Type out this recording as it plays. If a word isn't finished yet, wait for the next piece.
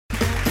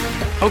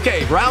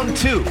Okay, round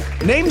 2.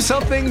 Name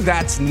something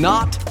that's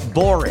not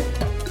boring.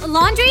 A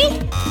laundry?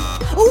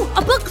 Ooh, a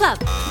book club.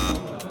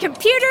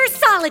 Computer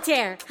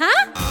solitaire,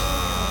 huh?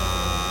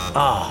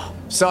 Ah,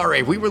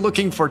 sorry, we were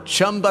looking for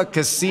Chumba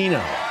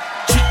Casino.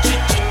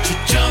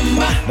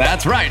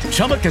 That's right,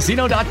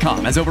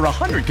 ChumbaCasino.com has over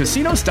 100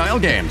 casino-style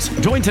games.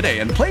 Join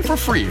today and play for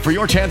free for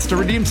your chance to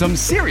redeem some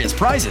serious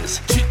prizes.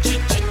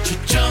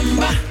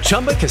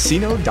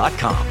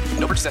 ChumbaCasino.com.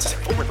 No purchase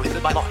necessary. Void where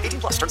prohibited by law.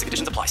 18+. Terms and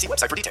conditions apply. See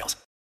website for details.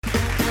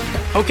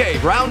 Okay,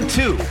 round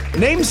 2.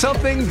 Name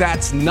something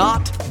that's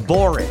not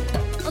boring.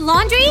 A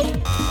laundry?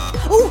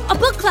 Ooh, a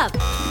book club.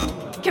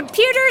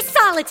 Computer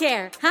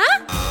solitaire,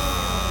 huh?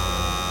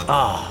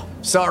 Ah,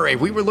 sorry,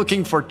 we were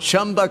looking for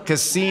Chumba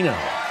Casino.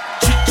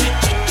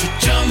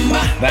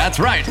 That's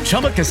right,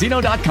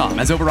 ChumbaCasino.com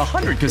has over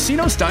 100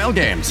 casino-style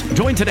games.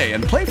 Join today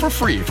and play for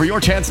free for your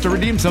chance to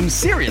redeem some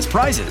serious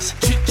prizes.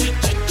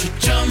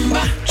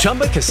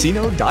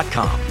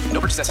 ChumbaCasino.com. No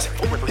purchase necessary.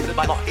 Void where prohibited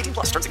by law. 18+.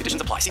 Terms and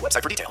conditions apply. See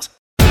website for details.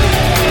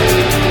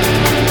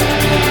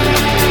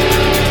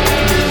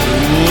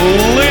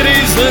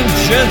 Ladies and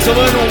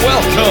gentlemen,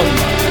 welcome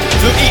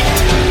to Eat,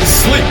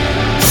 Sleep,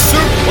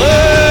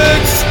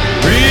 Suplex,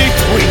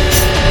 Retweet.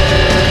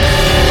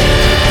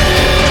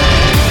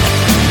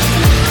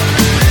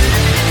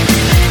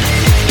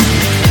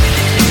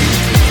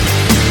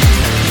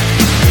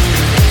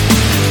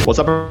 What's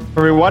up,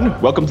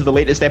 everyone? Welcome to the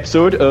latest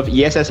episode of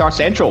ESSR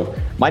Central.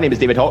 My name is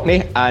David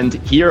Hockney, and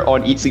here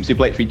on Eat, Sleep,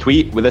 Suplex,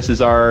 Retweet, this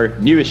is our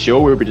newest show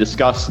where we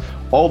discuss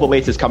all the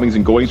latest comings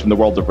and goings from the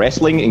world of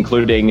wrestling,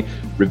 including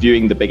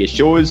reviewing the biggest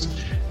shows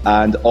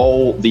and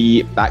all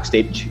the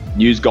backstage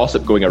news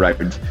gossip going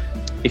around.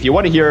 If you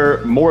want to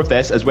hear more of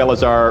this, as well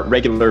as our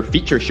regular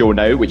feature show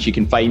now, which you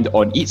can find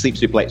on Eat, Sleep,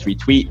 Suplex,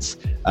 Retweets,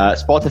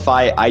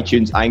 Spotify,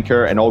 iTunes,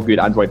 Anchor, and all good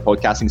Android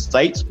podcasting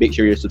sites, make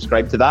sure you're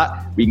subscribed to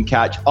that. We can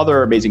catch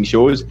other amazing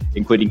shows,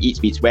 including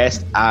Eats Meets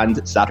West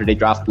and Saturday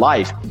Draft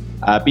Live.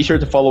 Be sure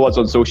to follow us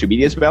on social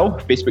media as well,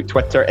 Facebook,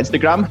 Twitter,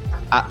 Instagram,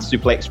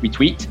 @Suplex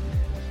Retweet.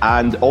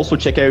 And also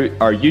check out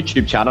our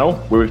YouTube channel,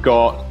 where we've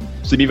got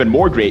some even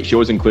more great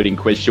shows, including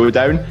Quiz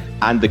Showdown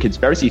and The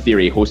Conspiracy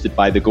Theory, hosted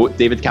by the GOAT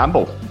David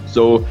Campbell.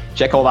 So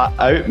check all that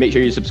out, make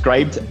sure you're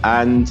subscribed,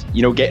 and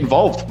get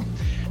involved.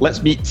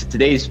 Let's meet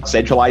today's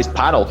centralized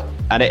panel.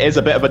 And it is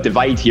a bit of a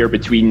divide here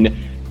between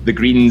the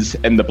greens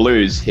and the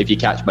blues, if you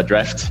catch my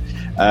drift.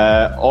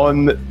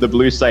 On the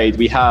blue side,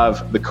 we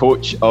have the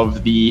coach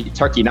of the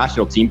Turkey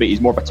national team, but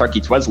he's more of a turkey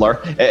twizzler.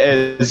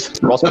 It is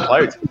Ross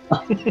McLeod.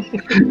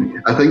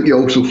 I think you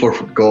also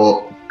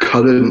forgot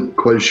current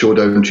Quiz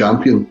Showdown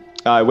champion.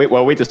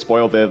 Way to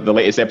spoil the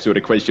latest episode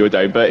of Quiz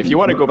Showdown. But if you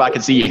want to go back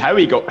and see how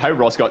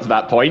Ross got to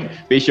that point,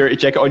 be sure to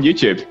check it on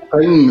YouTube.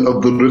 King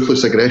of the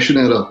ruthless aggression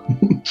era.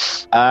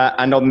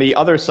 And on the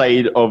other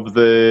side of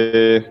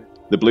the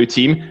blue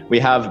team, we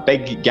have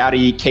Big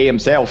Gary K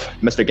himself,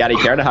 Mr. Gary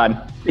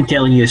Kernahan. Been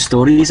telling you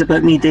stories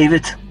about me,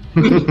 David.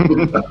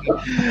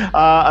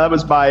 That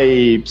was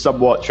my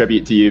somewhat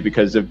tribute to you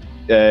because of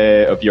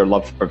your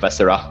love for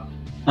Viscera.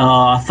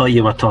 Oh, I thought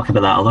you were talking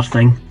about that other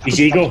thing.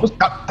 His ego.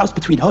 That was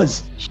between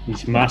us.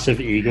 His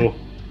massive ego.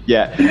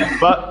 Yeah,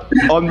 but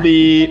on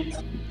the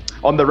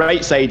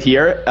right side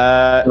here...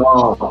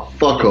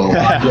 fuck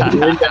off.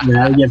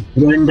 You've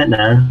ruined it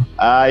now.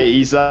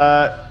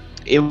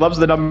 He loves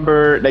the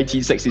number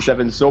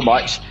 1967 so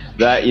much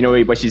that,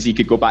 he wishes he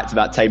could go back to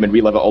that time and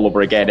relive it all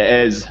over again. It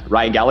is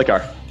Ryan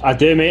Gallagher. I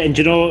do, mate. And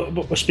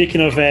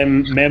speaking of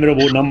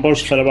memorable numbers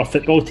for our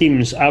football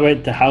teams, I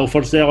went to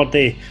Halfords the other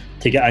day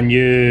to get a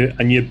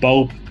new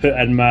bulb put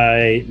in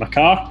my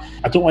car.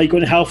 I don't like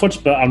going to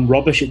Halfords, but I'm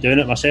rubbish at doing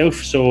it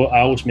myself, so I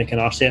always make an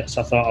arse of it.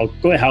 So I thought I'll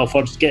go to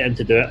Halfords, get him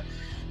to do it.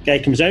 Guy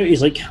comes out,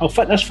 he's like, I'll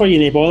fit this for you,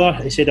 no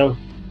bother. He said, I'll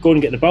go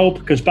and get the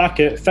bulb. Comes back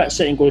out, fits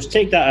it and goes,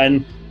 take that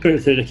in, put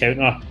it through the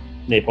counter.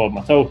 No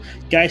problem at all.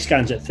 Guy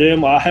scans it through.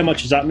 I'm like, how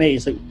much is that, mate?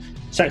 He's like,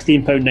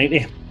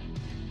 £16.90.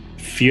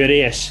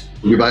 Furious.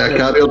 You buy a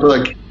carrier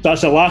bag?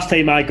 That's the last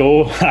time I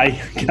go. I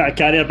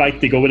carry a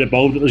bag to go with a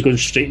bulb that was going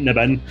straight in the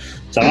bin.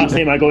 So last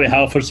time I go to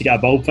Halfords to get a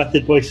bulb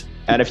fitted, boys.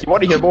 And if you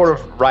want to hear more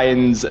of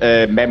Ryan's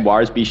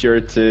memoirs, be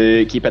sure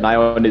to keep an eye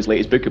on his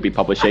latest book he'll be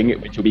publishing,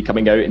 which will be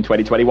coming out in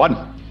 2021.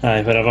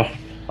 Aye, whatever.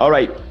 All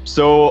right,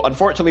 so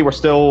unfortunately we're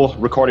still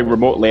recording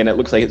remotely, and it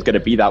looks like it's going to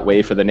be that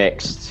way for the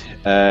next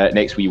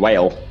wee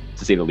while,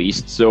 to say the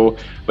least. So,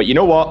 but you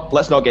know what?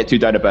 Let's not get too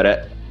down about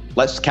it.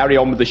 Let's carry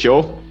on with the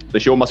show. The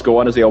show must go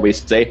on, as they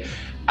always say.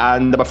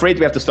 And I'm afraid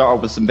we have to start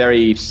off with some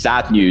very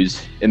sad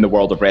news in the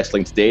world of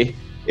wrestling today.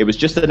 It was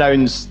just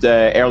announced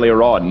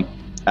earlier on,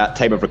 at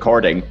time of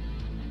recording,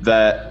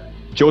 that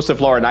Joseph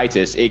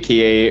Laurinaitis,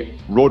 aka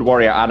Road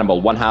Warrior Animal,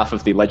 one half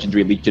of the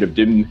legendary Legion of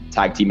Doom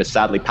tag team, has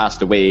sadly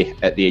passed away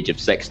at the age of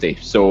 60.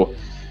 So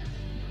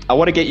I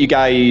want to get you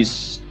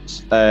guys'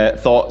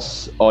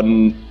 thoughts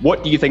on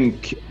what do you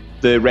think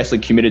the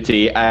wrestling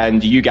community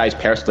and you guys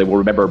personally will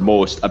remember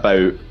most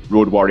about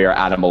Road Warrior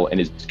Animal in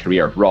his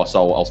career. Ross,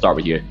 I'll start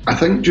with you. I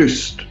think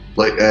just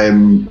like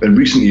in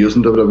recent years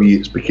in WWE,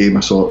 it's became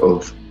a sort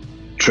of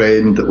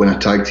trend that when a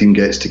tag team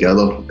gets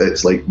together,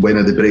 it's like, when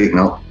are they breaking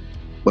up?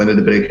 When are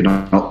they breaking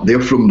up? They're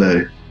from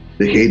the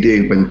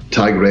heyday when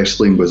tag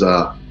wrestling was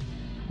a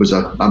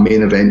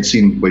main event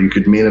scene where you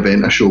could main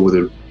event a show with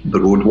the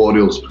Road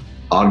Warriors,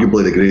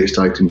 arguably the greatest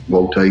tag team of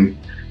all time,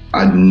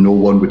 and no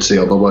one would say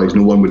otherwise.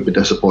 No one would be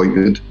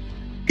disappointed.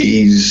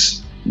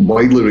 He's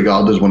widely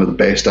regarded as one of the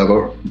best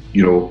ever,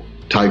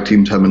 tag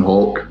teams, him and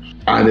Hawk.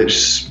 And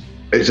it's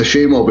a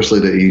shame, obviously,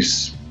 that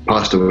he's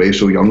passed away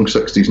so young.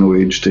 60's no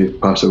age to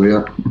pass away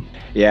at.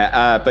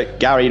 Yeah, but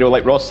Gary,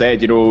 like Ross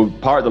said,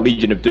 part of the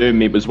Legion of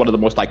Doom, it was one of the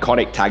most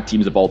iconic tag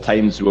teams of all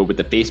time, with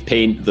the face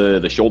paint,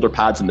 the shoulder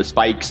pads and the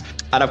spikes.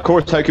 And of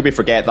course, how could we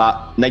forget that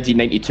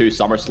 1992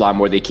 SummerSlam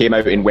where they came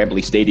out in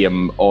Wembley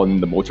Stadium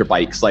on the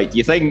motorbikes? Like, do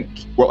you think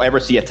we'll ever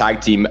see a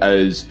tag team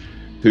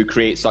who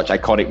create such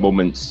iconic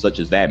moments such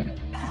as them?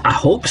 I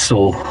hope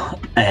so.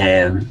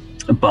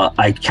 But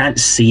I can't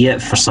see it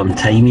for some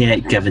time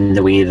yet, given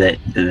the way that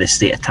the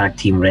state of tag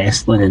team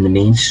wrestling in the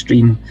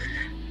mainstream.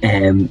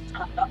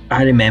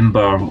 I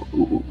remember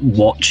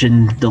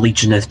watching the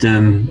Legion of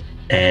Doom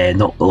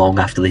not long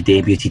after they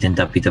debuted in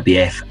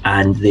WWF,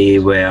 and they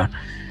were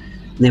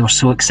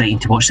so exciting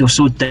to watch. They were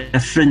so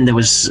different. There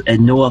was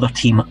no other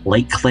team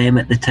like them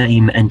at the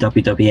time in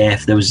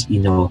WWF. There was,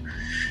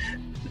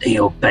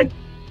 big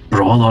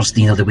brawlers,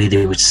 the way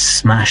they would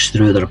smash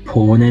through their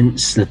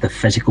opponents, the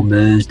physical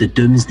moves. The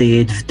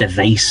Doomsday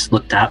device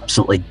looked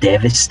absolutely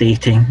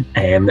devastating.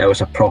 It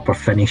was a proper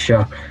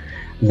finisher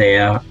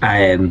there.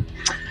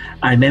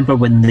 I remember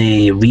when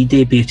they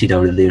re-debuted,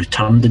 or they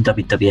returned in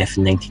WWF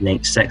in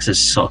 1996, it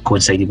sort of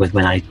coincided with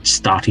when I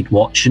started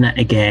watching it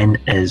again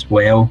as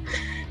well.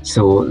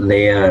 So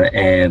they're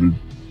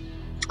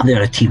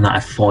a team that I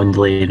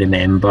fondly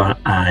remember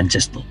and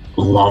just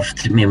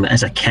loved. I mean,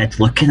 as a kid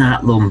looking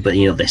at them, but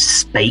the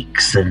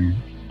spikes and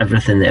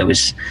everything that it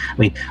was. I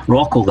mean,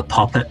 Rocco the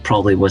Puppet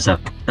probably was a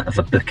bit of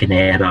a booking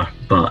error,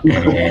 but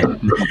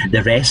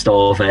the rest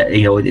of it,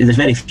 there's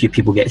very few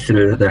people get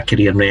through their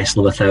career in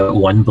wrestling without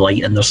one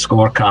blight in their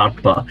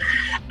scorecard, but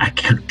a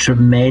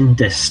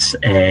tremendous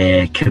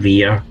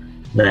career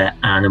that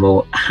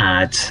Animal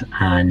had,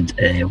 and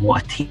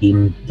what a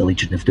team the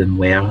Legion of Doom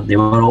were. They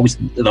always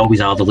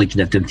are the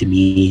Legion of Doom to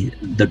me.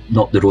 They're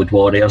not the Road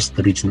Warriors,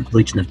 the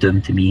Legion of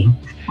Doom to me.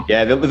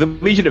 Yeah, the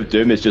Legion of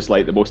Doom is just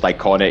like the most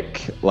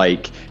iconic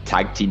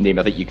tag team name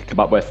I think you could come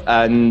up with.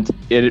 And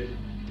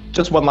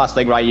just one last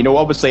thing, right?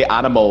 Obviously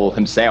Animal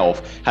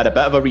himself had a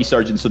bit of a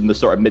resurgence in the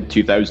sort of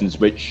mid-2000s,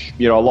 which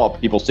a lot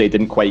of people say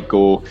didn't quite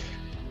go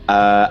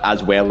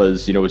as well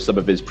as some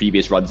of his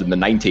previous runs in the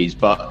 90s,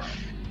 but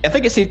I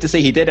think it's safe to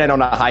say he did end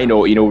on a high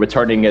note,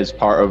 returning as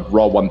part of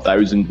Raw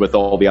 1000 with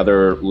all the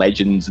other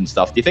legends and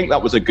stuff. Do you think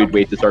that was a good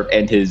way to sort of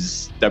end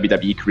his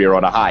WWE career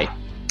on a high?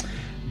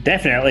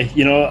 Definitely.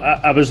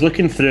 I was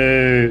looking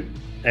through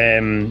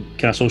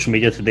kind of social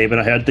media today when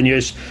I heard the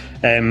news.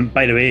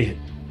 By the way,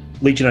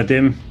 Legion of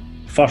Doom,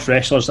 first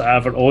wrestlers that I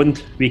ever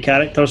owned, wee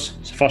characters.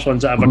 It's the first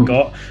ones I ever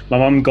got. My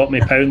mum got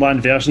me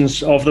Poundland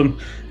versions of them,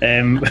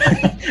 and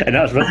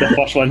that's the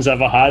first ones I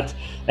ever had.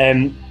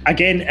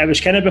 Again, it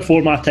was kind of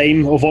before my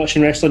time of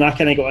watching wrestling. I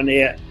kind of got into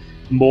it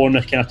more in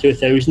the kind of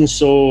 2000s,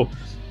 so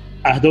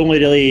I had only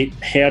really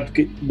heard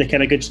the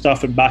kind of good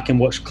stuff and back and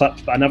watched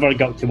clips, but I never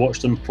got to watch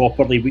them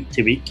properly week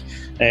to week.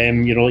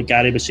 Like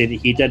Gary was saying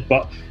that he did,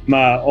 but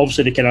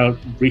obviously the kind of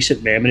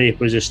recent memory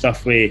was the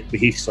stuff with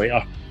Heath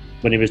Slater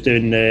when he was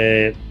doing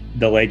the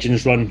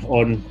Legends run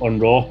on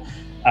Raw,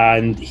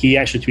 and he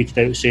actually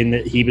tweeted out saying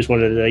that he was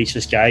one of the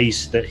nicest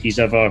guys that he's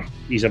ever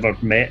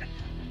met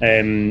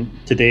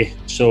today.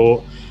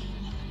 So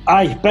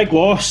big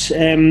loss.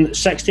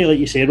 60, like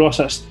you say, Ross,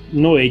 that's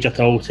no age at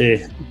all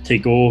to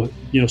go.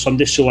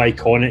 Somebody so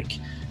iconic,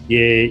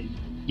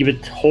 you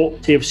would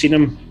hope to have seen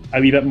him a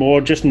wee bit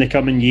more just in the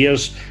coming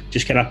years,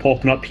 just kind of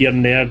popping up here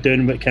and there,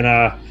 doing what kind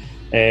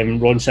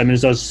of Ron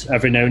Simmons does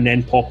every now and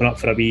then, popping up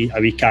for a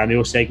wee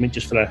cameo segment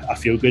just for a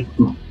feel good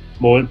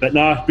moment. But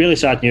really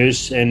sad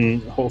news,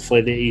 and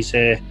hopefully that he's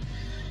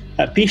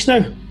at peace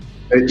now.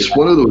 It's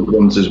one of those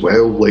ones as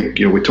well, like,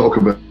 we talk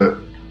about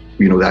the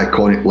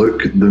iconic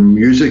look, the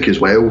music as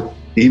well.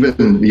 Even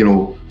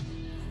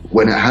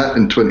when it hit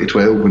in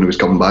 2012, when he was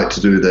coming back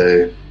to do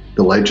the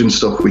Legend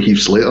stuff with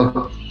Heath Slater,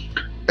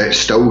 it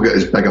still got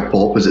as big a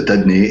pop as it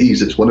did in the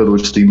 80s. It's one of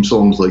those theme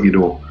songs like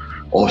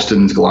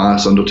Austin's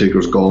Glass,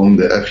 Undertaker's Gong,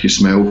 the If You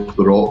Smell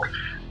the Rock.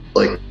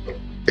 Like,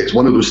 it's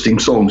one of those theme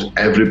songs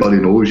everybody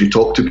knows. You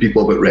talk to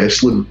people about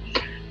wrestling,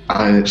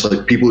 and it's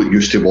like people that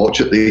used to watch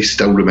it, they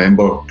still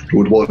remember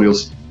Road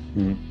Warriors.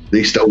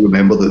 They still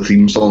remember the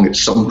theme song. It's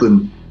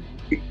something.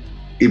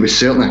 He was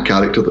certainly a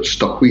character that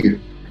stuck with you.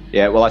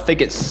 Yeah, well, I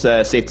think it's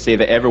safe to say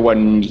that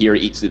everyone here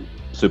at Eats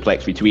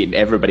Suplex Retweet and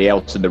everybody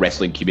else in the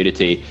wrestling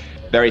community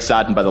very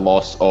saddened by the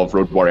loss of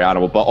Road Warrior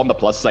Animal. But on the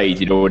plus side,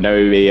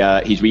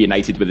 now he's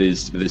reunited with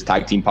his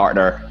tag team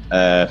partner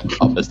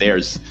up the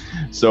stairs.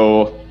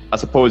 So I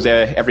suppose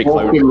every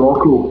clown.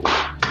 Rocco,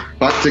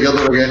 back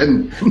together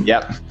again.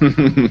 Yep.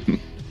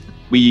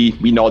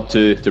 we nod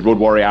to Road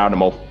Warrior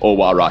Animal. Oh,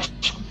 what a rush.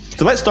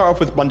 So let's start off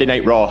with Monday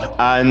Night Raw.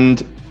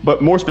 And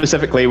But more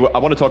specifically, I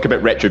want to talk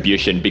about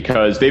Retribution,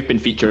 because they've been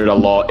featured a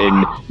lot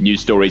in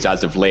news stories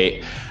as of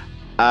late.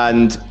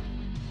 And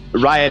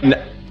Ryan,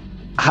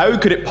 how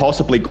could it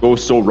possibly go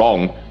so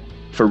wrong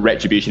for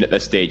Retribution at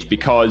this stage?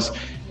 Because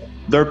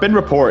there have been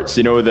reports,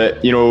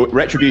 that,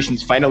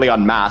 Retribution's finally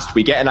unmasked.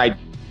 We get an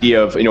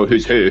idea of,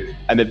 who's who,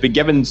 and they've been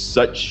given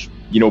such,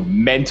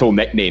 mental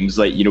nicknames.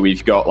 Like,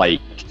 we've got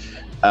like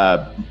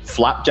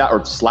Flapjack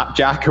or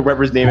Slapjack or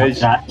whatever his name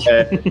is,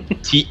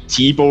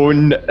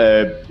 T-Bone,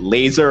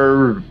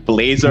 Laser,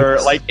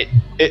 Blaser. Like,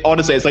 it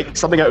honestly, it's like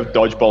something out of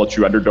Dodgeball, a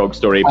true underdog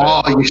story.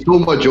 Oh, you stole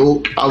my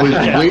joke. I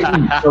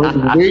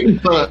was waiting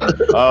for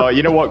it. Oh,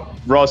 you know what,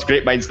 Ross,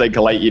 great minds think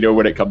alike,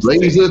 when it comes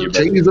Laser, to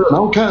Taser, and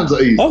all kinds of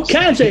aces. All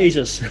kinds of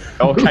aces.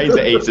 All kinds of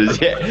aces,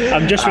 yeah.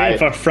 I'm just waiting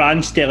for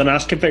Franz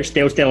Stelianskovich,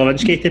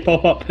 Steliansky to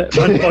pop up at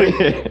one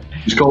point.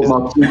 He's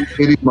called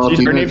Mercedes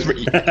Martinez.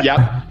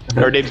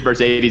 Her name's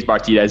Mercedes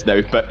Martinez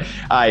now.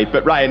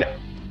 But Ryan,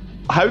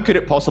 how could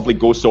it possibly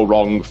go so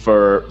wrong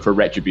for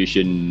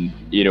Retribution?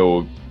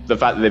 The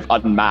fact that they've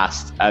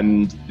unmasked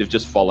and they've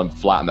just fallen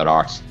flat on their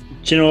arse.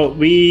 Do you know,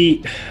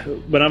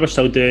 when I was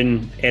still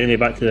doing Enemy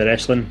Back to the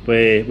Wrestling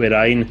with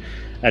Ryan,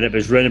 and it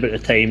was round about the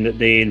time that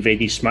they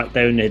invaded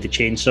SmackDown, they had the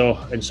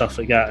chainsaw and stuff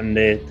like that, and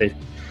they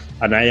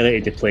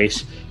annihilated the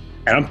place.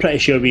 And I'm pretty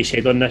sure we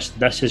said on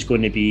this is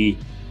going to be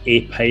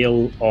a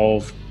pile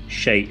of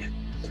shite.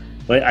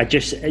 Like,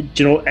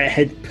 it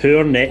had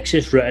poor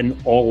Nexus written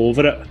all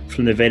over it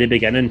from the very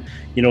beginning.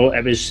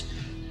 It was,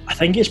 I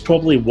think it's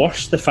probably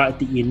worse the fact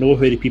that you know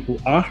who the people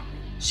are.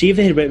 See if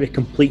they had went with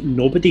complete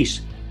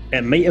nobodies,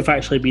 it might have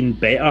actually been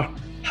better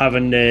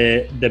having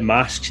the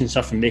masks and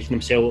stuff and making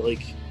them look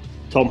like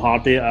Tom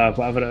Hardy or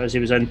whatever it is he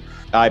was in.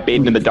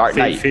 Bane in the Dark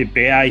Knight.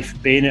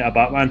 Bane at a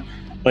Batman.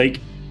 Like,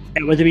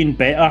 it would have been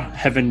better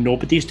having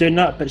nobodies doing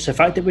that, but it's the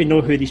fact that we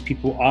know who these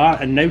people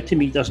are, and now to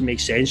me it doesn't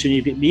make sense when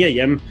you've got Mia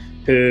Yim,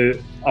 who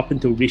up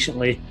until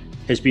recently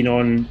has been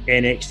on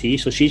NXT,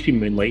 so she's been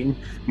moonlighting.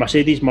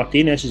 Mercedes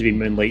Martinez has been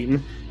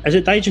moonlighting. Is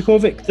it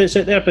Dijakovic that's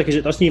out there? Because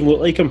it doesn't even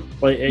look like him.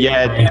 I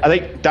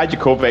think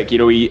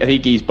Dijakovic, I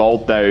think he's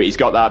bald now. He's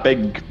got that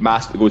big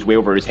mask that goes way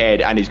over his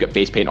head, and he's got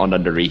face paint on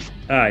underneath.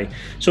 Aye.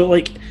 So,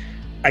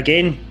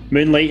 again,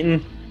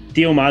 moonlighting.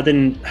 Dio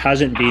Madden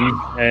hasn't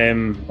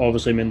been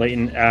obviously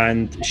moonlighting,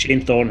 and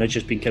Shane Thorne has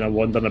just been kind of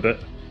wandering about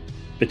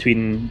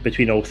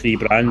between all three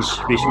brands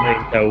recently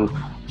until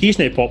he's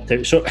now popped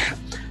out. So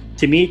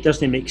to me, it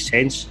doesn't make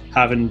sense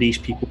having these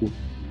people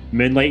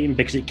moonlighting,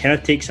 because it kind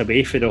of takes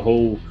away from the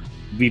whole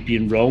we've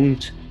been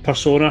wronged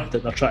persona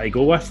that they're trying to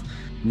go with.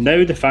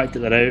 Now the fact that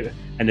they're out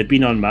and they've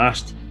been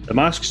unmasked, the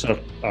masks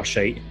are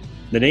shite,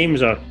 the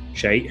names are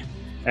shite,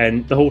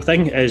 and the whole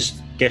thing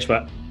is, guess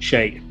what,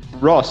 shite.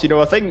 Ross,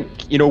 I think,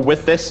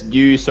 with this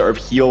new sort of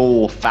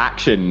heel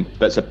faction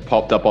that's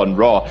popped up on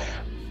Raw,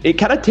 it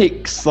kind of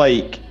takes,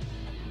 it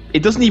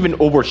doesn't even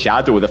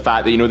overshadow the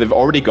fact that, they've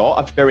already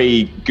got a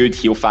very good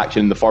heel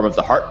faction in the form of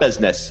the Hurt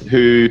Business,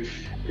 who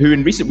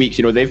in recent weeks,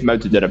 they've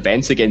mounted their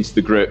events against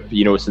the group,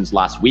 since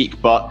last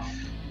week, but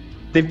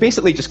they've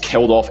basically just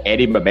killed off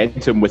any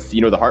momentum with,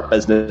 the Hurt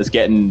Business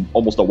getting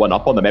almost a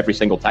one-up on them every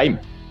single time.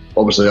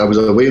 Obviously, I was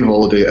away on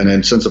holiday, and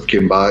then since I've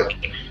came back,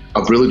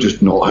 I've really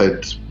just not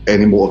had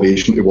any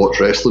motivation to watch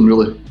wrestling,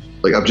 really.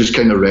 I've just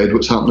kind of read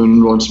what's happening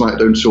on Raw and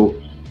SmackDown,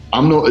 so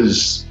I'm not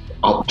as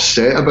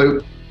upset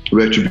about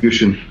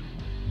Retribution,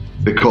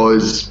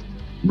 because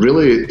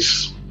really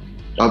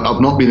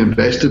I've not been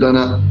invested in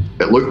it.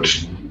 It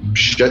looked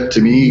shit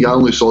to me. I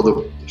only saw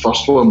the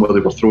first one where they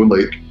were throwing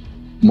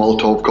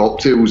Molotov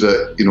cocktails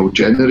at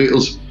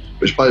generators,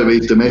 which, by the way,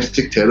 is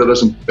domestic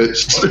terrorism.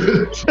 It's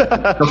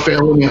a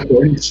felony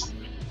offence.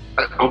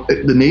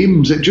 The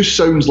names, it just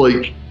sounds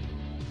like,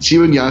 see,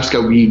 when you ask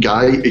a wee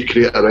guy to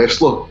create a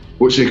wrestler,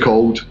 what's he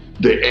called?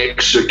 The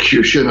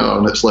Executioner.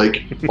 And it's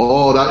like,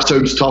 oh, that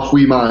sounds tough,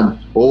 wee man.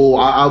 Oh,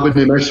 I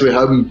wouldn't mess with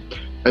him.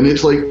 And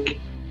it's like,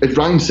 as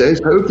Ryan says,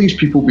 how have these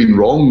people been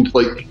wronged?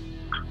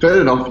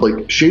 Fair enough,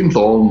 Shane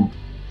Thorne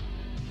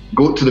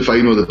got to the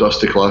final of the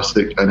Dusty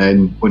Classic, and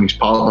then when his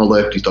partner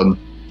left, he's done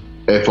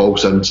F all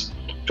since.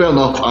 Fair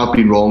enough, I've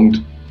been wronged.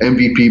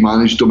 MVP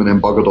managed him and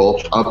then buggered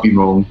off. I've been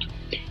wronged.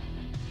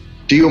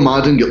 Dio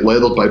Madden get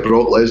leathered by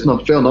Brock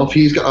Lesnar. Fair enough,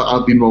 he's got a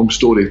I've been wrong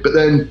story. But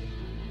then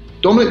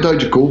Dominik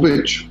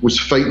Dijakovic was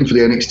fighting for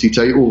the NXT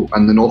title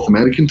and the North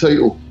American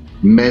title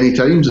many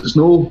times. It's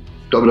no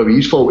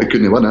WWE's fault he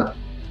couldn't win it.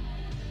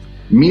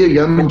 Mia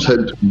Yim's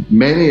had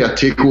many a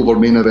takeover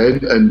main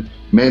event and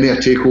many a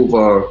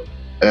takeover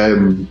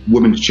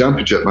women's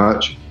championship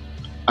match.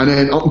 And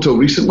then up until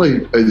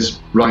recently, as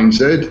Ryan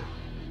said,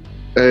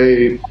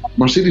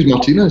 Mercedes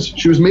Martinez,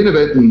 she was main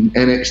event in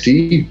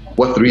NXT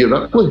with Rhea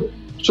Ripley.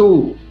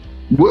 So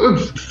what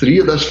have three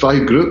of this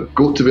five group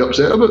got to be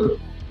upset about?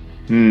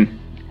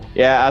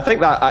 Yeah, I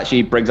think that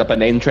actually brings up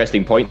an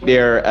interesting point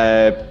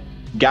there.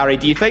 Gary,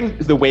 do you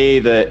think the way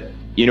that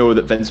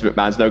that Vince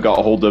McMahon's now got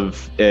a hold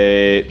of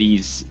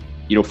these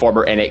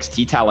former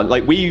NXT talent,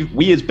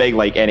 we as big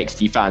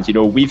NXT fans,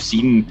 we've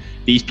seen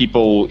these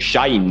people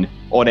shine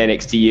on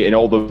NXT in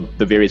all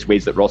the various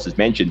ways that Ross has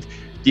mentioned.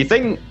 Do you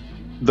think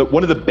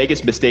one of the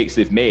biggest mistakes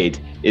they've made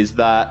is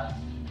that,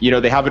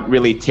 they haven't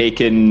really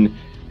taken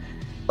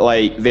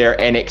like their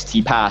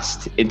NXT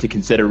past into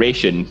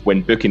consideration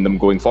when booking them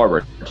going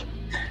forward.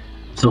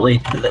 Absolutely.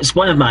 It's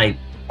one of my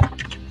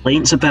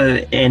complaints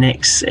about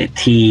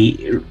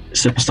NXT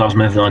superstars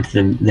moving on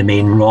to the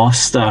main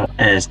roster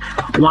is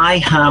why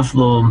have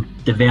them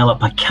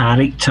develop a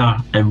character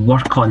and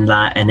work on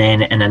that and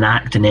then in an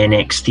act in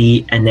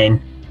NXT and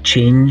then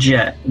change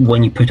it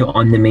when you put it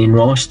on the main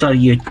roster.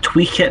 You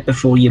tweak it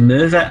before you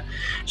move it.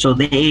 So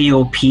the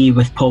AOP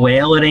with Paul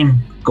Ellering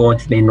going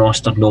to the main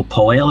roster, no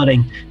Paul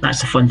Ellering.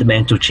 That's a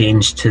fundamental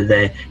change to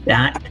the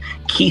act.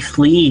 Keith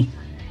Lee,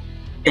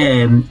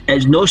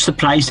 it's no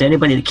surprise to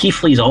anybody that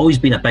Keith Lee's always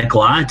been a big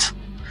lad.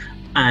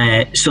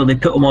 So they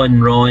put him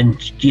on Raw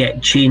and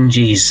yet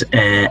changes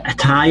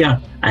attire,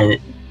 and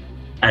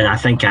I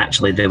think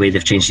actually the way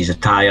they've changed his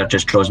attire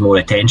just draws more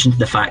attention to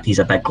the fact he's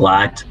a big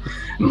lad,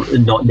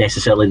 not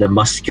necessarily the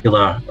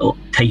muscular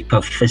type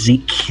of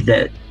physique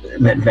that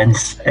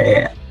Vince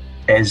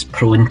is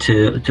prone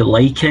to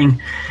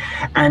liking.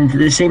 And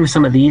the same with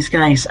some of these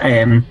guys.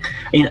 I've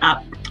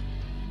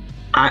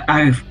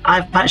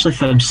actually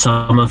found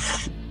some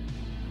of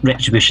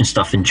Retribution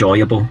stuff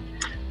enjoyable,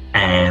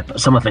 but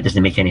some of it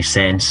doesn't make any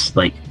sense.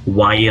 Like,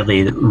 why are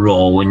they Raw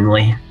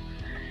only?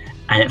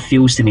 And it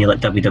feels to me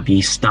like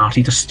WWE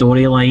started a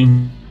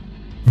storyline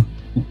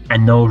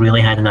and no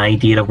really had an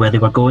idea of where they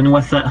were going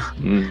with it.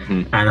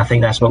 Mm-hmm. And I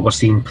think that's what we're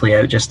seeing play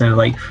out just now.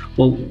 Like,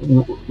 well,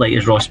 like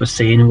as Ross was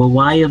saying, well,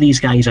 why are these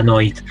guys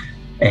annoyed?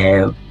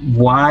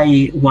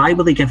 Why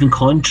were they given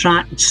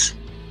contracts?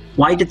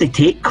 Why did they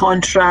take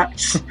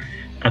contracts?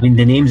 I mean,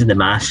 the names and the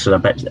masks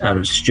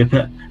are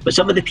stupid. But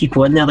some of the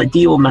people in there, like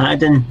Dio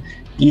Madden,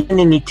 he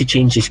didn't need to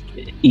change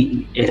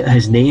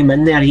his name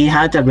in there. He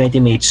had a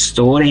ready-made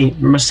story.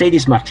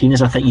 Mercedes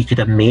Martinez, I think you could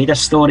have made a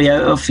story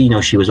out of.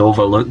 She was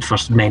overlooked for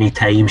many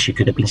times. She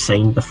could have been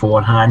signed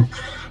beforehand.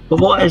 But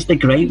what is the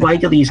gripe? Why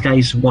do these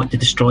guys want to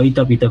destroy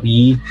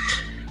WWE?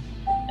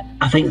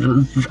 I think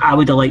I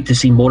would have liked to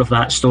see more of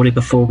that story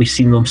before we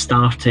seen them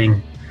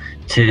starting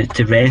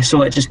to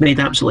wrestle. It just made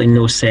absolutely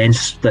no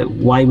sense. That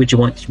why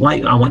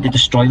I want to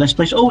destroy this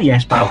place? Oh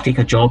yes, but I'll take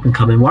a job and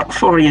come and work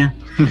for you.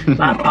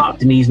 That part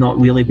to me is not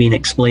really being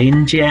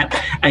explained yet.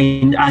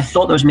 And I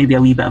thought there was maybe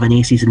a wee bit of an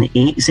Aces and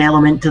Eights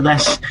element to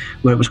this,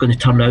 where it was going to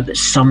turn out that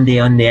someday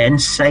on the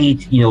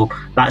inside,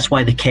 that's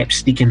why they kept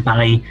sneaking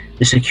by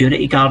the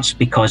security guards,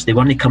 because they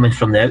weren't coming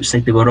from the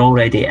outside, they were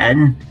already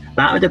in.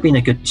 That would have been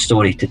a good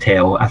story to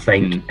tell, I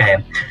think.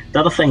 The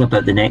other thing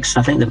about the Nexus,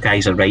 I think the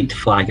guys are right to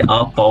flag it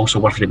up, but also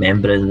worth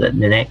remembering that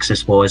the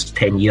Nexus was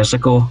 10 years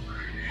ago.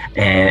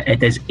 It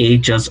does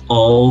age us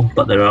all,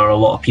 but there are a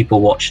lot of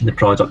people watching the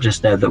product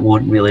just now that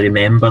won't really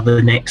remember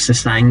the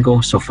Nexus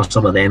angle. So for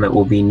some of them it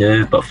will be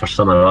new, but for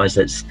some of us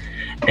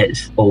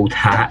it's old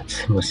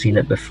hat. We've seen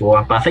it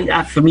before. But I think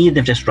that for me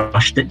they've just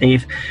rushed it,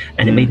 Dave,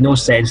 and it made no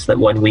sense that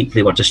one week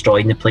they were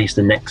destroying the place,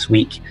 the next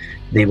week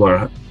they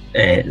were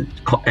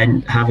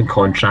having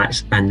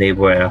contracts and they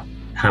were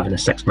having a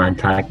 6-man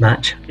tag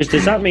match.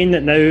 Does that mean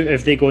that now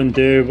if they go and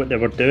do what they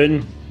were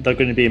doing, they're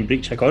going to be in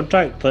breach of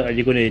contract? Like, are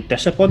you going to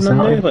discipline them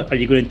now? Like, are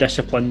you going to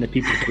discipline the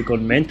people who are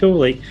going mental?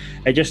 Like,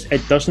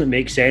 it doesn't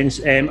make sense.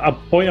 A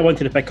point I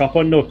wanted to pick up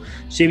on though,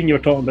 see when you were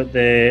talking about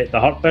the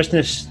Hurt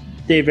Business,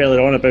 Dave,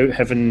 earlier on about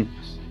having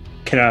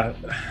kind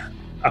of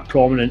a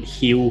prominent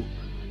heel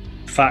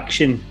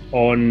faction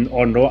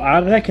on Raw. I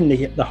reckon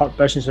the Hurt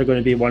Business are going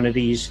to be one of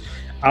these.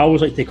 I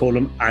always like to call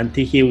them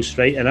anti-heels,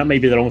 right? And that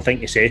might be the wrong thing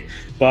to say,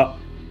 but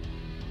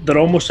they're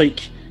almost like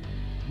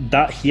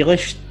that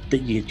heelish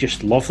that you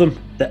just love them,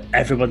 that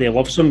everybody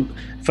loves them.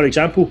 For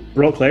example,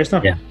 Brock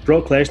Lesnar. Yeah.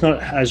 Brock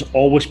Lesnar has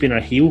always been a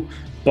heel,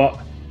 but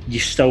you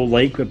still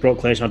like what Brock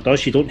Lesnar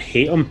does. You don't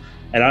hate him.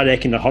 And I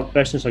reckon the Hurt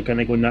Business are going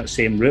to go in that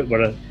same route.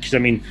 Because, I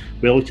mean,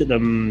 we looked at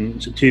them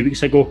 2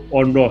 weeks ago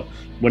on Raw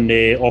when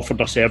they offered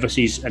their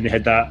services and they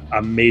had that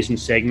amazing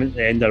segment at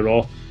the end of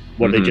Raw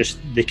where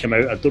they come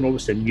out. I don't know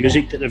what's the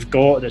music that they've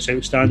got that's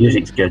outstanding.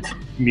 Music's good.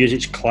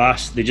 Music's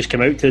class. They just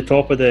come out to the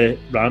top of the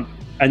ramp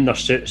in their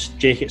suits,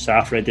 jackets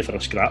off, ready for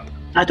a scrap.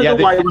 I don't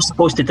know why we're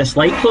supposed to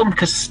dislike them,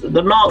 because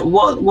they're not.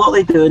 What are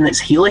they doing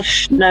that's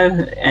heelish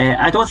now?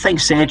 I don't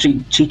think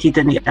Cedric cheated.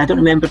 I don't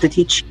remember, did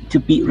he cheat to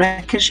beat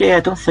Ricochet?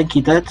 I don't think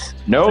he did.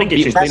 No,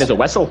 he was playing as a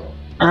whistle.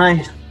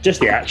 Aye. Just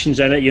the actions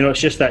in it,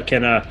 it's just that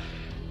kind of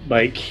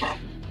like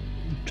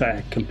try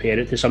to compare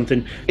it to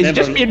something. Is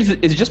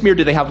it just mere?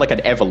 Do they have like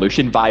an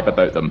Evolution vibe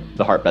about them,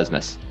 the Hurt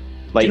Business?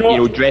 Like,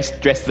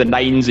 dressed to the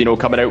nines,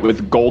 coming out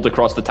with gold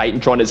across the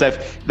Titantron, as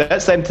if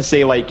that's them to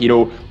say, like,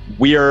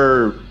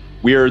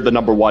 we're the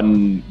number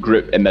one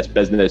group in this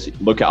business.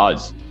 Look at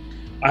us.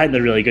 I think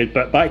they're really good,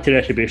 but back to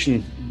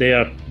Retribution,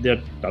 they're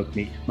dog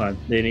meat, man.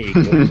 They need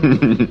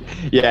to go.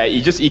 Yeah,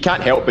 you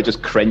can't help but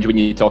just cringe when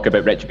you talk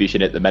about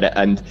Retribution at the minute.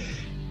 And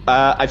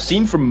I've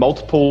seen from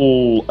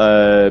multiple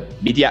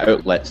media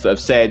outlets that have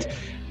said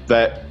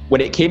that when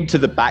it came to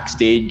the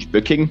backstage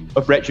booking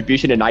of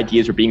Retribution and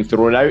ideas were being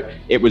thrown out,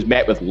 it was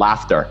met with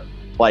laughter.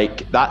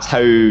 Like, that's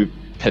how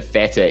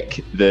pathetic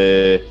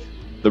the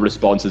the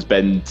response has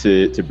been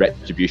to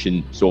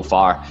Retribution so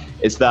far,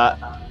 is that,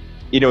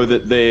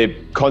 the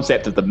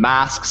concept of the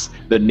masks,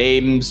 the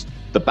names,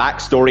 the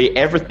backstory,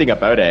 everything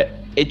about it,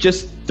 it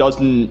just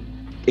doesn't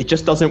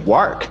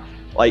work.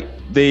 Like,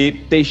 they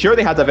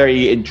had a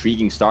very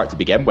intriguing start to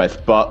begin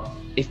with, but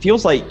it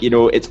feels like,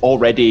 it's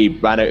already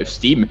ran out of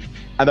steam.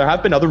 And there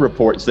have been other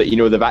reports that,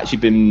 they've actually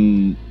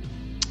been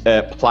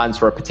plans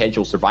for a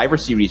potential Survivor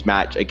Series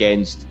match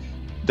against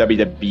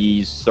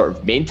WWE's sort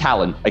of main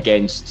talent,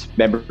 against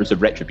members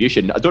of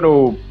Retribution. I don't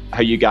know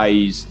how you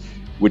guys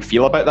would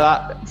feel about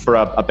that for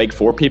a Big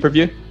Four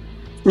pay-per-view.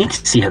 Need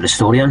to see how the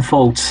story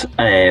unfolds.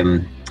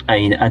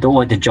 I don't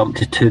want to jump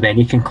to too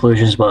many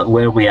conclusions, but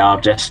where we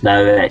are just now,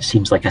 it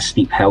seems like a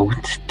steep hill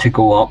to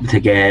go up to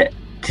get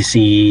to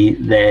see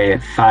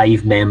the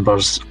 5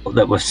 members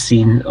that we've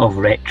seen of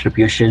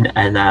Retribution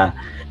in a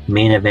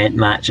main event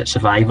match at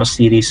Survivor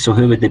Series. So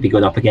who would they be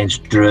going up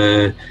against?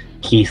 Drew,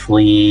 Keith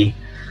Lee,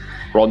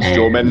 Braun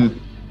Strowman,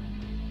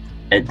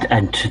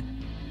 and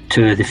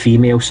 2 of the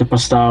female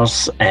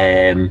superstars.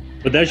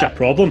 But there's your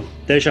problem.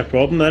 There's your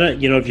problem in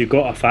it. If you've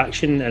got a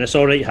faction, and it's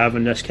all right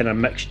having this kind of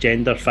mixed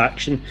gender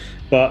faction,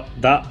 but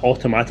that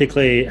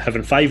automatically,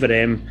 having 5 of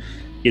them,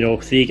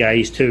 3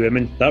 guys, 2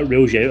 women, that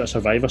rules you out a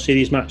Survivor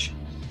Series match.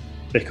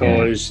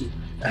 Because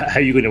how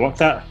are you going to work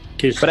that?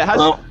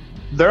 But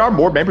there are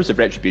more members of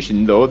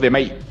Retribution, though.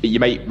 You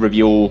might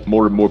reveal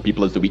more and more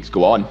people as the weeks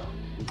go on.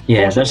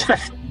 Yeah,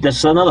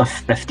 there's another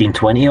 15,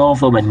 20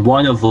 of them, and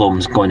one of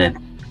them's going to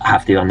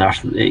have to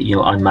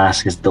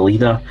unmask as the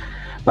leader.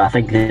 But I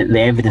think the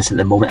evidence at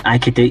the moment, I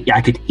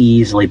could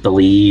easily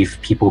believe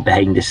people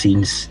behind the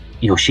scenes.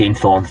 Shane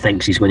Thorne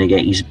thinks he's going to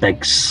get his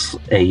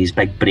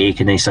big break,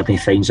 and then he suddenly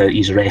finds out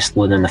he's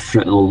wrestling in a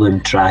Fruit of the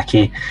Loom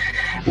trackie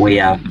with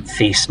a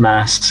face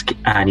mask,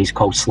 and he's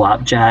called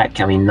Slapjack.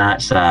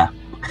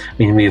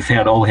 We've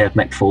all heard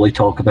Mick Foley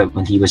talk about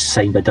when he was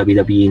signed by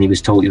WWE and he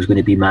was told he was going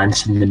to be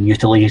Manson the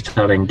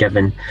Mutilator, and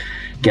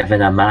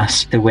given a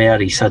mask to wear,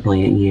 he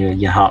suddenly,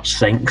 your heart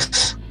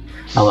sinks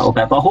a little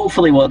bit. But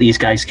hopefully what these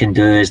guys can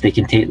do is they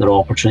can take their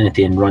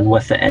opportunity and run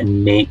with it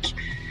and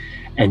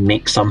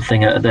make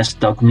something out of this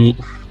dug meat.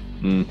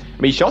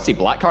 Shotzi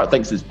Blackheart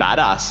thinks it's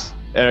badass.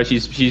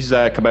 She's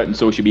come out on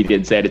social media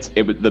and said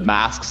it was the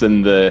masks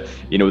and the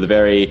the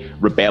very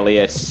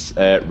rebellious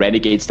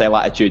renegade style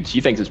attitude.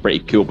 She thinks it's pretty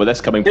cool. But this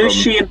coming who's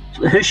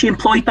she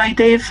employed by,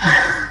 Dave?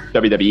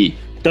 WWE.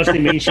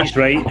 Doesn't mean she's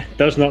right.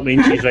 Does not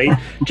mean she's right.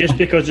 Just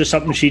because there's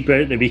something she'd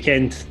read at the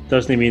weekend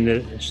doesn't mean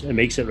that it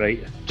makes it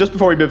right. Just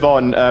before we move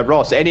on,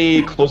 Ross,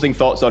 any closing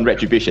thoughts on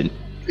Retribution?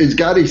 As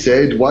Gary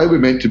said, why are we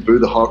meant to boo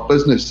the Hart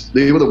Business?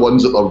 They were the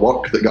ones at their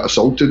work that got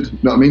assaulted, you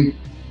know what I mean?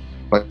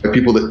 By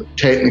people that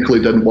technically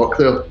didn't work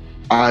there.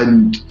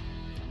 And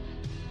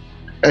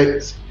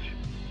it's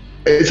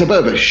a bit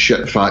of a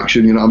shit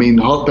faction, you know what I mean?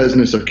 Hart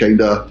Business are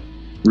kind of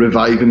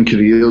reviving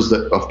careers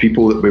of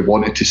people that we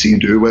wanted to see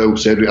do well.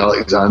 Cedric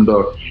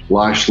Alexander,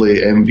 Lashley,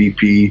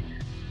 MVP.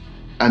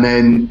 And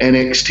then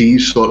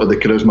NXT, sort of the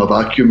charisma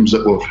vacuums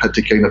that we've had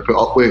to kind of put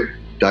up with.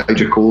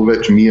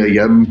 Dijakovic, Mia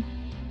Yim.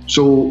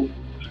 So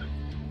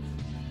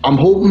I'm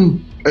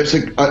hoping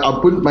I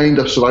wouldn't mind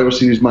a Survivor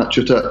Series match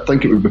at it. I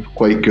think it would be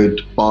quite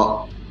good,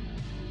 but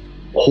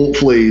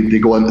hopefully they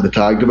go into the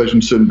tag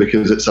division soon,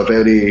 because it's a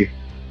very,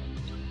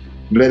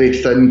 very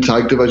thin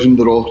tag division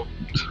the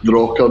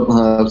Raw currently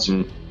has.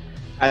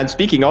 And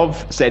speaking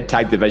of said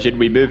tag division,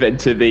 we move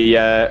into the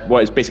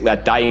what is basically a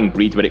dying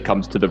breed when it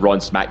comes to the Raw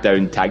and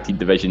SmackDown tag team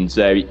divisions,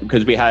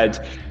 because we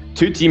had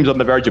 2 teams on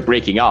the verge of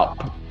breaking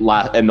up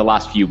in the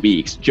last few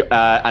weeks,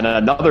 and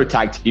another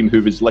tag team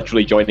who was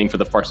literally joining for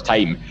the first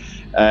time.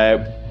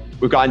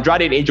 We've got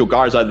Andrade and Angel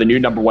Garza, the new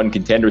 #1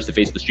 contenders to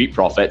face the Street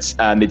Profits,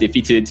 and they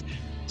defeated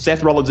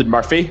Seth Rollins and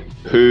Murphy,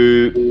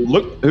 who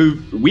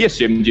we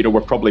assumed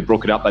were probably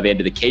broken up by the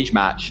end of the cage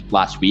match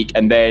last week,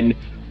 and then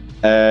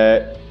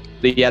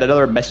they had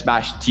another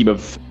mismatched team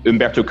of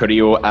Humberto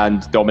Carrillo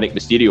and Dominic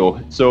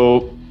Mysterio.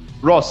 So,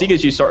 Ross, seeing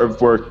as you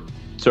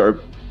were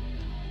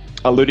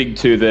alluding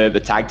to the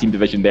tag team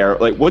division there,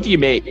 like, what do you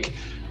make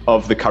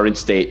of the current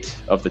state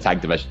of the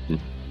tag division?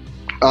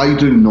 I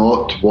do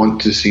not want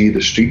to see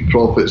the Street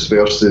Profits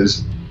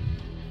versus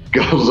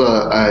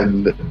Garza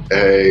and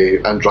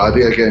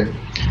Andrade again.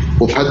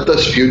 We've had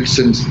this feud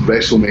since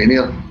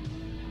WrestleMania.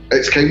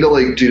 It's kind of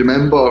like, do you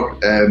remember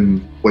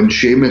when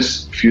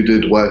Sheamus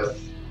feuded with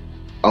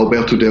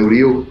Alberto Del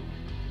Rio?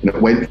 And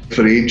it went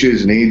for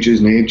ages and ages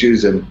and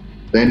ages, and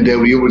then Del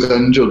Rio was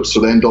injured, so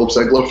then Dolph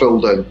Ziggler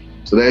filled in.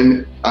 So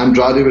then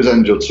Andrade was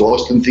injured, so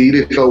Austin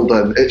Theory filled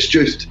in. It's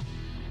just,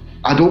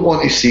 I don't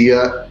want to see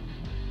it.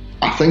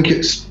 I think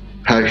it's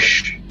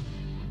pish.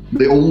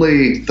 The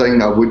only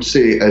thing I would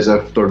say is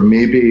if they're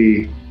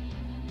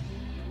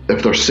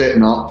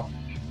setting up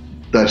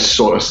this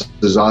sort of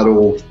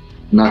Cesaro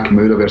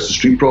Nakamura versus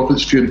Street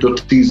Profits feud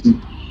this season,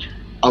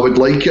 I would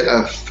like it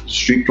if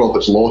Street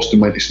Profits lost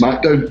and went to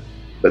SmackDown.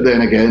 But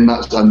then again,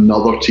 that's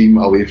another team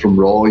away from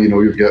Raw.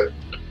 You've got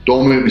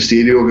Dominic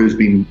Mysterio, who's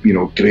been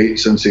great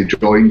since he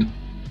joined,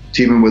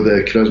 teaming with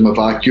the charisma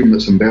vacuum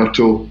that's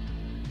Humberto.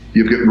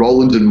 you've got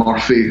Rollins and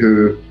Murphy,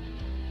 who,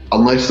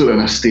 unless they're in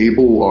a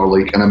stable or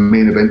like in a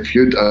main event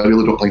feud, I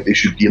really don't think they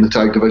should be in the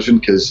tag division,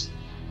 because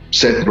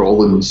Seth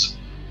Rollins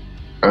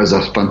is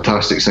a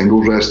fantastic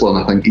singles wrestler, and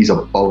I think he's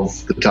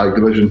above the tag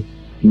division.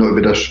 Not to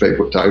be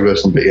disrespectful to tag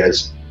wrestling, but he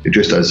is. He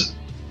just is.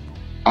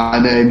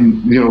 And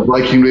then,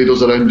 Viking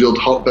Raiders are injured,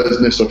 Hurt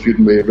Business are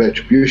feuding with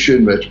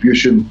Retribution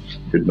feuding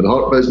with the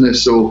Hurt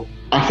Business. So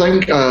I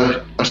think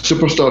a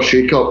superstar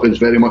shake-up is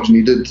very much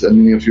needed in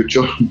the near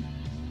future.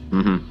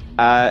 Mm-hmm.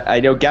 I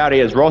know, Gary,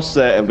 as Ross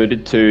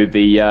alluded to,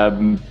 the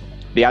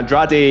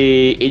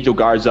Andrade, Angel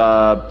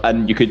Garza,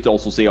 and you could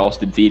also say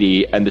Austin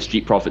Theory and the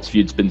Street Profits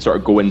feud's been sort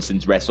of going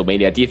since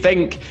WrestleMania. Do you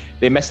think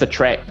they missed a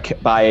trick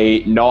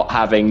by not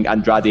having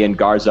Andrade and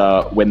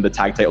win the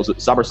tag titles at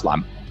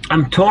SummerSlam?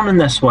 I'm torn on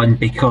this one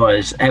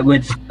because it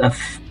would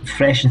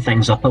freshen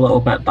things up a little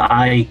bit, but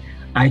I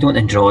don't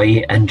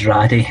enjoy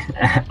Andrade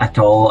at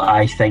all.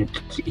 I think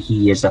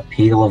he is a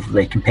pale of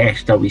the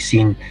competitor we've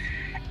seen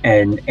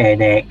in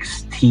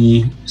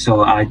NXT,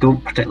 so I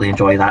don't particularly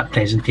enjoy that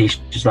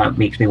presentation, so that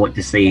makes me want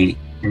to say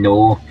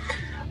no.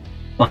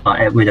 But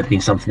it would have been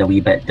something a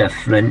wee bit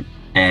different,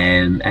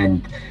 and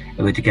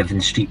it would have given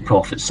the Street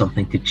Profits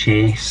something to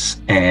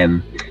chase.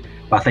 But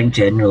I think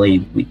generally,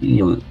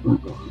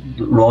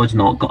 WWE's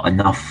not got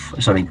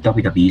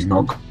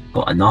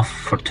enough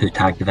for two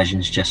tag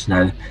divisions just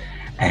now.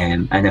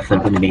 And if they're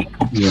going to make,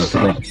 if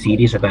they're going to be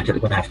serious about it, they're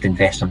going to have to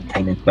invest some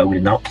time in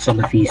building up some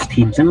of these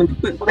teams. And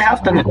they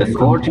have done it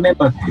before. Do you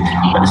remember at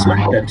the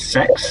SmackDown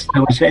 6?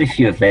 There was very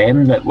few of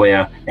them that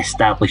were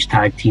established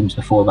tag teams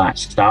before that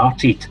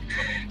started.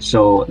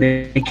 So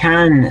they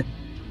can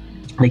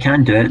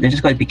do it. They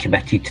just got to be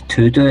committed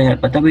to doing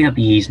it. But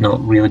WWE's not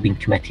really been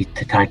committed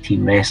to tag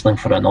team wrestling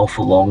for an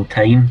awful long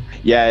time.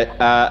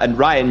 Yeah, and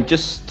Ryan,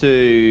 just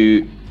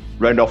to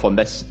round off on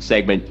this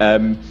segment,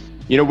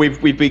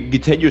 we've been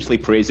continuously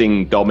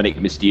praising Dominic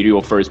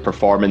Mysterio for his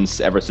performance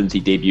ever since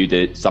he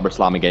debuted at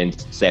SummerSlam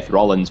against Seth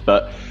Rollins.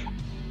 But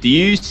do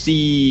you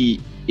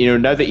see,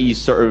 now that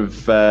he's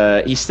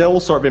he's still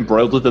sort of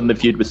embroiled in the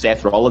feud with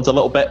Seth Rollins a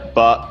little bit,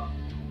 but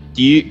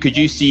could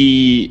you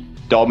see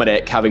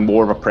Dominic having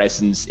more of a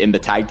presence in the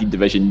tag team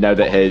division now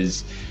that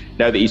he's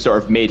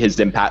sort of made his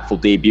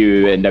impactful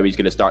debut, and now he's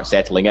going to start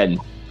settling in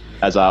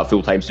as a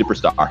full-time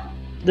superstar?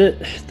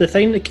 The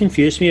thing that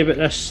confused me about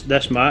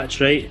this match,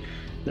 right,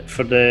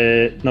 for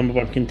the number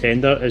one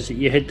contender, is that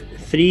you had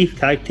three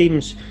tag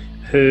teams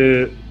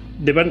who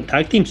they weren't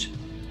tag teams.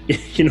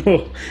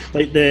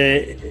 Like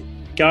the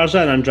Garza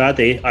and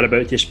Andrade are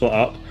about to split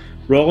up,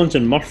 Rollins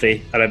and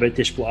Murphy are about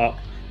to split up,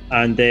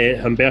 and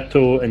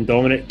Humberto and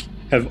Dominic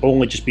have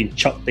only just been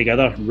chucked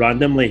together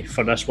randomly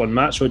for this one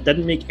match. So it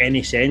didn't make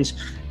any sense,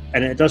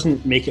 and it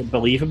doesn't make it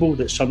believable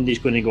that somebody's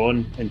going to go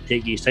on and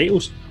take these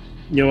titles.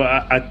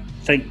 I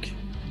think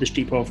the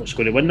Street Profits are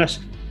going to win this,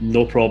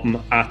 no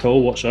problem at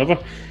all whatsoever.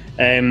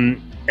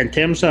 In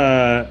terms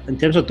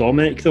of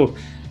Dominic, though,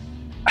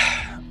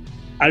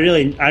 I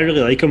really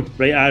like him.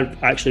 Right, I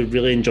actually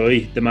really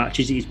enjoy the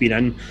matches that he's been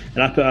in,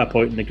 and I put a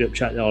point in the group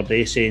chat the other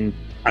day saying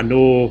I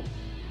know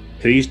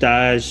who he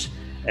does.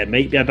 It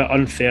might be a bit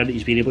unfair that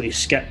he's been able to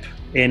skip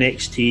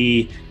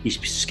NXT. He's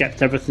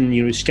skipped everything.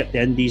 He's skipped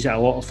the Indies that a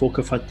lot of folk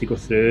have had to go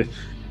through,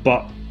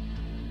 but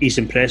he's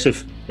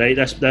impressive, right?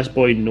 This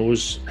boy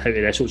knows how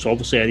to wrestle. It's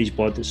obviously in his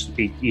blood.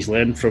 He's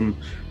learned from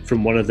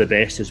one of the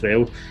best as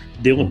well.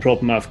 The only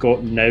problem I've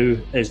got now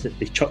is that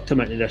they chucked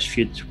him into this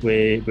feud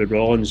with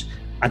Rollins.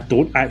 I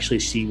don't actually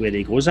see where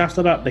he goes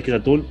after that, because I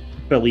don't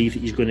believe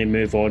he's going to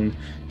move on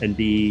and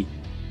be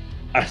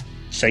a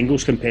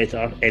singles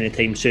competitor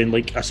anytime soon,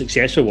 like a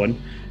successful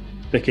one,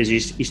 because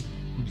he's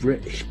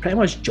pretty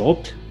much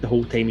jobbed the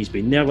whole time he's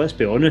been there. Let's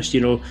be honest,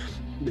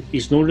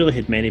 he's not really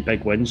had many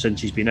big wins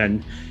since he's been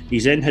in.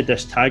 He's then had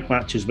this tag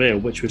match as well,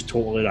 which was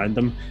totally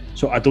random,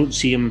 so I don't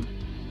see him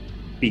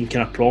being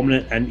kind of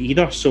prominent in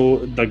either. So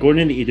they're going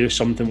to need to do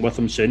something with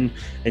him soon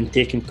and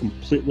take him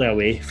completely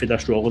away for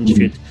this Rollins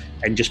feud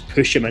and just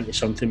push him into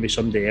something with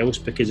somebody else,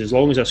 because as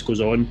long as this goes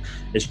on,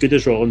 as good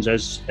as Rollins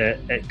is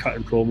at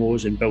cutting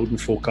promos and building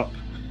folk up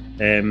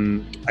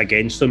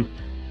against them,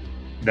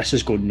 this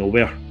is going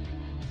nowhere.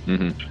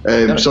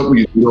 Something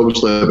you know,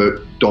 obviously,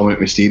 about Dominic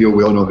Mysterio,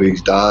 we all know who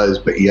his dad is,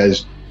 but he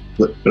is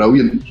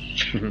brilliant.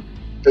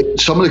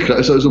 Some of the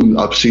criticism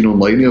I've seen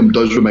online of him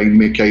does remind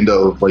me kind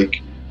of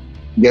like,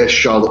 yes,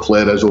 Charlotte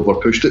Flair is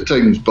overpushed at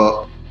times,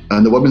 but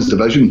in the women's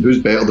division, who's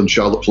better than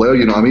Charlotte Flair?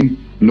 You know what I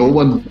mean? No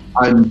one.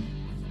 And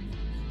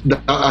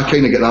I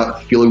kind of get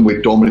that feeling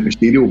with Dominic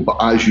Mysterio, but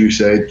as you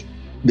said,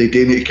 they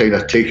do need to kind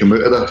of take him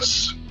out of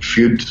this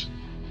feud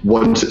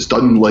once it's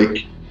done.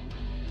 Like,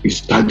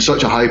 he's had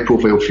such a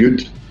high-profile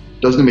feud.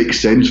 Doesn't make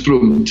sense for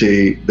him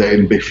to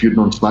then be feuding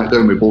on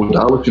SmackDown with Bo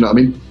Dallas, you know what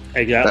I mean?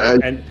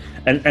 Exactly.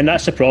 And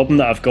that's the problem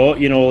that I've got,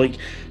 like,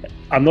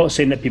 I'm not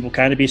saying that people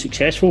can't be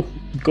successful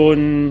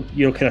going,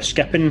 kind of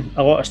skipping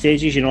a lot of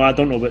stages. I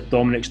don't know what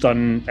Dominic's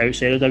done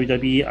outside of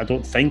WWE. I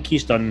don't think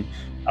he's done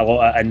a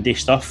lot of indie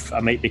stuff. I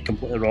might be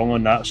completely wrong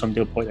on that.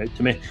 Somebody will point out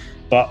to me.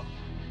 But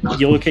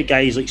you look at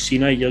guys like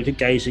Cena, you look at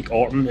guys like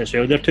Orton as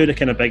well. They're two of the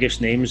kind of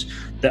biggest names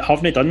that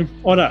haven't done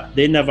all that.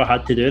 They never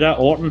had to do that.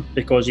 Orton,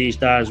 because his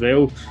dad as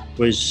well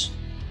was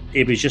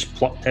just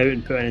plucked out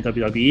and put in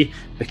WWE,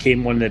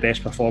 became one of the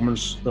best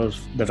performers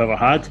they've ever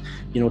had.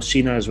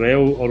 Cena as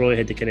well, although he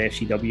had the kind of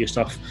FCW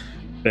stuff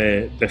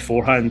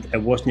beforehand,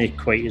 it wasn't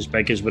quite as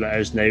big as what it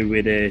is now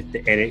with the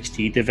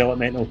NXT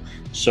developmental.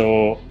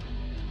 So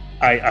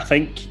I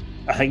think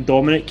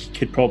Dominic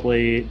could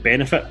probably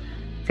benefit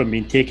from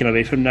being taken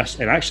away from this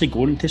and actually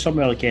going to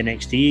somewhere like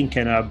NXT and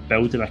kind of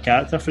building a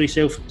character for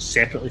himself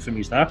separately from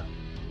his dad.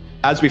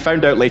 As we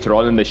found out later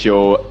on in the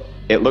show,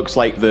 it looks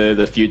like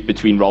the feud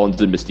between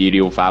Rollins and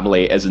Mysterio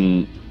family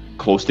isn't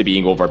close to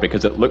being over,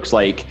 because it looks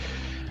like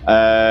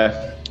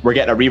we're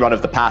getting a rerun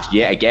of the past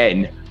yet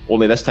again,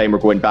 only this time we're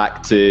going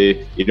back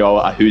to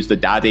a Who's the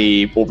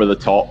Daddy over the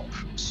top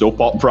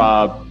soap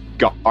opera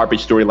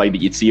garbage storyline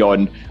that you'd see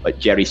on like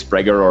Jerry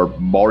Springer or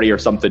Maury or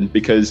something,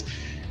 because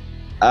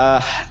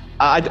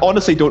I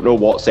honestly don't know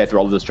what Seth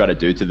Rollins is trying to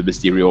do to the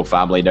Mysterio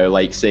family now,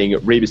 like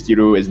saying Rey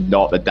Mysterio is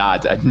not the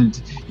dad,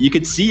 and you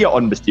could see it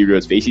on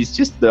Mysterio's face. He's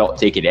just not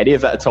taking any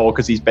of it at all,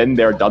 because he's been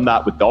there, done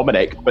that with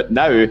Dominic. But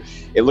now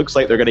it looks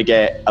like they're going to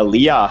get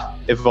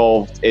Aaliyah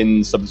involved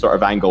in some sort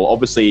of angle.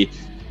 Obviously,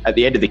 at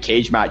the end of the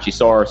cage match, you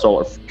saw her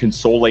sort of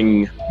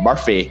consoling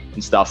Murphy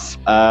and stuff.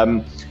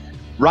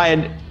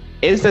 Ryan,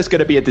 is this going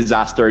to be a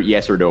disaster,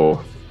 yes or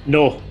no?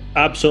 No,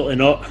 absolutely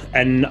not.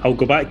 And I'll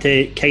go back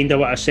to kind of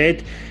what I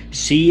said.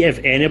 See if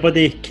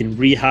anybody can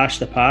rehash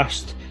the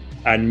past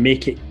and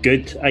make it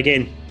good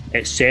again.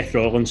 It's Seth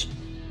Rollins.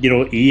 He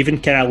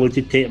even kind of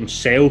alluded to it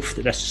himself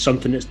that this is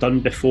something that's done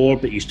before,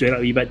 but he's doing it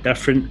a wee bit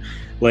different.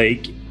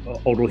 Like,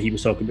 although he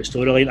was talking about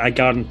storyline, I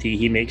guarantee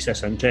he makes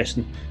this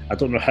interesting. I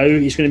don't know how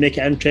he's going to make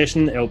it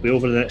interesting. It'll be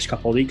over the next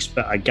couple of weeks,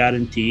 but I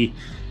guarantee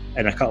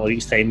in a couple of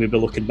weeks' time we'll be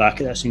looking back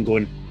at this and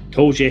going,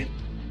 told you.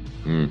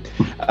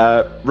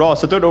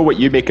 Ross, I don't know what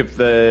you make of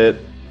the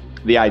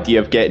idea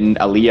of getting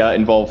Aaliyah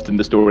involved in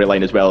the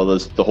storyline as well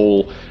as the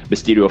whole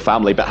Mysterio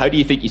family, but how do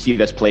you think you see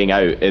this playing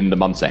out in the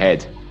months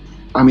ahead?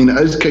 I mean, it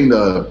is kind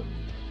of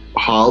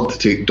hard to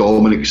take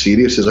Dominic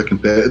serious as a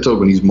competitor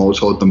when he's Moz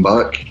holding him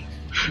back.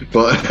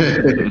 But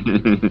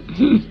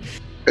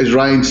as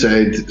Ryan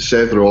said,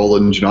 Seth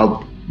Rollins,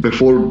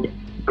 before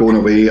going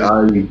away,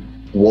 I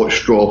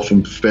watched Raw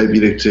from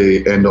February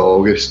to end of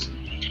August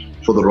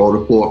for the Raw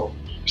report.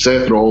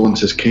 Seth Rollins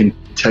has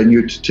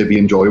continued to be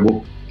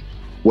enjoyable.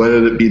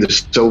 Whether it be the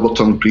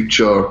silver-tongued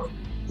preacher,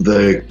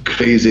 the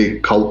crazy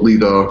cult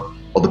leader,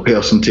 or the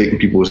person taking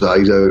people's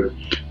eyes out,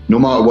 no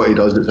matter what he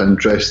does, it's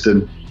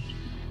interesting.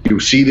 You'll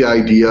see the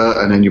idea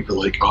and then you'll be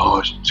like,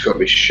 oh, it's got to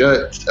be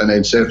shit. And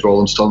then Seth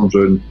Rollins turns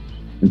around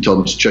and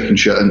turns chicken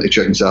shit into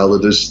chicken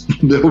salad, as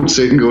the old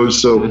saying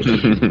goes. So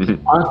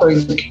I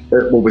think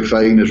it will be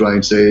fine, as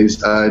Ryan says.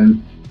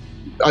 And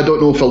I don't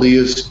know if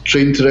Aaliyah's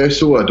trained to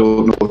wrestle. I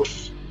don't know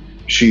if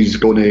she's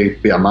going to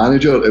be a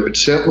manager. It would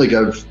certainly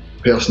give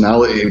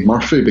personality to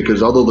Murphy,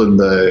 because other than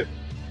the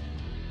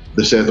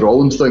Seth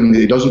Rollins thing,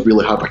 he doesn't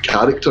really have a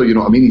character, you know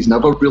what I mean? He's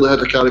never really had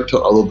a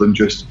character other than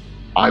just,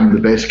 I'm the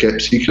best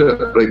kept secret.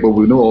 Right, well,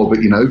 we know all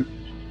about you now.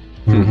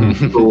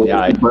 So,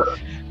 yeah, but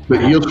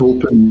here's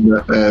hoping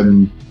that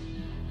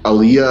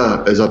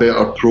Aaliyah is a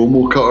better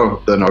promo cutter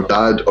than her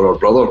dad or her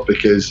brother,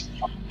 because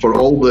for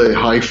all the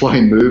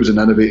high-flying moves and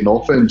innovating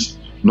offense,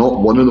 not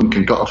one of them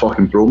can cut a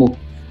fucking promo.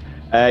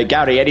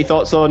 Gary, any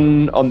thoughts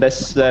on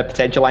this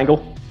potential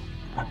angle?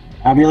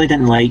 I really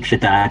didn't like the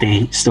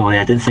daddy story.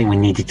 I didn't think we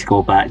needed to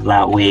go back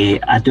that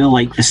way. I do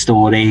like the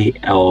story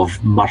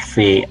of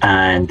Murphy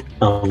and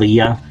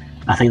Aaliyah.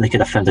 I think they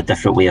could have found a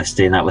different way of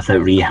doing that without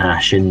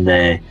rehashing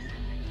the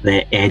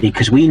Eddie,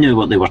 because we knew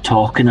what they were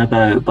talking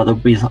about, but there'll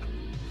be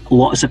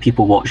lots of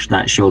people watching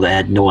that show that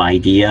had no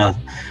idea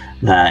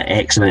that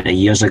X amount of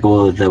years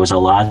ago there was a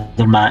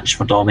ladder match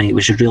for Dominic,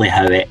 which is really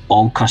how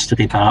all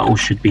custody battles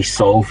should be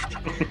solved.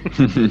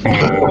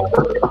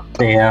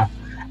 There.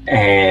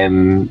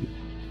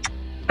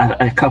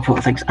 A couple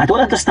of things. I don't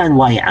understand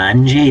why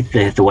Angie,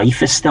 the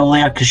wife, is still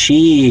there, because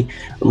she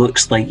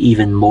looks like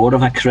even more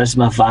of a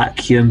charisma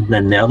vacuum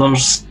than the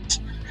others.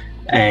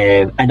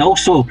 And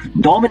also,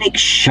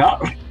 Dominic's shirt.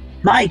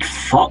 My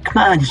fuck,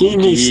 man, he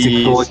needs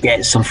to go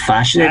get some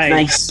fashion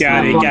advice.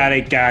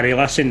 Gary,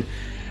 listen.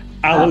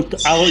 I looked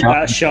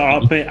that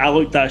shirt up, mate. I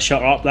looked that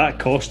shirt up. That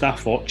cost a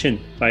fortune,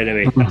 by the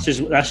way.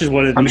 This is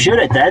one of. I'm sure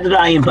it did,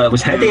 Ryan, but it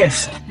was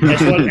hideous.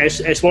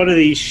 It's one of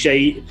these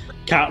shite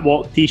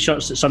catwalk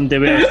t-shirts that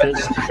somebody wears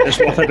that's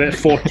worth about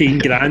 14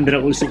 grand and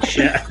it looks like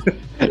shit.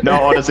 No,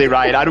 honestly,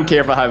 Ryan, I don't care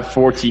if I have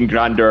 14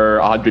 grand or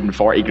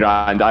 140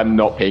 grand. I'm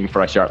not paying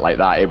for a shirt like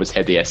that. It was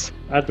hideous.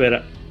 I'd wear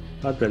it.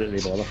 No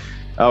bother.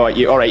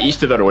 All right, each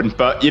to their own.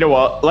 But you know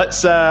what?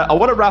 Let's. I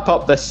want to wrap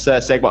up this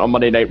segment on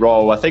Monday Night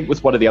Raw. I think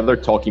with one of the other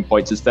talking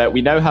points is that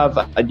we now have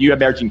a new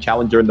emerging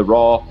challenger in the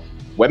Raw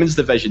women's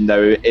division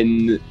now,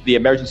 in the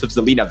emergence of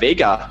Zelina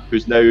Vega,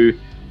 who's now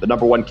the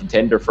number one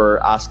contender for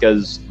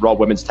Asuka's Raw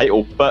Women's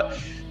title. But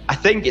I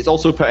think it's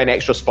also put an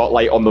extra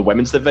spotlight on the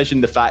women's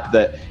division. The fact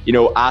that, you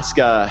know,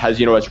 Asuka has,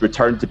 you know, has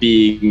returned to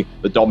being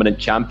the dominant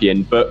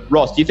champion. But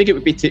Ross, do you think it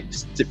would be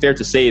fair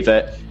to say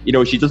that, you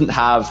know, she doesn't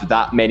have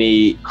that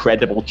many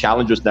credible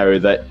challengers now,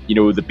 that, you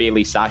know, the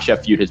Bayley Sasha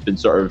feud has been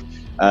sort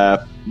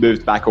of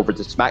moved back over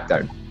to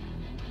SmackDown?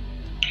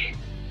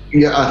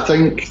 Yeah, I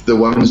think the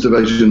women's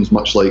divisions,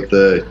 much like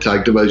the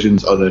tag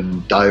divisions, are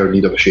in dire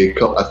need of a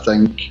shake-up. I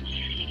think,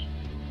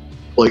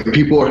 like,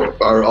 people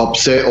are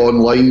upset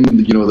online,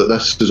 you know, that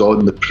this is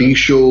on the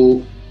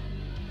pre-show.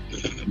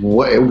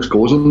 What else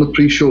goes on the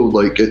pre-show?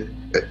 Like,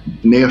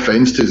 no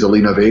offence to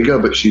Zelina Vega,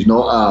 but she's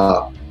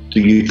not do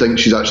you think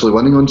she's actually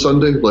winning on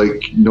Sunday?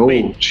 Like, no.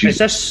 Wait, is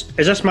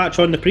this match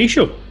on the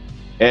pre-show?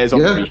 It is on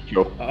the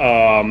pre-show.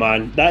 Oh,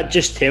 man. That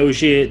just tells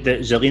you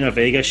that Zelina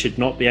Vega should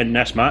not be in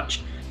this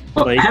match.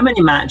 Well, like, how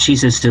many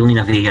matches has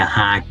Zelina Vega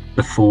had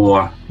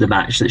before the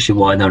match that she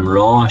won on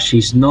Raw?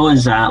 She's not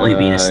exactly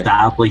been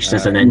established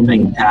as an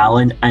in-ring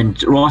talent,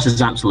 and Ross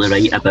is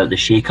absolutely right about the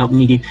shake-up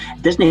needed.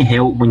 It doesn't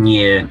help when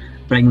you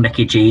bring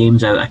Mickie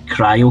James out of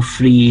cryo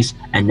freeze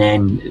and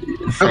then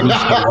finish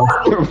her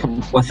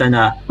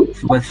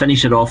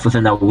off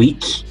within a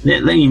week. I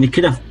mean, they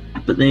could have,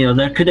 but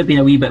there could have been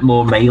a wee bit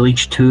more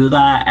mileage to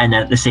that, and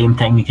at the same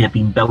time you could have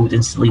been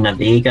building Zelina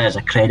Vega as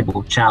a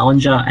credible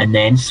challenger and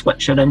then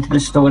switch her into the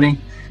story.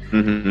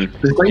 Mm-hmm.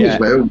 The thing as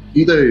well,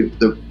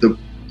 the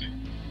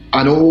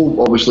I know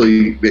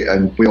obviously,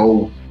 and we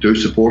all do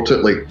support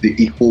it, like the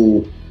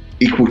equal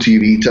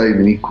TV time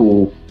and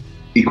equal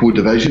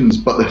divisions,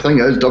 but the thing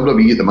is,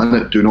 WWE at the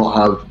minute do not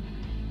have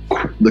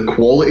the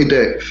quality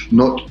depth,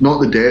 not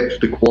the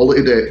depth, the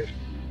quality depth.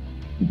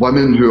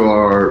 Women who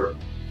are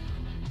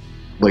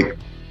like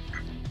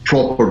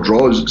proper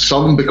draws,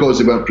 some because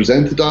they weren't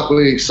presented that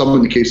way, some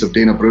in the case of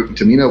Dana Brooke and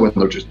Tamina when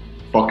they're just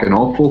fucking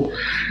awful.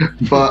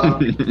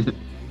 But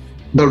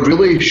there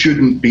really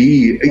shouldn't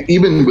be,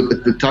 even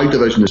with the tag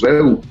division as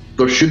well,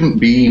 there shouldn't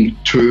be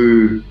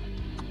 2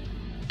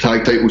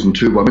 tag titles and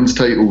 2 women's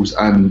titles,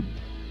 and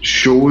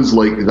shows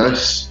like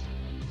this,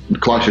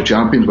 Clash of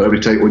Champions, where every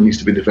title needs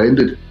to be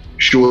defended,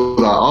 show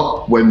that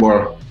up when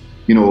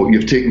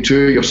you've taken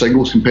 2 of your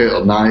singles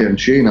competitors, Nia and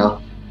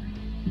Shayna.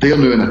 They're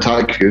now in a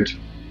tag feud.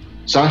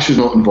 Sasha's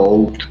not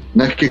involved.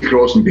 Nikki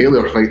Cross and Bayley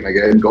are fighting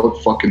again.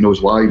 God fucking knows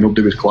why.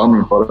 Nobody was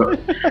clamouring for it.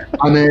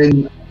 And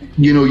then,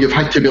 you've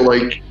had to be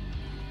like,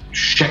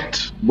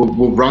 shit,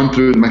 we've ran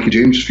through the Mickie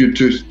James feud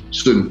too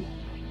soon.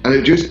 And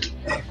it just...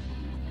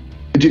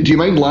 Do you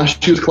mind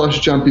last year's Clash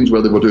of Champions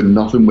where they were doing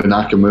nothing with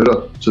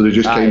Nakamura? So they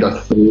just kind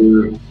of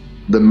threw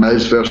the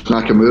Miz versus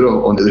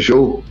Nakamura onto the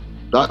show.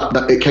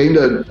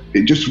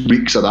 It just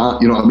reeks of that,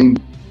 you know what I mean?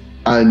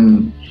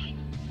 And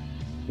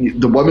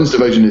the women's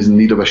division is in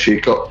need of a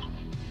shake-up,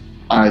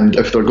 and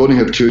if they're going to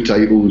have 2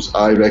 titles,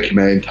 I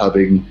recommend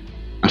having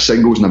a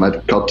singles and a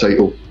mid-card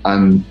title,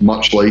 and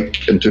much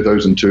like in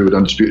 2002 with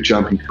Undisputed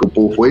Champion could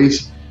go both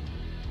ways,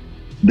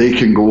 they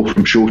can go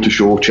from show to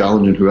show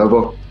challenging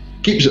whoever,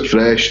 keeps it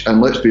fresh.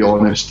 And let's be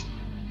honest,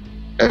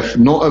 if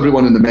not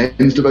everyone in the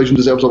men's division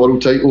deserves a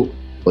world title,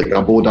 like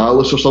a Bo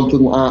Dallas or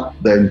something like that,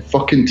 then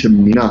fucking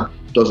Tamina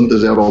doesn't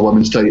deserve a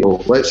women's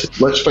title. Let's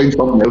find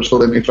something else for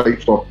them to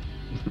fight for.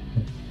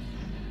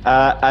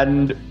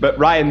 But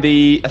Ryan,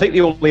 I think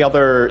the only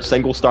other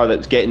single star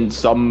that's getting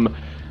some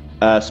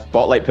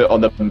spotlight put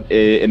on them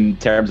in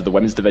terms of the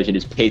women's division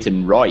is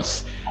Peyton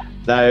Royce.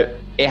 Now,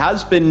 it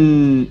has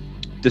been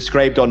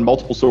described on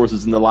multiple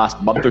sources in the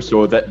last month or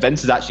so that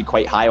Vince is actually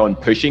quite high on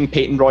pushing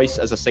Peyton Royce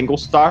as a single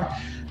star.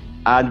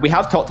 And we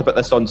have talked about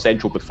this on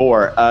Central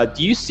before. What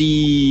do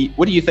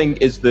you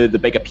think is the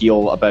big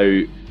appeal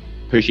about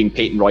pushing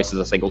Peyton Royce as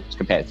a singles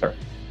competitor?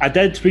 I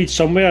did read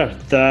somewhere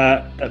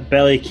that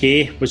Billie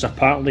Kay was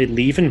apparently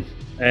leaving.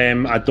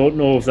 I don't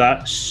know if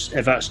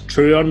that's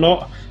true or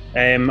not.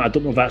 I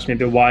don't know if that's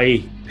maybe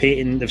why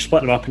they've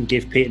split them up and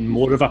gave Peyton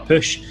more of a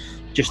push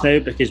just now,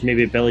 because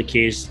maybe Billie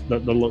Kay's they're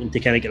looking to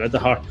kind of get rid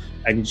of her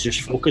and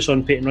just focus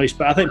on Peyton Royce.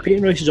 But I think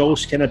Peyton Royce has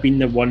always kind of been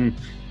the one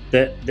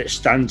that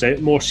stands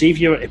out more. See if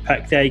you were to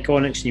pick the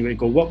Iconics and you were to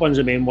go, what one's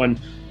the main one,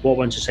 what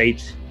one's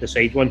the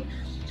side one?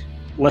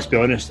 Let's be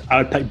honest,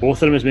 I would pick both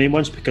of them as main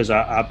ones because I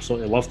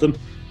absolutely love them.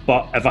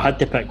 But if I had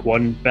to pick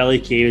one, Billie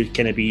Kay would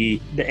kind of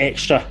be the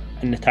extra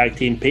in the tag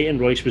team. Peyton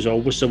Royce was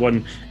always the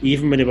one,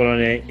 even when they were on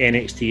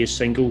NXT as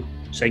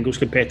singles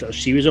competitors,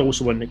 she was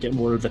also one that get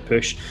more of the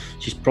push.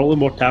 She's probably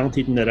more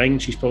talented in the ring.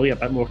 She's probably a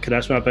bit more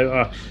charisma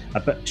about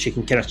her. She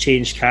can kind of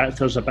change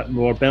characters a bit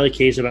more. Billie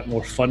Kay's a bit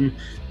more fun,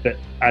 but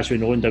as we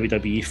know in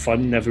WWE,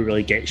 fun never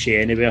really gets you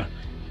anywhere,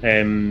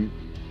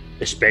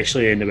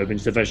 especially in the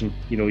women's division.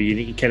 You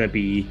need to kind of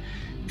be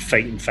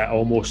fighting fit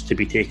almost to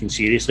be taken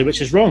seriously,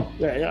 which is wrong.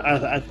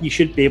 You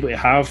should be able to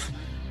have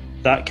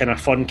that kind of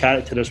fun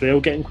character as well,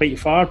 getting quite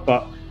far,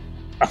 but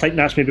I think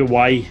that's maybe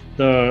why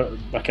they're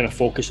kind of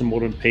focusing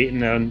more on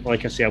Peyton. And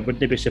like I say, I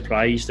wouldn't be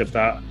surprised if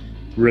that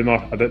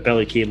rumour about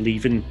Billie Kay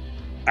leaving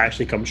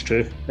actually comes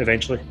true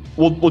eventually.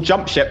 We'll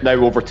jump ship now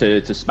over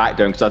to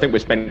SmackDown, because I think we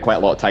spent quite a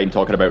lot of time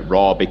talking about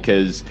Raw,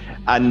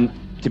 and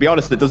to be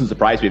honest, it doesn't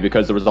surprise me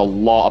because there was a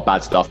lot of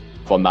bad stuff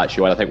on that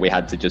show, and I think we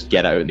had to just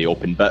get it out in the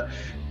open. But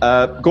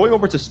going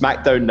over to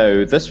SmackDown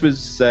now, this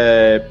was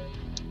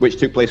which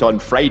took place on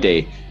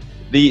Friday.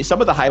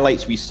 Some of the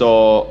highlights we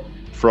saw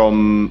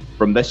from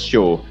this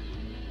show,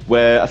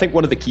 where I think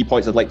one of the key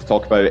points I'd like to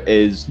talk about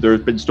is there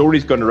have been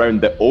stories going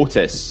around that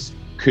Otis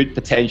could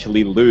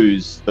potentially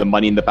lose the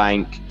Money in the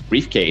Bank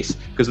briefcase,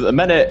 because at the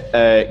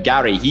minute,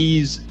 Gary,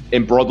 he's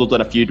embroiled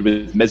in a feud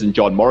with Miz and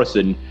John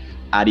Morrison,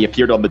 and he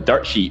appeared on the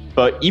dirt sheet.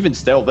 But even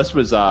still, this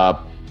was a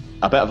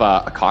bit of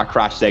a car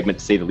crash segment,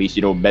 to say the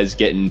least. Miz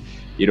getting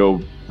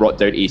brought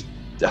down to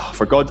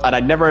for God, and I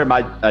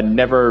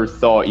never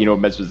thought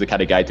Miz was the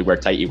kind of guy to wear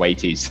tighty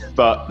whities,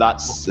 but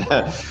that's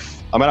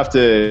I'm gonna have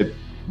to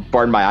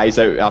burn my eyes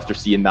out after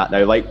seeing that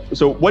now.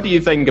 So what do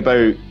you think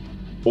about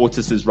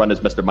Otis's run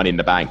as Mr. Money in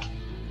the Bank?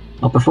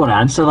 Well, before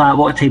I answer that,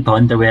 what type of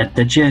underwear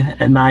did you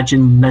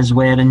imagine Miz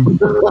wearing?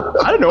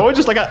 I don't know,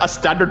 just like a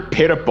standard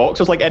pair of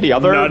boxers, like any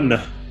other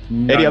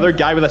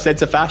guy with a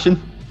sense of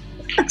fashion.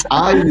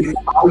 I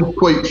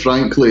quite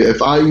frankly,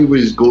 if I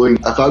was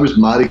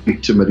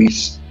married to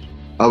Maurice,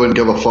 I wouldn't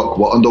give a fuck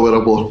what underwear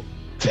I wore.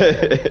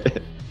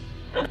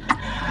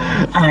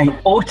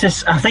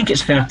 Otis, I think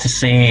it's fair to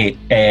say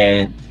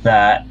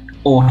that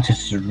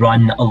Otis'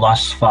 run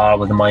thus far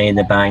with the Money in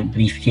the Bank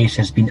briefcase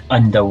has been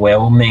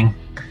underwhelming.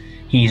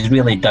 He's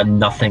really done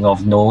nothing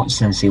of note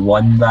since he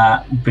won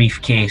that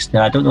briefcase.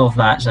 Now, I don't know if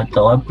that's a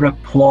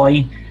deliberate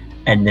ploy,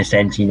 in the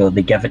sense,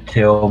 they give it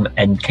to him,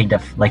 and kind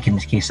of like in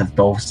the case of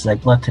Dolph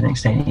Ziggler, to an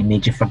extent, he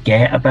made you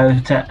forget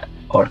about it,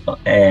 or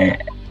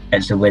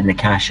it's when the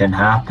cash-in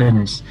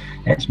happens,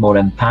 it's more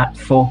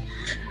impactful,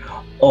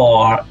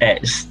 or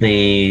it's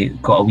they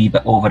got a wee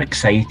bit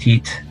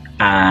overexcited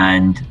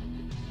and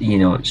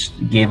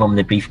gave him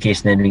the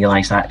briefcase and then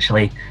realised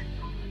actually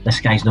this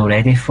guy's not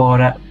ready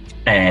for it,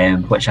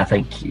 which I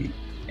think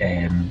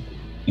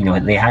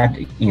they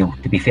had,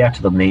 to be fair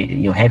to them, they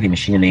Heavy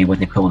Machinery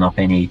wasn't pulling up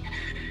any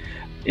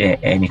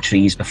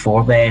trees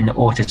before then.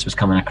 Otis was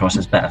coming across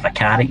as a bit of a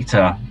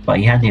character, but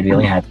he hadn't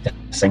really had a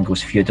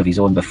singles feud of his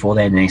own before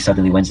then, and he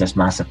suddenly wins this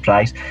massive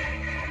prize.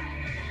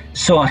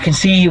 So I can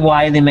see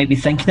why they might be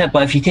thinking it,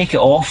 but if you take it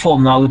off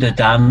him, that would do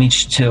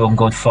damage to him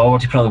going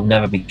forward. He probably will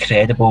never be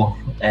credible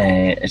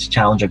as a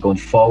challenger going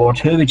forward.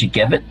 Who would you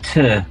give it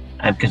to?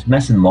 Because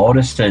Miz and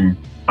Morrison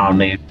are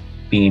now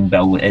being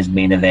billed as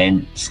main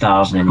event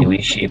stars in any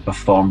way, shape or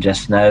form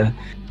just now.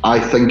 I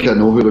think I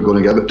know who they're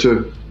going to give it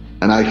to.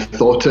 And I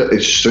thought it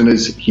as soon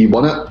as he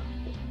won it.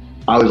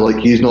 I was like,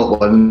 he's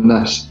not winning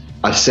this.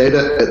 I said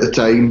it at the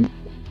time.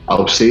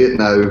 I'll say it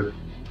now.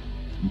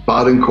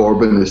 Baron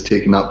Corbin is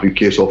taking that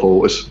briefcase off of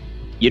Otis.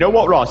 You know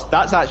what, Ross?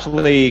 That's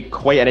actually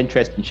quite an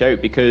interesting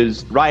shout,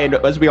 because, Ryan,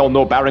 as we all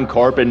know, Baron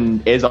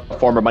Corbin is a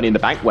former Money in the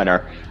Bank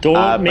winner.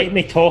 Don't make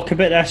me talk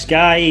about this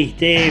guy,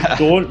 Dave.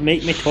 Don't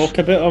make me talk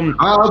about him.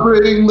 I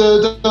bring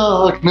the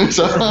darkness.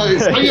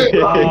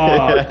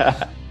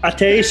 I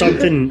tell you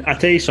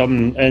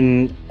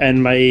something,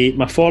 and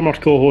my former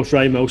co-host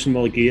Ryan Wilson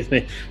will agree with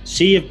me.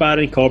 See if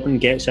Baron Corbin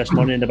gets this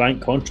Money in the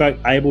Bank contract,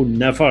 I will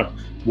never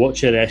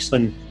watch a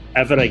wrestling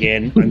ever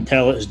again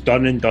until it's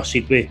done and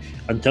dusted with,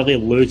 until he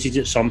loses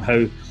it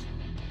somehow.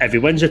 If he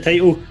wins the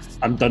title,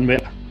 I'm done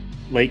with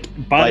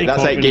it. Baron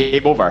that's Corbin, it,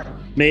 game over.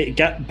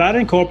 Mate,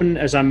 Baron Corbin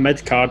is a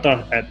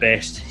mid-carder at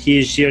best.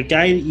 He's your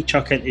guy that you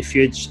chuck into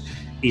feuds.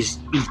 He's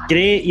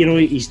great,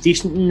 he's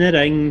decent in the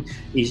ring,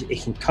 he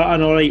can cut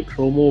an alright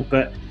promo,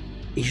 but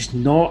he's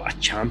not a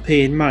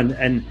champion, man.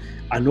 And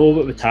I know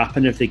what would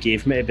happen if they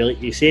gave him it. It'd be like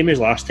the same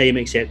as last time,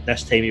 except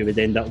this time he would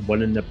end up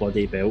winning the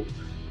bloody belt,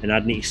 and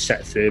I'd need to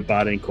sit through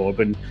Baron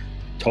Corbin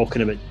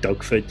talking about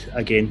dog food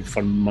again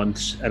for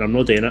months, and I'm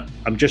not doing it.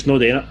 I'm just not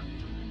doing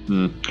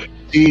it.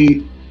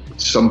 See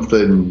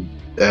something,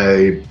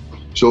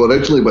 so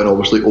originally when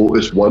obviously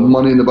Otis won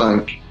Money in the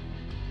Bank,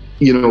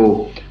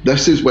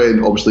 this is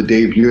when obviously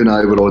Dave, you and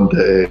I were on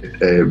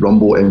the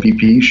Rumble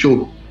MVP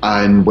show,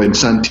 and when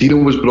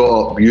Santino was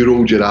brought up, you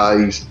rolled your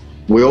eyes.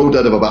 We all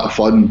did have a bit of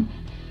fun,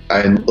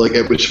 and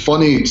it was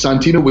funny.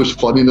 Santino was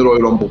funny in the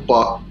Royal Rumble,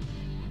 but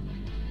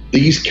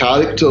these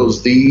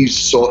characters, these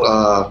sort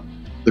of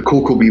the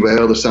Coco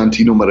Beware, the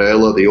Santino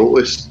Marella, the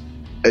Otis,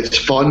 it's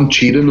fun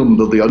cheering them.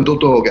 They're the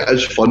underdog. It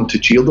is fun to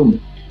cheer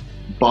them,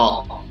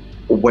 but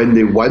when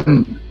they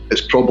win,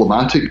 it's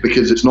problematic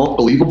because it's not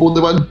believable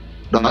they win.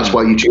 That's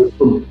why you cheer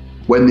them.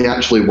 When they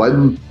actually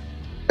win,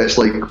 it's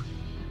like,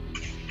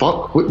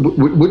 fuck,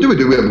 what do we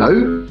do with them now?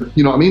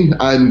 You know what I mean?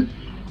 And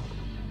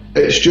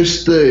it's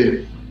just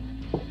originally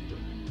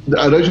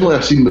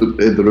I seen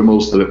the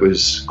rumours that it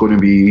was going to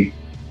be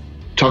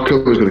Tucker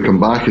was going to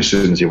come back as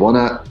soon as he won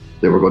it.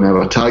 They were going to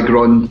have a tag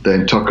run,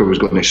 then Tucker was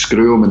going to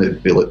screw him, and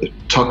it'd be like,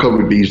 Tucker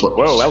would be like,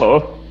 whoa,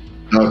 hello.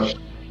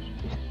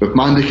 If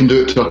Mandy can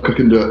do it, Tucker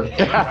can do it.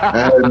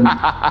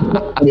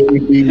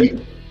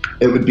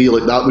 It would be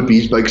like that would be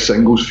his big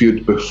singles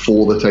feud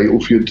before the title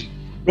feud.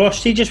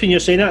 Ross, see, just when you're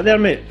saying that there,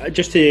 mate,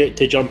 just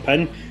to jump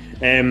in,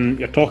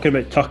 you're talking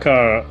about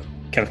Tucker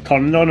kind of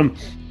turning on him.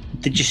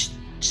 Did you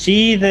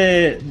see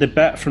the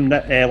bit from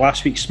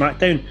last week's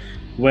SmackDown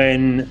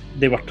when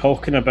they were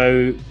talking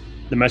about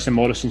the Miz and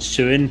Morrison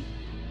suing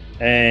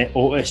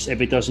Otis if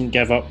he doesn't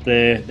give up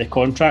the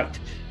contract,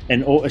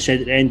 and Otis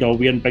said at the end, "Oh,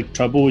 we're in big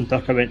trouble," and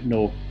Tucker went,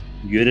 "No,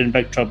 you're in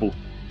big trouble,"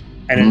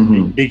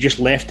 and they just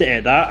left it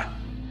at that.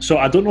 So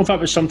I don't know if that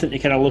was something to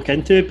kind of look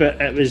into, but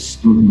it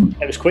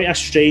was quite a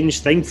strange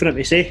thing for him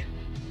to say.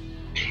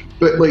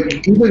 But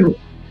like, even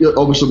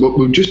obviously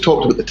we've just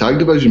talked about the tag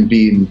division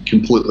being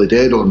completely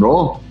dead on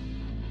Raw.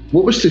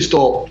 What was to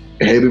stop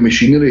Heavy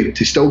Machinery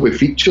to still be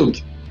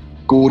featured,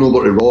 going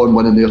over to Raw and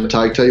winning their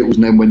tag titles,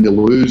 and then when they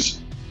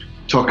lose,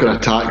 Tucker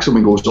attacks him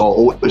and goes,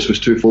 "Oh, Otis was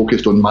too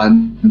focused on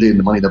Mandy and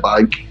the Money in the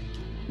Bank.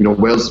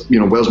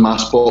 Where's my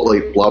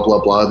spotlight? Blah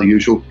blah blah. The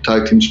usual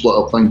tag team split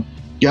up thing."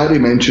 Gary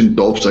mentioned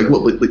Dolph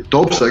Ziggler. Like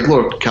Dolph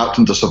Ziggler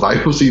captained a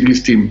Survivor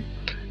Series team,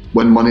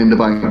 win Money in the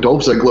Bank.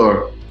 Dolph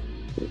Ziggler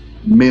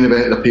main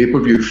evented a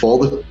pay-per-view for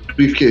the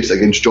briefcase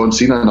against John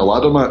Cena in a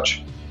ladder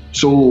match.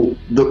 So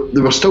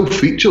they were still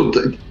featured.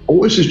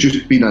 Otis has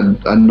just been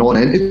a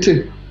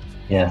non-entity.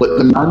 Yeah. Like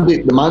the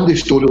Mandy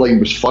storyline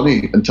was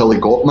funny until he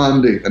got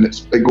Mandy, and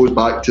it goes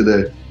back to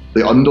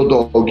the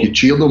underdog. You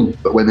cheer them,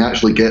 but when they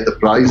actually get the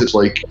prize, it's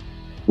like,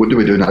 what do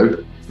we do now?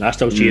 I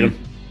still cheer him.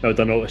 Well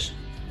done, Otis.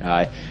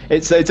 Aye,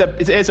 it's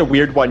a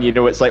weird one,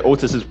 It's like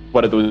Otis is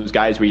one of those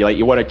guys where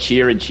you want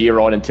to cheer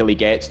on until he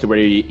gets to where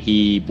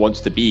he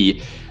wants to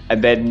be,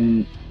 and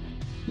then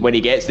when he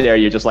gets there,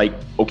 you're just like,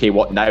 okay,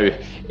 what now?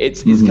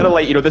 It's kind of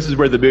like this is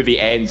where the movie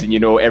ends, and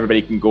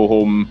everybody can go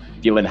home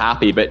feeling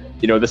happy, but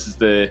this is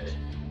the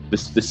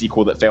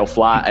sequel that fell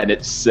flat, and it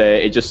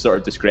just sort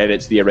of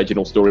discredits the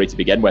original story to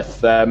begin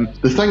with. The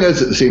thing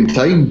is, at the same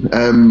time,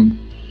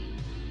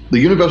 the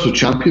Universal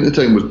Champion at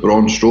the time was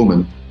Braun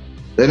Strowman.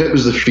 Then it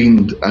was The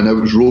Fiend, and it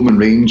was Roman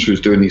Reigns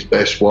who's doing his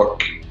best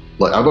work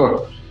like ever.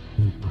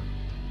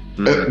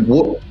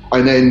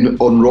 And then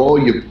on Raw,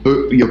 you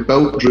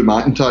built Drew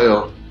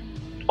McIntyre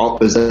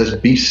up as this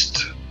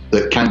beast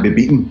that can't be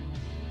beaten.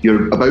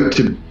 You're about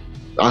to,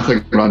 I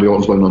think Randy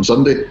Orton's winning on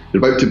Sunday,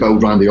 you're about to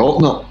build Randy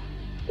Orton up.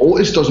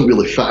 Otis doesn't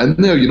really fit in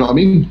there, you know what I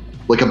mean?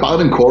 Like a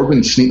Baron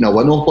Corbin sneaking a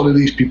win off one of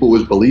these people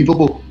was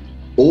believable.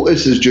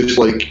 Otis is just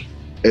like,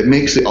 it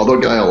makes the other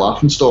guy a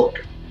laughingstock.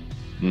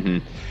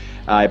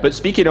 But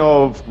speaking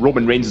of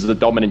Roman Reigns as the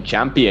dominant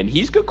champion,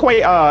 he's got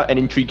quite an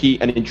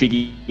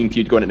intriguing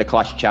feud going into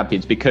Clash of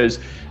Champions, because,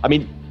 I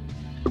mean,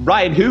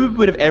 Ryan, who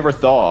would have ever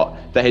thought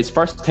that his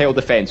first title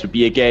defense would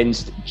be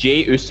against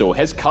Jey Uso,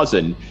 his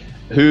cousin,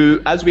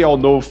 who, as we all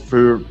know,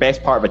 for the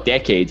best part of a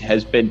decade,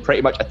 has been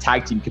pretty much a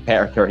tag team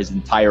competitor his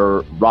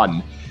entire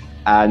run.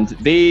 And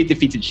they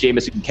defeated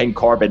Sheamus and King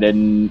Corbin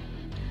in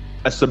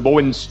a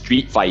Samoan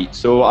street fight.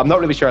 So I'm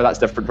not really sure that's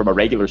different from a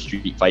regular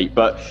street fight,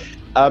 but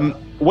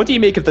what do you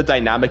make of the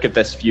dynamic of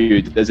this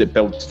feud as it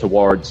builds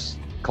towards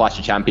Clash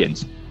of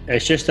Champions?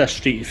 It's just a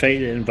street fight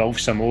that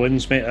involves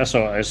Samoans, mate. That's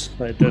all it is.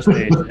 It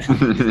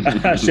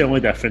doesn't. That's the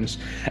only difference.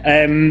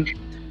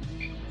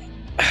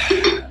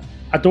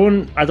 I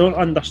don't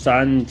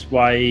understand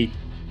why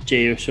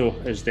Jey Uso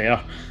is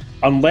there,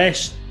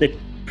 unless they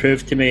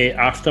prove to me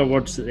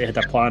afterwards that they had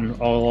a plan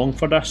all along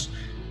for this.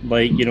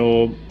 Like,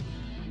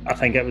 I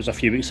think it was a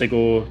few weeks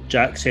ago,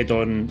 Jack said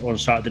on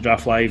Saturday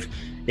Draft Live,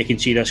 you can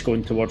see this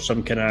going towards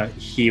some kind of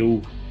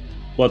heel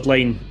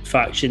bloodline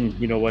faction,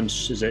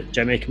 once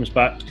Jimmy comes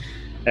back.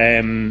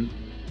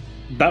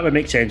 That would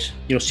make sense.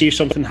 See if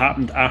something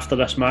happened after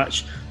this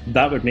match,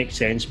 that would make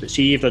sense. But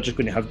see if they're just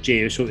going to have Jey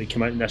Uso to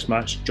come out in this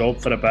match, job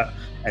for a bit,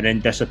 and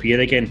then disappear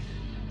again.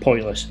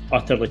 Pointless.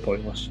 Utterly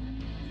pointless.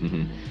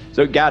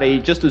 So Gary,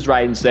 just as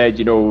Ryan said,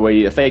 do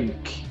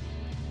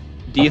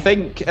you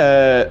think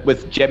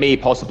with Jimmy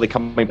possibly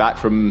coming back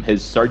from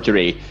his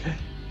surgery,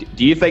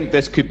 do you think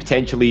this could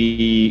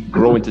potentially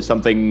grow into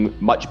something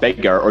much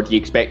bigger, or do you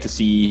expect to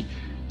see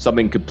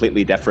something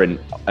completely different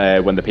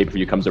when the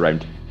pay-per-view comes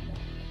around?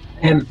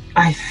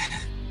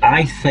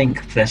 I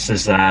think this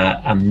is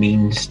a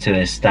means to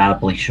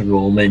establish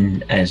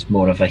Roman as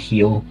more of a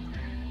heel.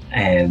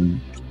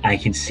 I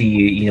can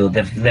see,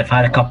 they've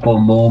had a couple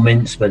of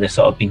moments where they've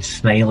sort of been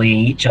smiling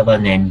at each other,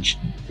 and then,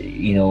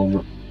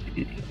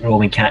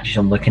 Roman catches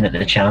him looking at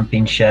the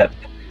championship.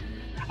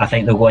 I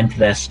think they'll go into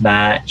this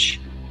match,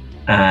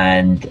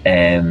 and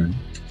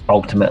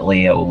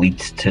ultimately it will lead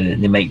to,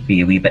 they might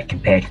be a wee bit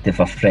competitive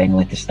or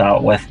friendly to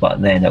start with,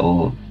 but then it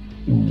will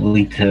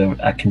lead to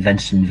a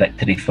convincing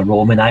victory for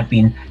Roman. I've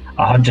been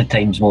 100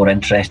 times more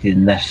interested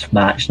in this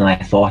match than I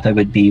thought I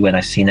would be when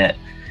I seen it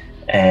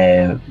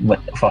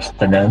first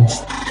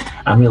announced.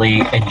 I'm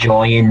really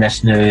enjoying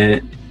this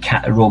new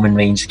Roman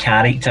Reigns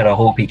character. I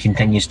hope he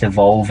continues to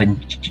evolve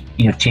and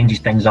changes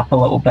things up a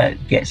little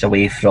bit, gets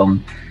away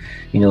from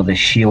the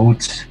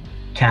Shields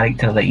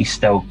character that he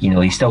still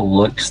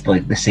looks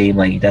like the same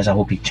like he does. I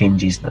hope he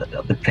changes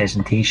the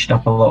presentation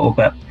up a little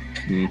bit.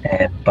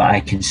 But I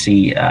can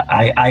see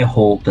I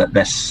hope that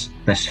this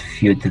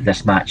feud,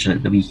 this match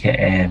at the week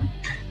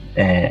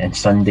and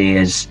Sunday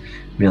is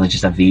really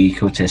just a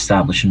vehicle to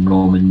establishing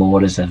Roman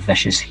more as a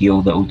vicious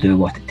heel that will do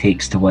what it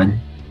takes to win.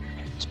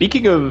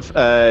 Speaking of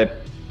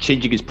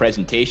changing his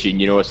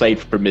presentation, aside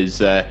from his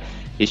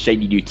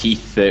shiny new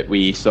teeth that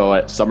we saw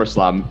at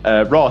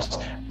SummerSlam, Ross,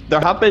 there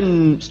have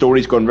been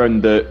stories going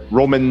around that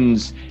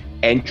Roman's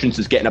entrance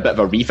is getting a bit of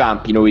a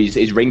revamp. You know,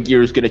 his ring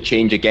gear is going to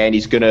change again.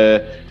 He's going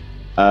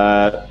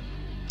to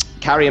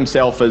carry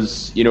himself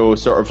as, you know,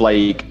 sort of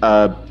like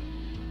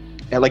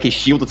his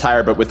Shield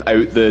attire, but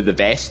without the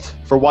vest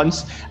for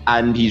once.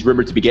 And he's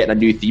rumoured to be getting a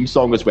new theme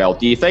song as well.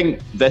 Do you think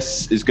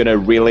this is going to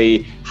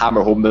really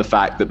hammer home the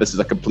fact that this is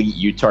a complete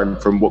U-turn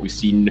from what we've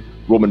seen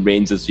Roman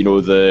Reigns as, you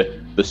know,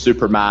 the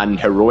Superman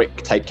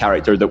heroic type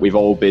character that we've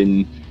all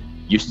been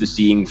used to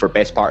seeing for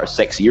best part of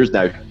 6 years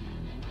now?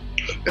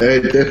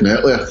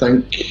 Definitely. I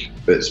think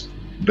it's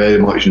very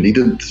much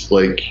needed.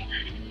 Like,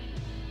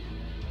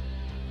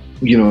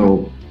 you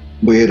know,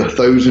 we had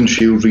 1,000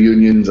 Shield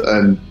reunions,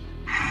 and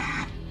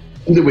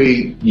the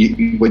way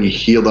when you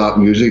hear that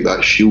music,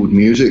 that Shield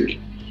music,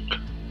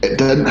 it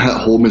didn't hit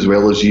home as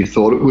well as you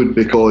thought it would,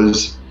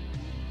 because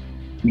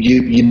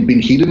you've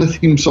been hearing the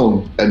theme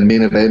song in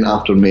main event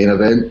after main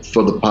event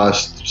for the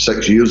past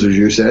 6 years, as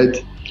you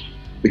said,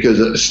 because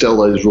it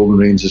still is Roman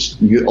Reigns.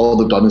 All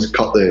they've done is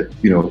cut the,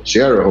 you know,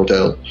 Sierra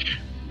Hotel.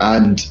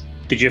 And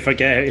did you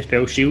forget how to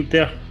spell Shield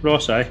there,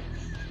 Ross? No,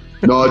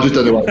 I just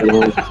didn't know what it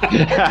was.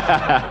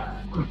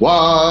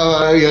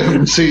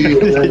 YMC.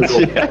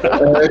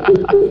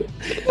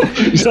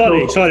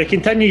 Sorry.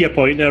 Continue your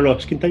point there,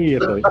 Ross. Continue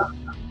your point.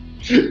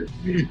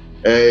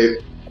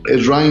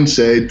 As Ryan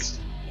said,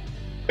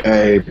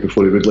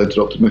 before he rudely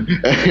interrupted me,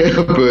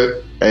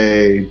 about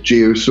Jey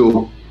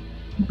Uso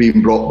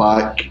being brought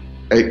back,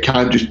 it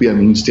can't just be a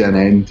means to an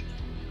end.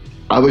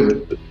 I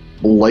would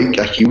like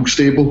a heel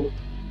stable,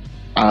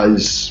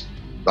 as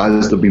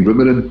they've been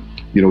rumouring.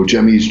 You know,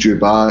 Jimmy's due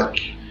back.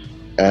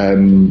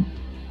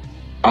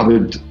 I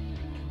would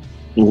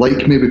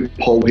like maybe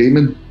Paul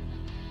Heyman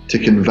to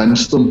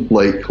convince them,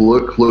 like,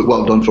 look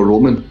what I've done for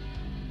Roman.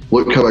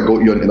 Look how I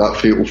got you into that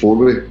fatal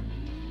four-way.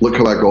 Look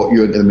how I got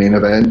you into the main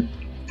event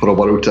for a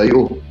world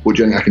title. What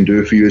do you think I can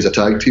do for you as a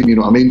tag team? You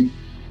know what I mean?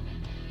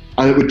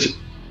 And it would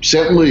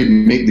certainly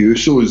make the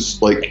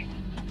Usos, like,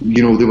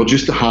 you know, they were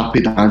just the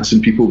happy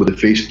dancing people with the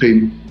face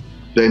paint.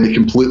 Then they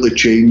completely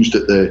changed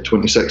at the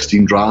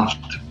 2016 draft.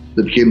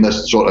 They became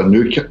this sort of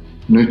new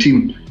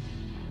team.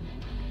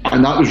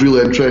 And that was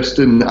really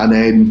interesting. And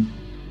then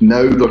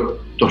now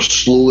they're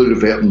slowly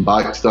reverting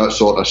back to that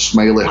sort of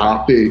smiley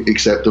happy,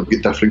 except they've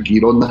got different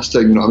gear on this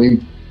time, you know what I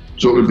mean?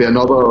 So it would be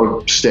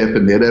another step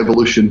in their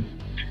evolution.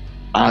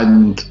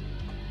 And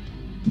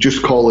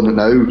just calling it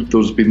now,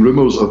 there's been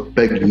rumours of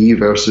Big E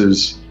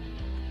versus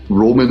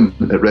Roman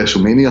at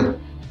WrestleMania.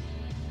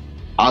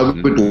 I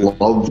would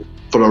love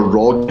for a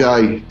Raw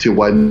guy to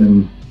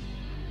win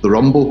the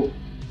Rumble,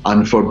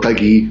 and for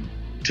Big E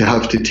to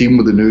have to team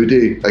with the New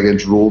Day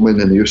against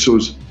Roman and the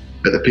Usos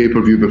at the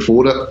pay-per-view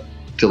before it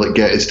to, like,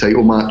 get his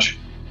title match.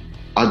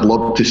 I'd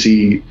love to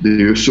see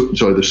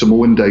the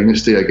Samoan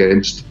Dynasty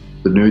against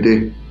the New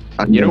Day.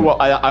 And you know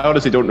what? I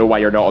honestly don't know why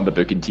you're not on the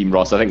booking team,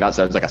 Ross. I think that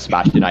sounds like a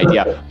smashed-in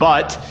idea.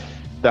 But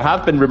there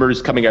have been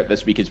rumours coming out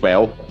this week as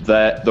well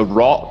that The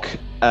Rock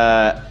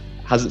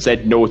hasn't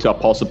said no to a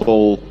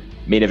possible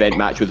main event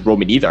match with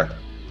Roman either.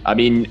 I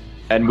mean,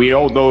 and we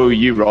all know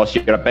you, Ross.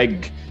 You're a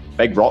big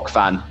Rock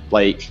fan.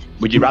 Like,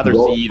 would you rather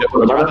see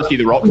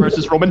The Rock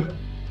versus Roman?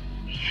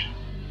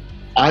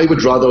 I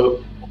would rather,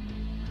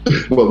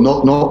 well,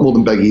 not more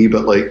than Big E,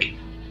 but like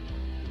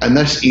in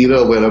this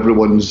era where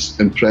everyone's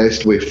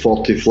impressed with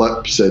 40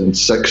 flips and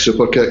 6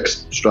 super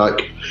kicks, I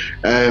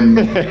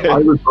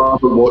would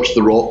rather watch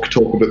The Rock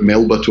talk about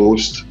Melba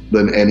toast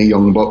than any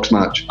Young Bucks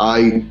match.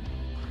 I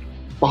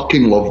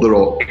fucking love The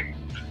Rock,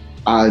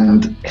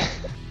 and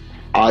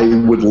I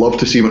would love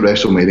to see him at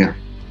WrestleMania.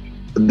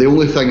 The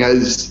only thing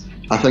is,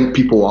 I think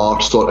people are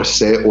sort of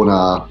set on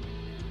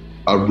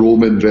a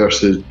Roman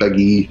versus Big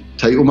E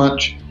title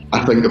match.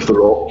 I think if The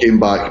Rock came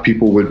back,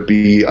 people would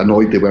be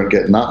annoyed they weren't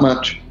getting that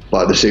match.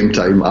 But at the same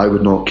time, I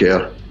would not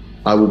care.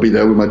 I will be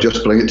there with my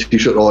Just Bring It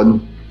t-shirt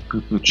on,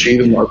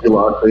 cheering every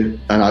latte,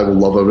 and I will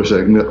love every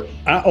second of it.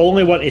 I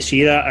only want to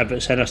see that if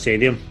it's in a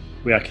stadium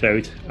with a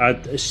crowd.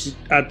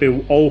 I'd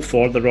be all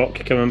for The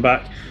Rock coming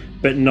back,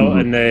 but not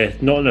in the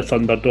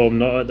Thunderdome,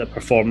 not at the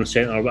Performance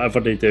Centre or whatever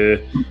they do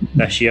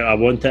this year. I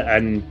want it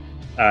in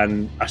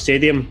a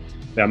stadium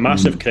with a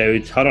massive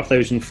crowd,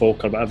 100,000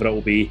 folk or whatever it will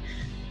be.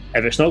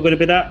 If it's not going to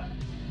be that,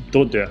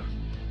 don't do it.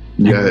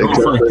 Yeah, not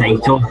for the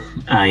title,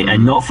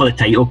 and not for the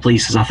title,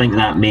 please, because I think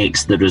that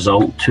makes the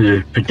result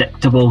too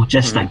predictable.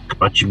 Just a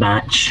grudge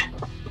match.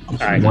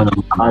 I'd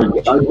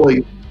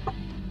like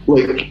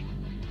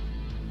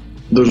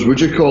there's, would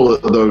you call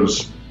it,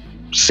 there's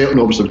certain,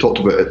 obviously we talked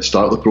about at the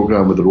start of the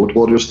programme with the Road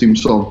Warriors theme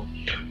song,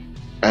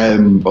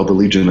 or the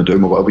Legion of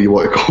Doom, or whatever you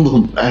want to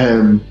call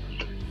them.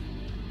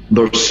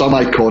 There's some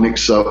iconic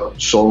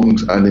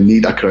songs and they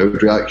need a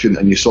crowd reaction,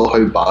 and you saw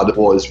how bad it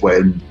was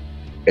when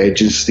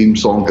Edge's theme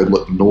song had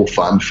no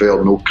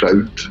fanfare, no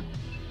crowd.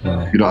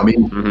 You know what I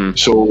mean? Mm-hmm.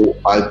 So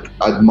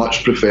I'd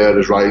much prefer,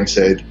 as Ryan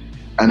said,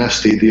 in a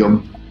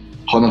stadium,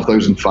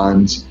 100,000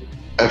 fans,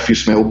 if you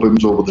smell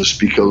booms over the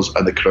speakers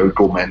and the crowd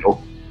go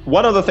mental.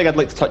 One other thing I'd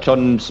like to touch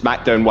on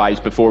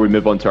SmackDown-wise before we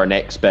move on to our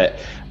next bit.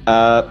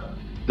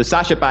 the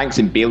Sasha Banks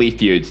and Bayley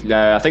feud.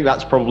 Now, I think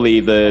that's probably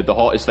the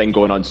hottest thing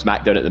going on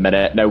SmackDown at the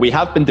minute. Now, we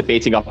have been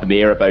debating up in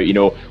the air about,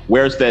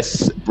 where's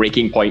this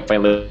breaking point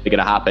finally going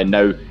to happen?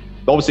 Now,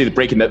 obviously the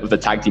breaking of the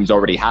tag team's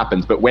already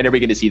happened, but when are we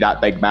going to see that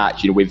big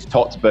match? We've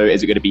talked about,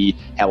 is it going to be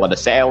Hell in a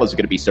Cell? Is it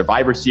going to be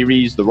Survivor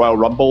Series, the Royal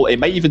Rumble? It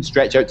might even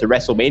stretch out to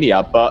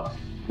WrestleMania, but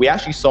we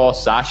actually saw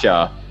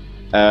Sasha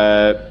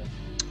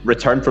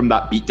return from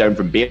that beatdown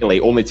from Bayley,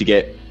 only to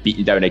get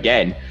beaten down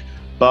again.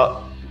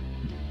 But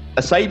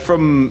aside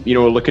from,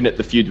 looking at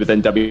the feud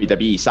within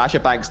WWE, Sasha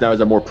Banks now has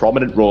a more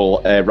prominent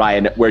role,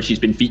 Ryan, where she's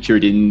been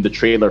featured in the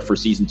trailer for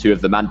season 2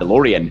 of The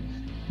Mandalorian.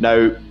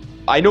 Now,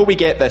 I know we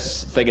get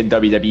this thing in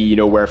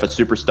WWE, where if a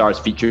superstar is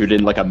featured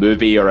in like a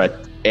movie or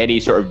any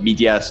sort of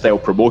media style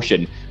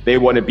promotion, they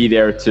want to be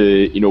there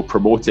to,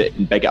 promote it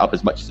and big it up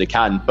as much as they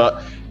can.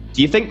 But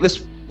do you think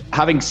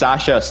having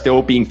Sasha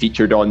still being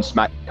featured on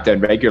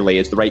SmackDown regularly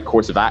is the right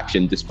course of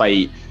action,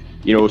 despite,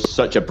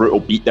 such a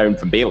brutal beatdown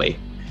from Bayley?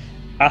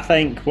 I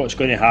think what's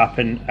going to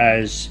happen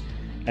is,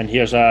 and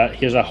here's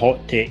a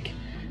hot take,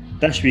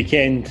 this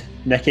weekend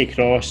Nikki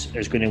Cross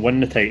is going to win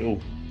the title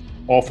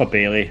off of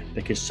Bayley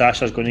because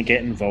Sasha's going to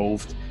get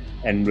involved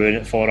and ruin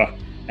it for her.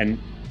 And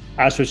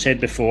as we've said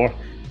before,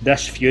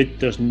 this feud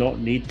does not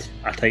need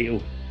a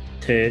title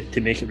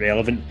to make it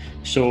relevant.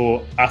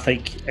 So I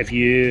think if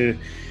you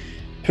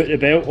put the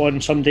belt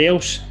on somebody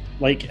else,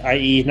 like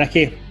i.e.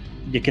 Nikki,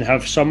 you can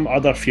have some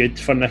other feud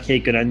for Nikki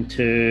going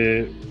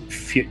into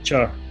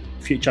future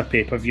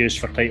pay-per-views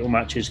for title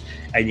matches,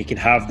 and you can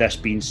have this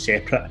being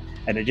separate,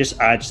 and it just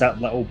adds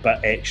that little bit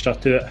extra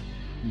to it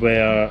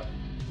where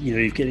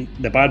you've got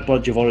the bad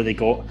blood you've already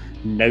got.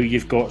 Now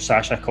you've got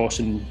Sasha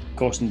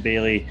costing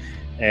Bayley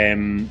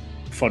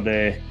for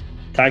the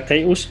tag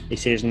titles, he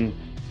says in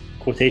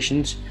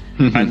quotations,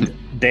 and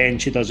then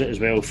she does it as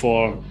well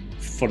for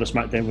the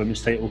SmackDown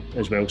Women's title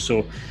as well.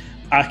 So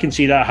I can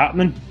see that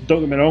happening.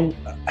 Don't get me wrong,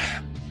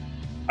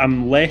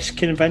 I'm less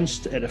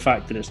convinced at the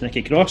fact that it's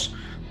Nikki Cross,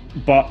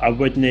 but I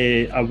wouldn't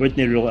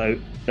rule it out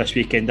this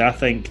weekend. I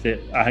think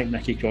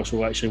Nikki Cross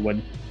will actually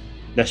win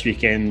this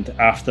weekend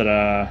after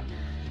a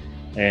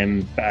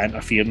bit of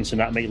interference,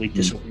 and that might lead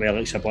to something with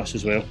Alexa Bliss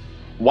as well.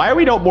 Why are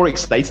we not more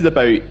excited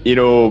about,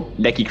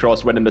 Nikki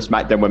Cross winning the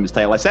SmackDown Women's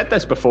title? I said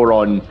this before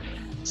on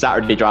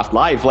Saturday Draft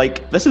Live.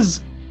 Like, this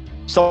is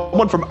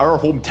someone from our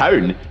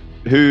hometown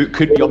who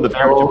could be on the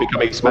verge of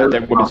becoming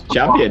SmackDown Women's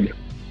champion.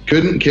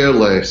 Couldn't care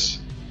less.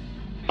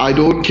 I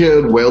don't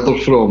care where they're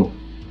from.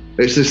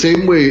 It's the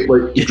same way,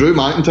 like Drew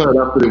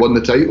McIntyre after they won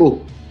the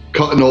title,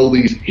 cutting all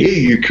these, hey,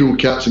 you cool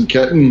cats and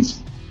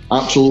kittens,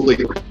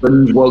 absolutely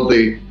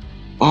cringe-worthy.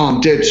 Oh,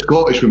 I'm dead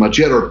Scottish with my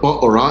Gerard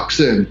Butler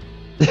accent.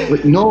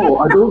 Like, no,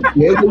 I don't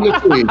care what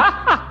you're saying.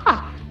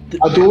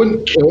 I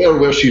don't care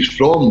where she's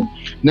from.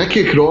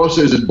 Nikki Cross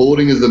is as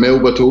boring as the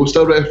Melba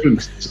Toaster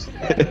reference.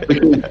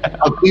 Because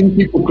I've seen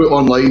people put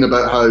online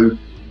about how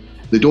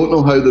they don't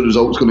know how the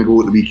result's going to go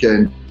at the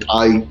weekend.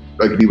 I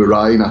agree with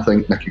Ryan. I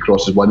think Nikki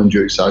Cross is winning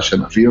due to Sasha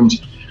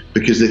interference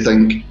because they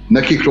think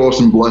Nikki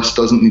Cross and Bliss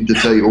doesn't need the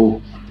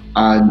title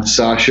and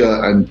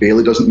Sasha and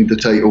Bayley doesn't need the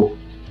title.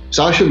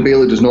 Sasha and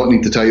Bayley does not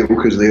need the title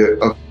because they've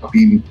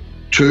been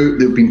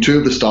two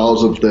of the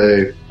stars of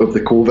the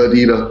COVID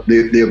era.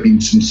 They have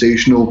been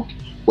sensational.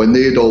 When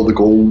they had all the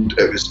gold,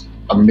 it was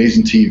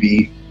amazing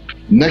TV.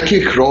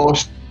 Nikki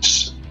Cross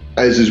is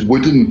as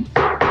wooden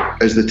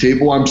as the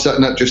table I'm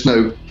sitting at just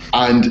now,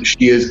 and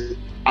she is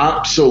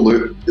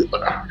absolute.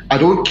 I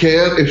don't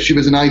care if she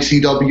was an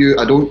ICW.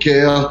 I don't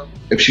care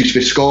if she's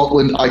for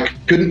Scotland. I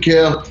couldn't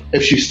care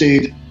if she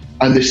stayed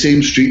on the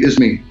same street as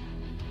me.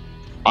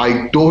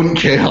 I don't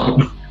care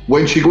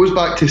when she goes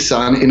back to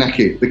Sanity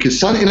Nikki, because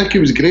Sanity Nikki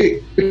was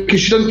great because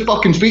she didn't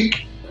fucking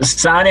speak.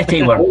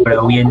 Sanity were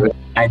brilliant,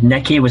 and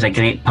Nikki was a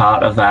great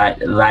part of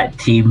that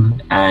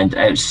team, and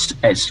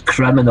it's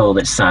criminal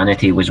that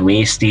Sanity was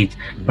wasted,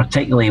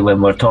 particularly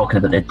when we're talking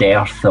about the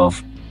dearth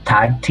of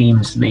tag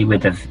teams. They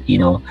would have,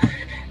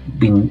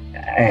 been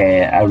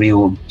a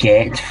real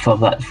get for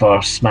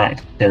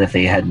SmackDown if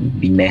they hadn't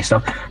been messed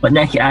up. But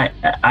Nikki,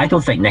 I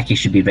don't think Nikki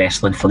should be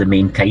wrestling for the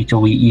main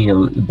title.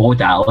 Bo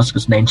Dallas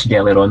was mentioned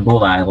earlier on. Bo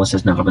Dallas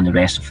is never going to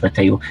wrestle for the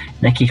title.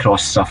 Nikki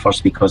Cross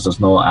suffers because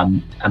there's not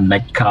a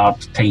mid-card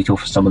title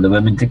for some of the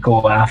women to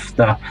go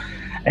after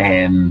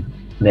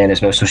there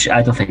as well. So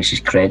I don't think she's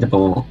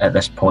credible at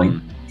this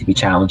point to be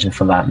challenging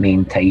for that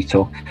main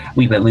title.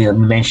 We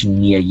mentioned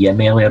Nia Yim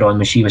earlier on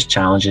when she was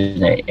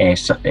challenging at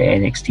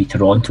NXT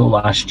Toronto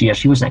last year.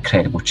 She wasn't a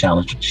credible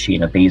challenger to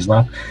Shayna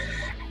Baszler.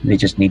 They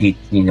just needed,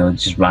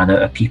 just ran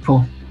out of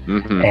people.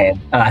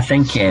 I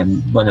think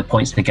one of the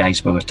points the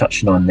guys were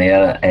touching on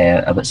there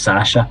about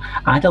Sasha,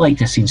 I'd have liked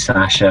to have seen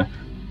Sasha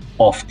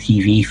off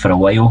TV for a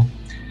while,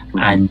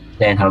 and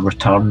then her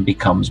return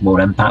becomes more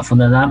impactful.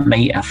 Now that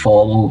might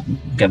follow,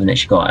 given that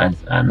she got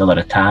another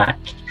attack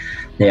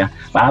there.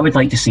 But I would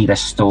like to see this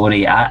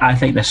story. I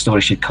think this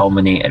story should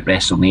culminate at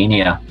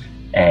WrestleMania.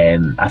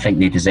 I think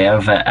they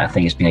deserve it. I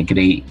think it's been a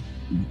great,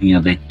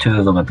 the two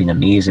of them have been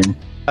amazing.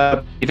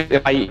 If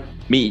they might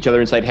meet each other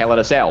inside Hell in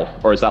a Cell,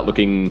 or is that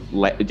looking?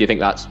 Do you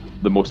think that's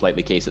the most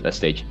likely case at this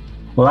stage?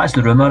 Well, that's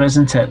the rumour,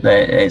 isn't it,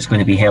 that it's going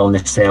to be Hell in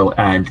a Cell,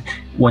 and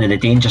one of the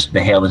dangers of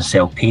the Hell in a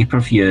Cell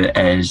pay-per-view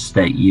is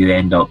that you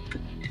end up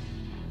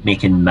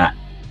making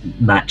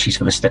matches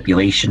for the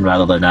stipulation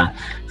rather than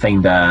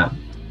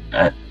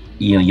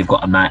you've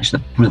got a match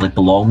that really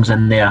belongs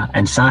in there.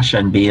 And Sasha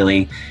and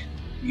Bayley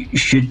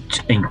should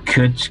and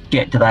could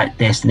get to that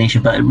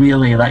destination, but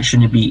really that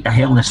shouldn't be, a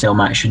Hell in a Cell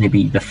match shouldn't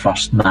be the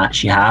first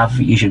match you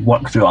have. You should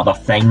work through other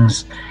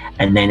things,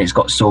 and then it's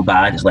got so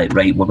bad, it's like,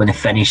 right, we're going to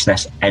finish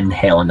this in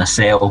Hell in a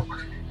Cell.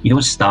 You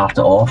don't start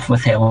it off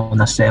with Hell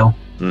in a Cell.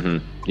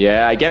 Mm-hmm.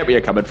 Yeah, I get where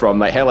you're coming from.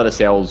 Like, Hell in a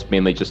Cell's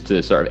mainly just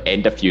to sort of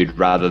end a feud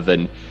rather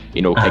than,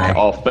 kick it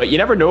off. But you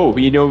never know.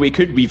 We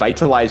could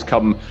revitalise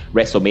come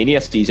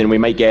WrestleMania season. We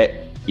might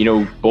get,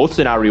 both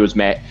scenarios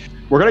met.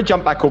 We're going to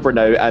jump back over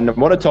now, and I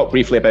want to talk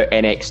briefly about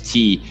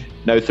NXT.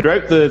 Now,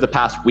 throughout the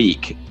past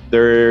week,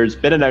 there's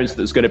been announced that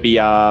there's going to be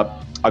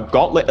a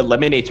Gauntlet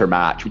Eliminator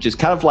match, which is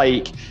kind of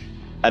like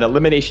an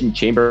Elimination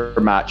Chamber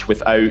match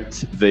without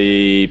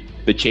the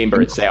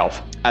chamber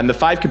itself. And the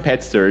 5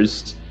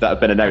 competitors that have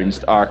been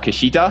announced are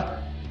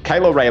Kushida,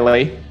 Kyle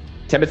O'Reilly,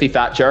 Timothy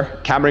Thatcher,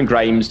 Cameron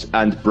Grimes,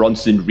 and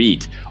Bronson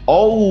Reed.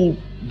 All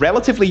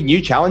relatively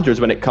new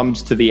challengers when it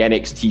comes to the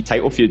NXT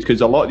title feud,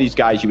 because a lot of these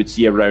guys you would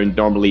see around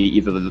normally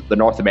either the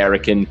North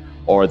American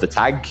or the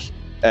tag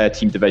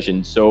team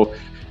division. So,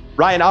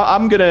 Ryan,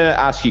 I'm going to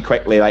ask you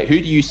quickly, like, who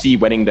do you see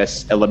winning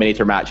this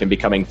Eliminator match and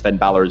becoming Finn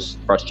Balor's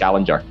first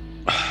challenger?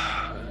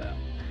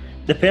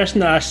 The person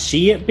that I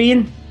see it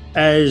being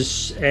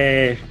is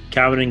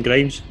Cameron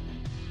Grimes,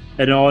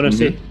 in all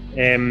honesty.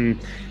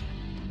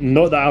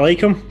 Not that I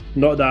like him,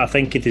 not that I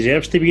think he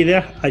deserves to be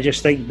there. I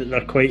just think that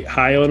they're quite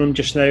high on him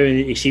just now, and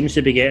he seems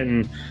to be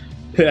getting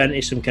put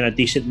into some kind of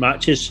decent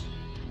matches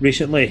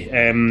recently.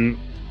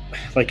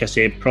 Like I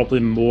said, probably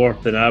more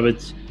than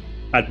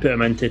I'd put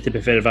him into, to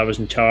be fair, if I was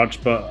in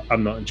charge, but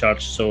I'm not in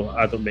charge, so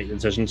I don't make the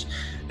decisions.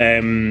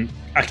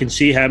 I can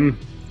see him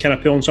kind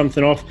of pulling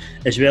something off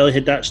as well. He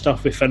had that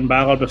stuff with Finn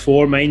Balor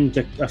before, mind,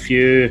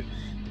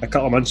 a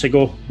couple of months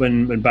ago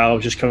when Balor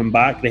was just coming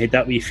back. They had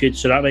that wee feud,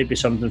 so that might be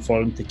something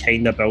for him to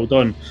kind of build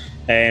on.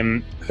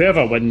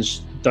 Whoever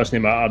wins,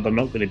 doesn't matter. They're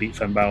not going to beat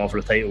Finn Balor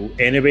for the title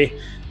anyway.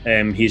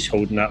 He's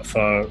holding that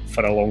for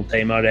a long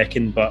time, I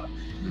reckon. But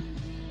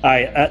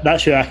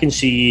that's who I can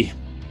see.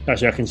 That's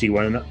who I can see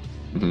winning it.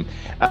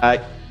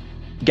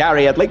 Mm-hmm.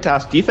 Gary, I'd like to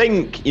ask: do you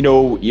think we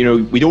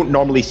don't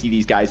normally see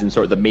these guys in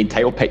sort of the main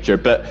title picture,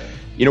 but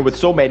with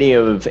so many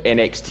of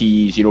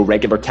NXT's,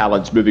 regular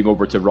talents moving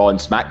over to Raw and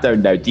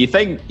SmackDown now, do you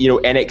think,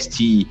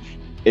 NXT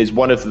is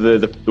one of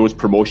those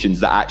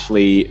promotions that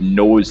actually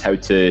knows how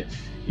to,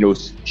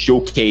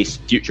 showcase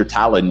future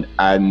talent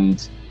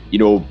and,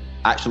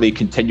 actually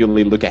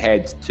continually look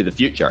ahead to the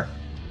future?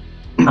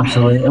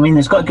 Absolutely. I mean,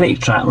 it's got a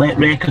great track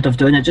record of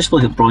doing it. Just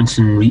look at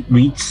Bronson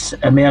Reed's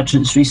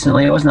emergence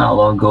recently. It wasn't that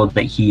long ago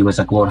that he was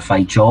a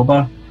glorified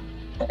jobber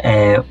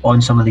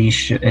on some of these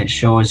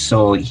shows,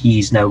 so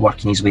he's now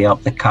working his way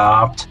up the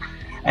card.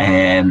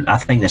 I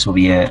think this will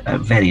be a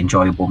very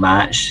enjoyable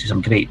match.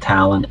 Some great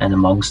talent in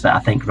amongst it. I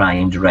think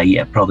Ryan's right,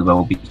 it probably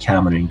will be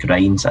Cameron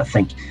Grimes. I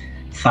think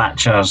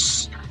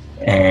Thatcher's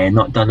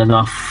not done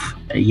enough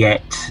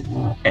yet.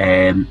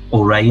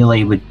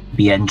 O'Reilly would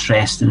be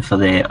interesting for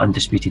the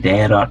Undisputed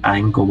Era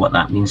angle, what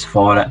that means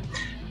for it.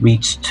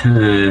 Reed's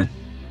to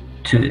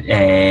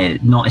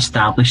not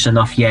established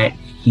enough yet.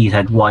 He's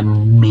had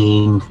one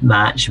main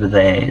match with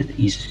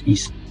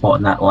he's fought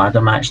in that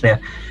ladder match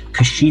there.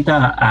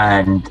 Kushida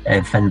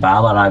and Finn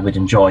Balor I would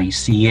enjoy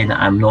seeing.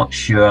 I'm not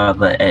sure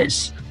that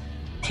it's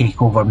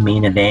takeover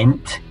main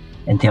event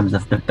in terms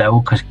of the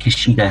bill, because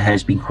Kushida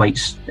has been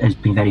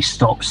very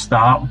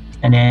stop-start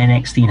in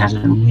NXT and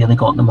hasn't really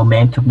got the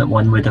momentum that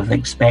one would have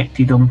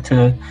expected him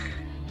to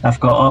have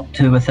got up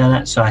to within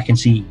it. So I can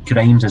see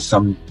Grimes as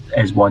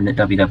one that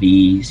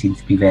WWE seems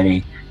to be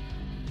very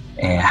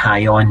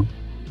high on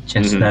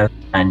just now,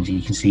 and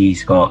you can see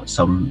he's got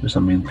some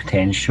real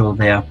potential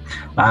there.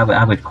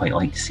 I would quite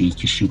like to see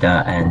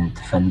Kushida and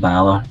Finn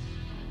Balor.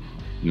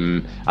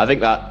 I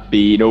think that'd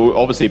be,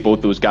 obviously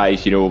both those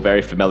guys,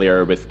 very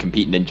familiar with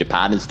competing in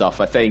Japan and stuff.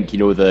 I think,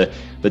 the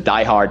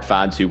diehard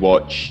fans who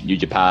watch New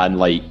Japan,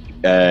 like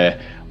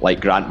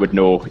Grant would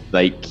know,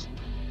 like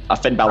a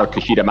Finn Balor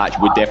Kushida match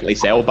would definitely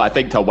sell. But I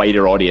think to a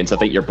wider audience, I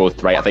think you're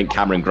both right. I think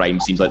Cameron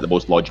Grimes seems like the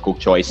most logical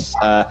choice.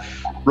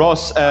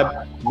 Ross,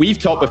 we've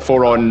talked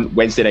before on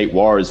Wednesday Night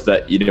Wars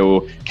that,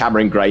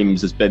 Cameron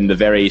Grimes has been the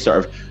very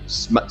sort of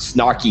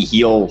snarky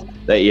heel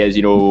that he is,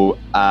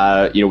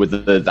 with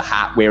the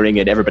hat wearing,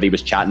 and everybody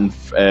was chatting.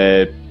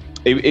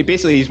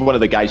 Basically, he's one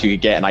of the guys who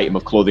could get an item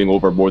of clothing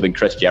over more than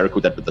Chris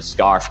Jericho did with the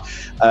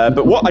scarf.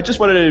 But what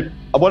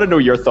I want to know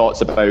your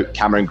thoughts about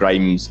Cameron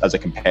Grimes as a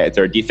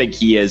competitor. Do you think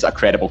he is a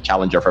credible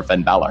challenger for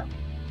Finn Balor?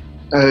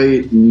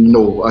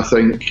 No, I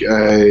think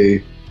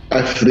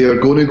if they are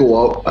going to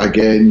go up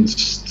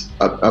against,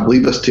 I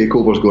believe this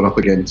takeover is going up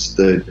against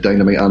the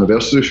Dynamite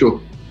Anniversary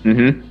show.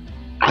 Mm-hmm.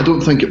 I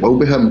don't think it will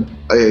be him.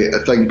 I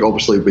think,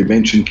 obviously, we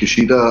mentioned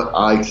Kushida.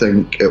 I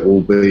think it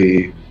will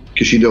be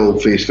Kushida will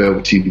face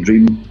Velveteen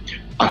Dream.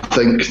 I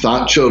think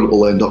Thatcher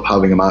will end up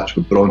having a match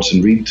with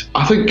Bronson Reed.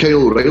 I think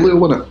Kyle O'Reilly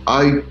will win it.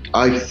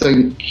 I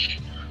think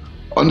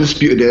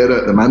Undisputed Era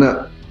at the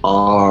minute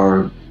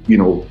are,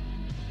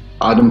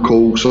 Adam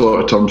Cole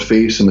sort of turned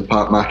face in the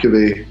Pat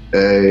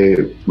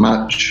McAfee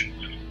match.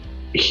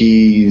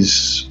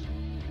 He's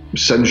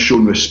since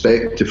shown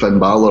respect to Finn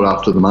Balor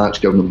after the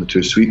match, giving him the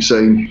 2 sweet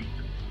sign.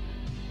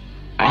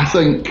 I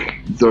think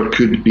there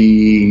could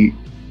be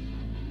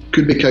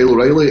Kyle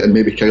O'Reilly, and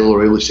maybe Kyle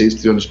O'Reilly says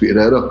to the Undisputed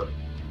Era,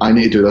 I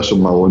need to do this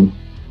on my own.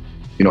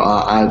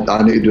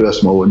 I need to do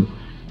this on my own.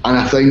 And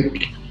I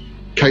think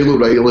Kyle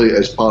O'Reilly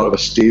is part of a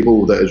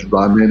stable that has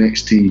ran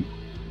NXT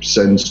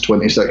since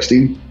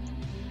 2016.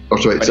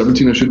 Or sorry,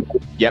 17 I should.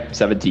 Yep,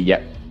 17,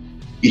 yep.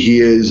 He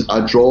is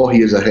a draw,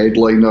 he is a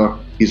headliner,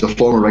 he's a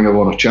former Ring of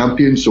Honor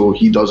champion, so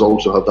he does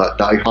also have that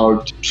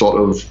die-hard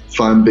sort of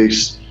fan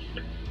base.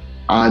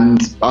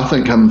 And I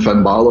think him and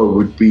Finn Balor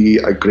would be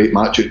a great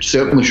match. It would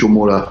certainly show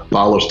more of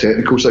Balor's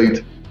technical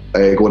side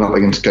going up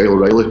against Kyle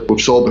O'Reilly. We've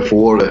saw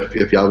before,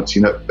 if you haven't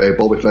seen it,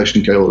 Bobby Fish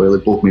and Kyle O'Reilly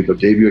both made their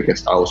debut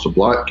against Aleister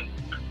Black.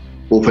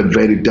 Both had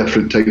very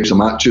different types of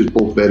matches,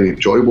 both very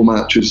enjoyable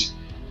matches.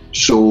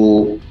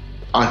 So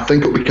I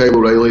think it'll be Kyle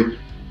O'Reilly.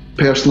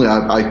 Personally,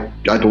 I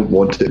don't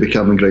want it to be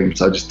Cameron Grimes.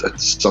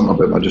 It's something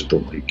about him I just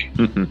don't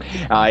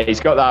like. He's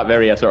got that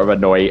very sort of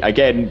annoying.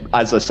 Again,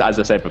 as I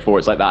said before,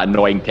 it's like that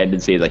annoying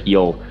tendency as a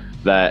heel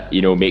that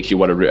makes you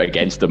want to root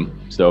against him.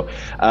 So,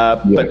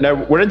 but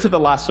now we're into the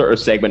last sort of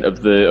segment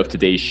of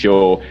today's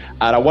show,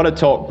 and I want to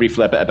talk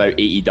briefly a bit about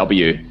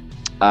AEW.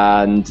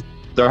 And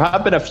there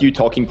have been a few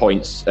talking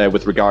points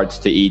with regards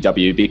to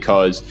AEW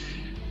because.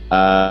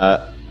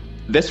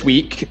 This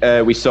week,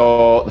 we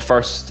saw the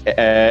first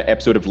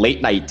episode of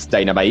Late Night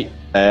Dynamite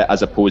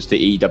as opposed to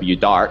AEW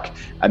Dark.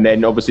 And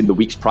then obviously in the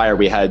weeks prior,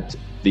 we had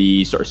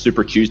the sort of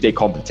Super Tuesday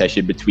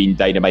competition between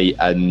Dynamite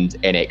and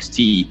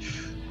NXT.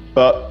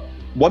 But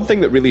one thing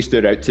that really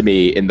stood out to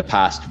me in the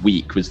past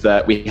week was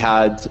that we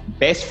had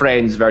Best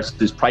Friends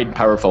versus Pride and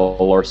Powerful,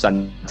 or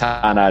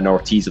Santana and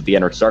Ortiz of the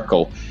Inner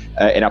Circle,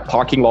 in a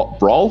parking lot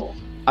brawl.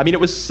 I mean,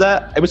 it was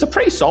a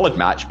pretty solid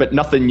match, but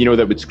nothing,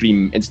 that would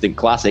scream instant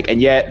classic.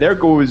 And yet, there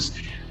goes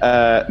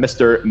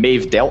Mr.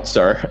 Maeve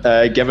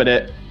Deltzer, giving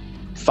it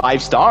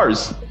 5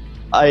 stars.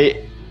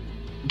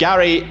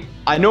 Gary,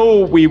 I know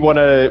we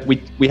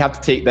have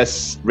to take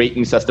this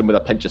rating system with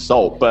a pinch of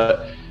salt,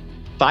 but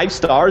 5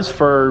 stars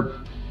for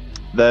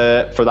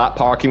that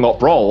parking lot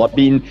brawl. I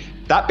mean,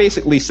 that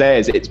basically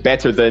says it's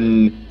better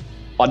than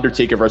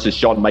Undertaker versus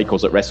Shawn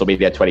Michaels at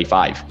WrestleMania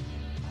 25.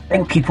 I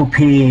think people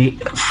pay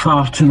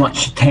far too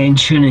much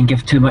attention and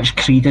give too much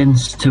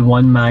credence to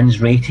one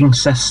man's rating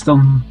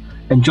system.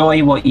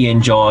 Enjoy what you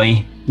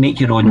enjoy, make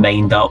your own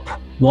mind up,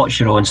 watch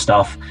your own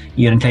stuff.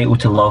 You're entitled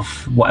to love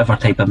whatever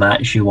type of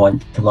match you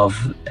want to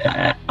love.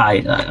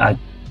 I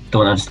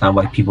don't understand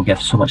why people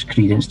give so much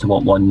credence to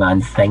what one man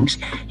thinks.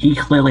 He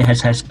clearly has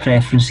his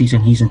preferences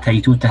and he's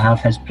entitled to have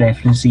his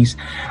preferences.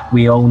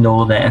 We all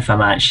know that if a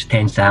match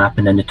tends to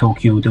happen in the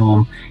Tokyo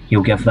Dome,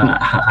 he'll give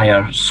that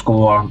higher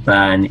score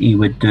than he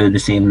would do the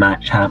same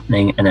match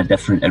happening in a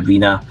different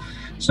arena.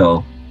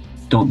 So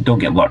don't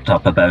get worked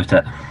up about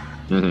it.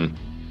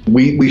 Mm-hmm.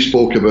 We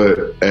spoke about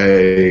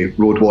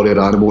Road Warrior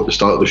Animal at the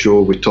start of the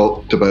show. We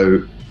talked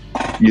about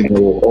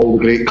all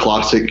the great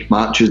classic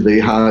matches they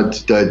had.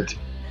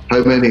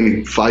 How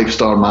many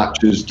 5-star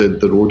matches did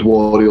the Road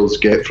Warriors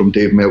get from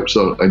Dave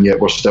Meltzer? And yet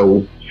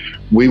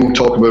we will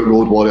talk about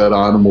Road Warrior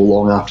Animal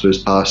long after his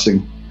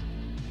passing.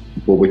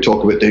 Will we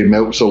talk about Dave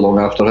Meltzer long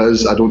after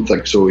his? I don't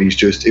think so.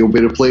 He'll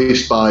be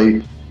replaced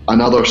by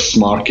another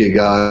smarky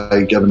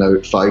guy giving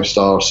out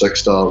 5-star,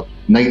 6-star,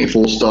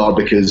 94-star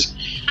because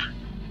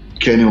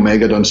Kenny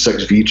Omega done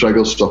 6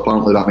 V-triggers, so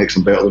apparently that makes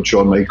him better than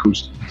Shawn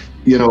Michaels.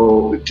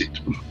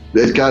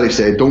 As Gary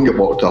said, don't get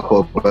worked up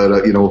about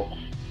it.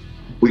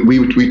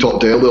 We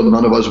talked earlier,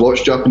 none of us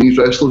watched Japanese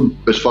wrestling.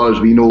 As far as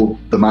we know,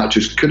 the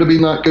matches could have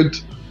been that good.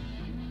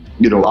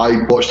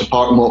 I watched the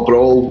parking lot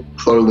brawl,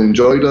 thoroughly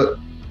enjoyed it.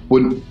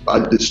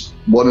 It's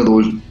one of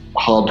those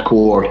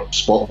hardcore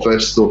spot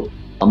fests, though.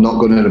 I'm not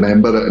going to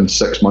remember it in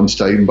 6 months'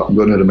 time, but I'm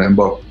going to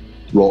remember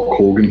Rock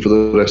Hogan for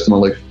the rest of my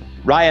life.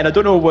 Ryan, I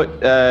don't know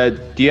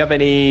do you have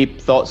any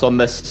thoughts on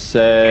this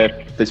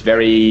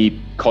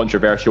very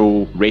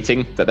controversial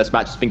rating that this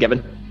match has been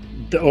given?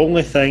 The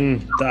only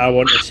thing that I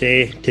want to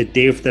say to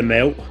Dave the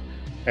Melt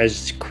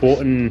is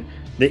quoting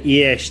the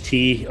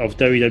EST of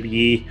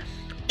WWE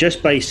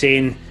just by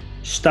saying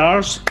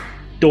stars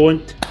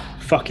don't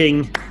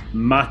fucking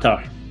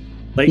matter.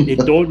 Like, they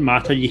don't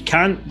matter. You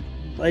can't,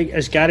 like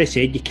as Gary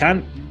said, you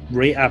can't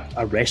rate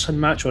a wrestling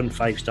match on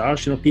 5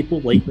 stars. People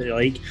like what they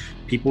like,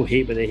 people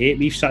hate what they hate.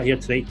 We've sat here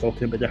tonight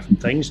talking about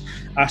different things.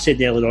 I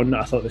said earlier on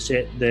that I thought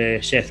the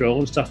Seth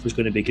Rollins stuff was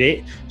going to be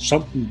great.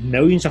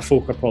 Millions of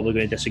folk are probably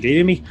going to disagree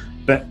with me,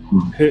 but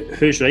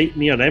who's right,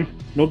 me or them?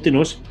 Nobody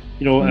knows.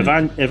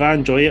 If I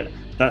enjoy it,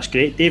 that's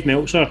great. Dave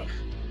Meltzer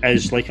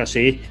is, like I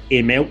say,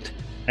 a melt,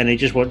 and he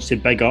just wants to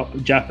big up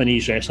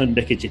Japanese wrestling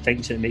because he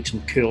thinks it makes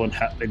him cool and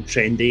hip and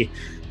trendy,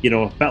 you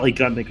know, a bit like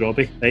Grant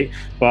McRobbie, right?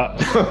 But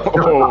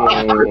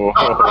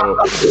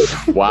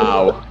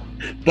wow.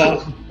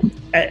 But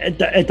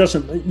it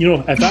doesn't, you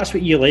know, if that's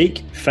what you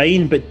like,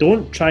 fine, but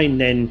don't try and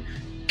then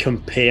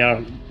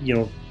compare, you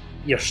know,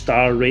 your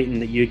star rating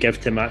that you give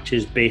to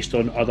matches based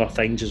on other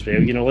things as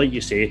well. You know, like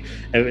you say,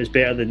 if it was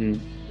better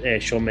than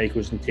Shawn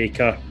Michaels and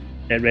Taker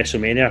at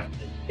WrestleMania,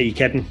 are you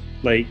kidding?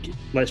 Like,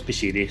 let's be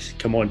serious.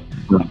 Come on.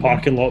 A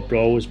parking lot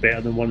brawl is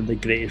better than one of the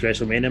greatest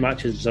WrestleMania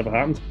matches that's ever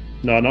happened.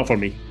 No, not for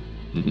me.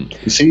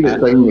 You see the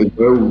thing as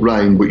well,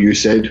 Ryan, what you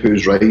said,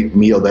 who's right,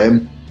 me or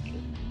them?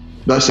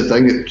 That's the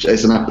thing,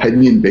 it's an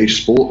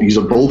opinion-based sport.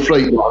 You're both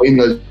right. I mean,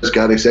 as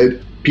Gary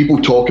said, people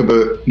talk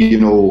about, you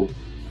know,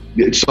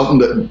 it's something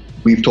that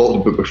we've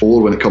talked about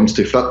before when it comes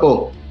to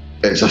football.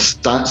 It's a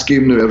stats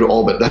game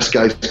now, but this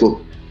guy's got...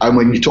 And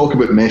when you talk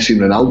about Messi and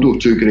Ronaldo,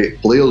 two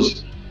great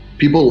players,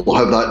 people will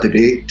have that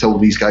debate till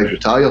these guys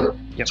retire.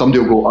 Yep.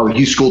 Somebody will go, oh,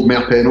 he's scored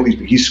more penalties,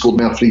 but he's scored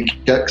more free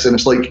kicks. And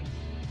it's like,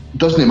 it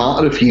doesn't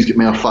matter if he's got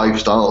more 5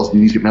 stars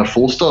and he's got more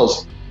 4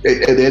 stars.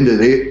 At the end of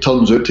the day, it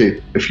turns out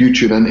to, if you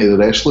tune into the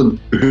wrestling,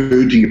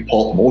 who do you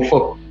pop more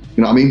for?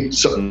 You know what I mean?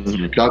 So,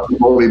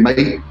 we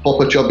might pop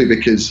a chubby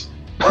because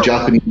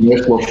Japanese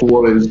wrestler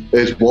 4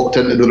 is walked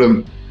into the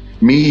room.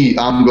 Me,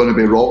 I'm going to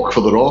be Rock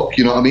for the Rock.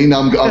 You know what I mean?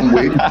 I'm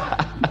waiting.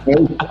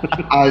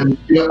 And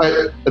you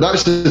know,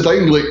 that's the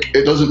thing. Like,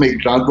 it doesn't make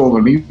Grant wrong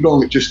or me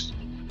wrong.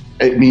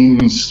 It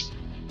means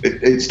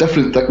it's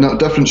different.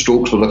 Different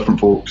strokes for different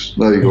folks.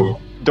 There you go.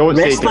 Don't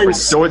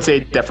say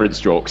different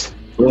strokes.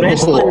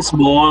 Wrestling's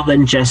more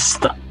than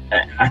just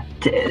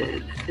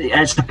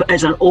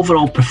it's an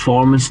overall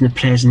performance in the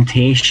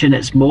presentation.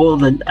 It's more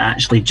than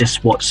actually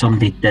just what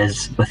somebody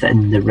does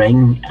within the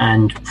ring,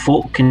 and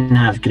folk can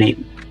have great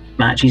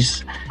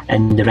matches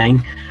in the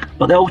ring,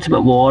 but the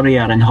Ultimate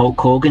Warrior and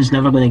Hulk Hogan's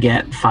never going to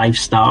get 5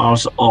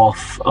 stars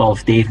off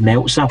of Dave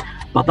Meltzer.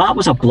 But that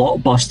was a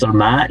blockbuster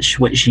match,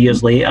 which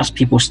years later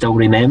people still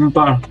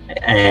remember.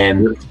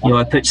 You know,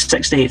 I put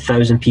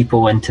 68,000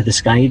 people into the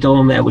Sky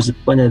Dome. It was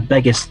one of the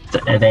biggest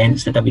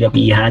events that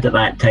WWE had at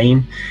that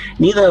time.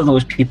 Neither of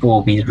those people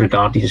will be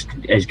regarded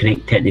as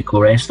great technical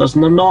wrestlers,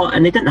 and they're not,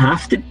 and they didn't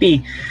have to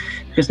be,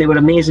 because they were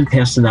amazing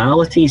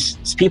personalities.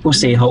 People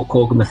say Hulk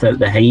Hogan without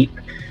the hype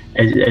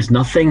is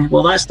nothing.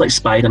 Well, that's like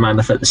Spider-Man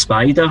without the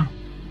spider.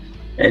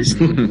 It's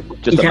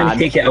you can't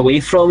take it away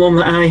from him.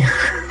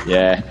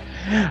 Yeah.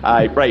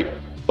 Right.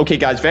 Okay,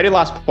 guys, very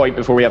last point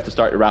before we have to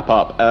start to wrap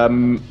up.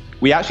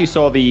 We actually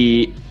saw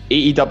the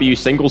AEW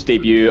singles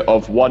debut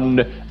of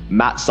one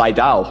Matt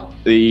Sydal,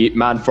 the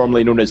man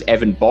formerly known as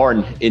Evan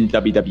Bourne in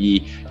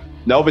WWE.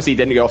 Now, obviously, he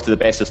didn't get off to the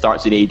best of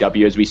starts in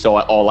AEW, as we saw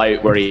it All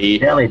Out, where he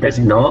did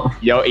not.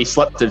 You know, he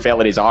slipped and fell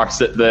in his arse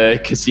at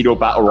the Casino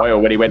Battle Royal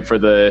when he went for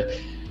the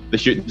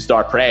Shooting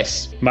Star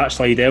Press. Matt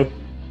Sydal.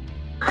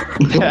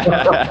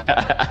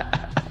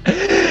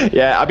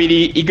 Yeah, I mean,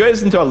 he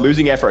goes into a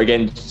losing effort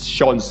against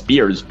Sean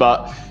Spears,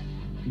 but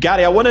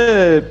Gary, I want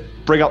to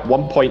bring up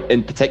one point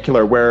in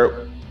particular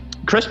where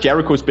Chris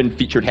Jericho's been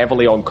featured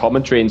heavily on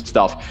commentary and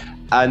stuff,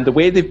 and the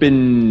way they've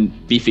been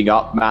beefing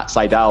up Matt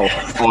Sydal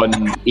on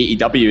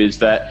AEW is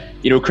that,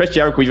 you know, Chris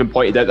Jericho even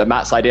pointed out that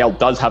Matt Sydal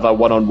does have a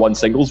one-on-one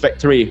singles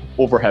victory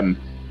over him,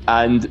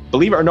 and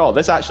believe it or not,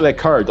 this actually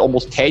occurred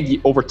almost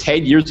over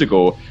 10 years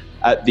ago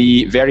at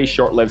the very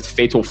short-lived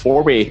Fatal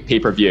 4-Way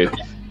pay-per-view.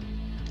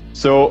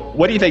 So,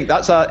 what do you think? Do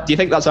you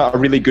think that's a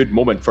really good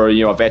moment for,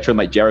 you know, a veteran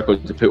like Jericho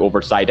to put over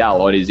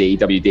Sydal on his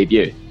AEW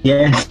debut?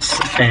 Yes,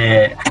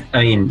 I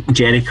mean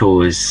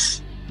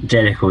Jericho's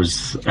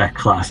a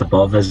class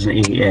above,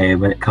 isn't he?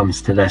 When it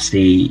comes to this,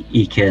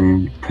 he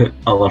can put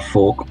other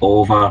folk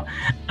over,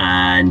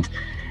 and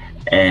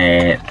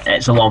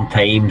it's a long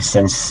time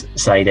since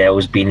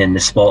Sydal's been in the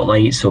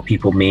spotlight, so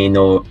people may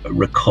not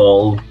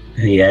recall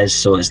who he is.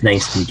 So it's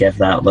nice to give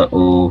that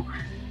little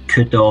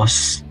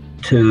kudos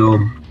to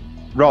him.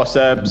 Ross,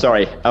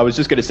 sorry, I was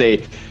just going to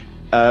say,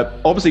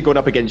 obviously going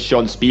up against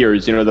Sean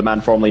Spears, you know, the man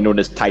formerly known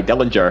as Ty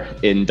Dillinger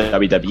in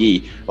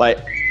WWE, like,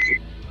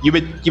 you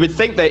would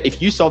think that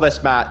if you saw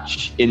this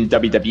match in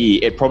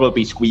WWE, it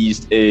probably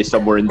squeezed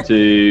somewhere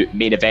into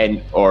main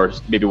event or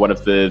maybe one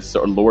of the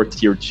sort of lower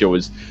tiered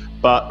shows.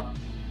 But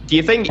do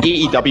you think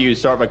AEW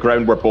is sort of a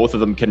ground where both of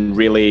them can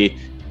really,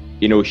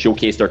 you know,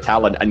 showcase their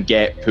talent and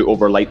get put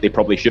over like they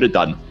probably should have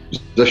done?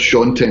 This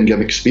Sean 10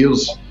 gimmick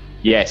Spears.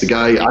 Yes. The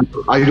guy,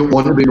 I don't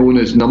want to be known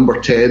as number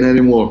 10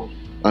 anymore,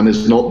 and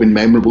has not been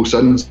memorable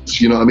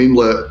since. You know what I mean?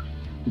 Like,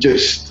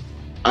 just,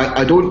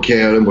 I don't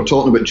care. And we're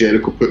talking about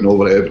Jericho putting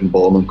over Evan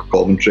Bourne on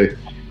commentary.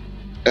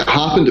 It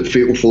happened at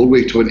Fatal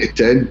 4-Way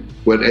 2010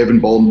 when Evan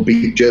Bourne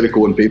beat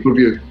Jericho on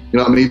pay-per-view. You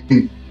know what I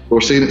mean?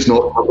 We're saying it's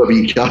not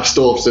WWE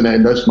cast-offs, and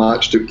then this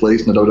match took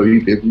place in the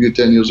WWE pay-per-view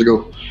 10 years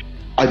ago.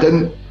 I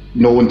didn't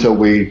know until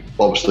we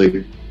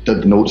obviously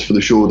did the notes for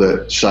the show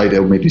that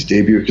Sydal made his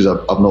debut, because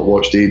I've not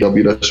watched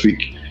AEW this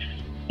week,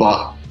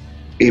 but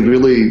he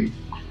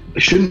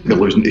shouldn't be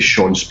losing to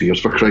Sean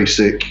Spears, for Christ's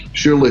sake.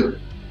 Surely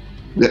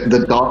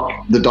the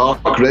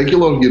dark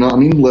regular, you know what I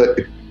mean?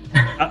 Like,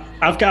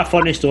 I've got a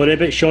funny story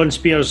about Sean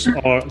Spears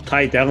or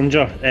Ty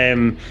Dillinger.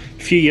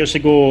 A few years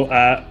ago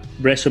at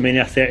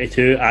WrestleMania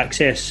 32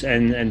 Access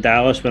in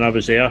Dallas, when I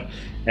was there,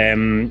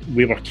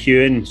 we were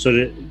queuing.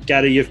 So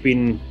Gary, you've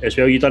been as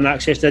well. You done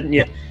Access, didn't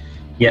you?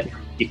 Yep.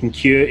 You can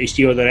queue to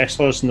see all the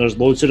wrestlers, and there's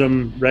loads of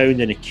them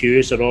round, and the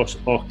queues are all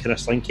kind of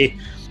slinky.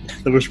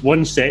 There was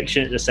one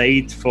section at the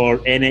side for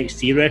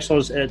NXT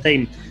wrestlers at the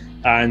time,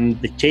 and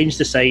they changed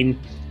the sign,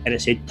 and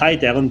it said Ty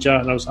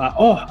Dillinger, and I was like,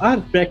 oh,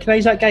 I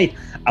recognise that guy.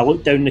 I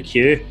looked down the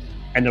queue,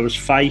 and there was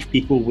 5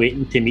 people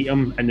waiting to meet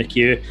him in the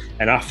queue,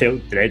 and I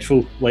felt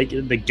dreadful. Like,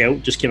 the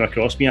guilt just came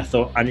across me. I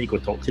thought, I need to go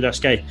talk to this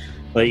guy.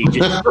 Like,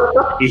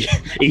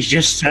 he's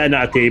just sitting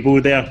at a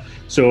table there.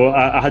 So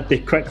I had to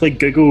quickly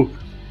Google,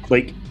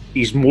 like,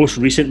 his most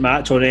recent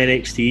match on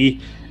NXT,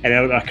 and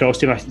I went across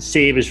to him. I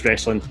say he was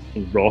wrestling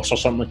Ross or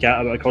something like that.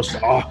 I went across to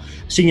him, oh,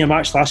 seen your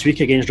match last week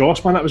against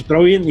Ross, man, that was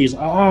brilliant. And he's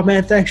like, oh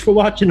man, thanks for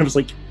watching. I was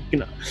like, you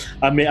know,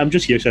 I'm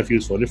just here, so I feel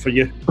sorry for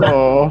you.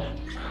 Oh.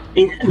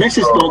 This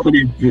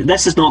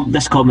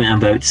comment I'm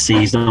about to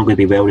say is not going to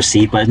be well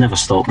received, but it's never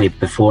stopped me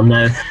before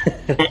now.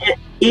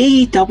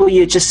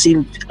 AEW just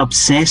seemed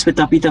obsessed with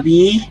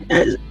WWE.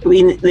 I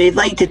mean, they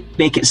like to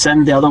make it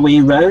sound the other way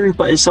around,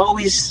 but it's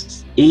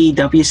always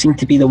AEW seem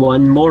to be the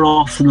one more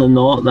often than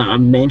not that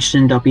I'm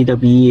mentioning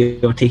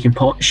WWE or taking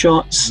pot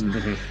shots.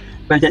 Mm-hmm.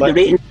 But the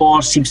rating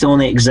war seems to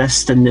only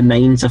exist in the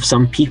minds of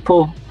some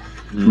people.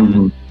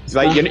 Mm-hmm.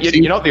 Like,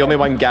 you're not the only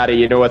one, Gary.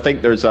 You know, I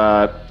think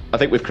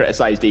we've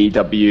criticised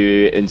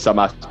AEW in some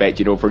aspect,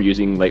 you know, for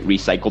using like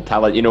recycled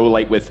talent. You know,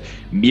 like with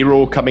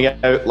Miro coming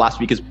out last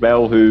week as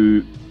well,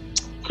 who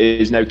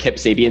is now Kip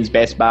Sabian's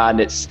best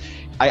man.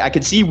 I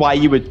can see why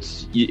you would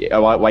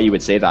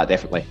say that,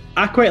 definitely.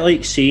 I quite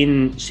like see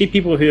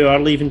people who are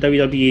leaving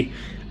WWE.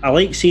 I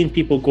like seeing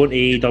people going to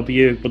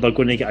AEW where they're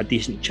going to get a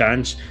decent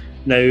chance.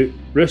 Now,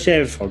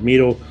 Rusev or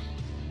Miro,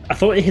 I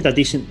thought he had a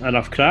decent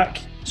enough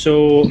crack.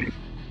 So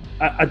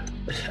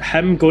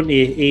him going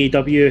to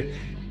AEW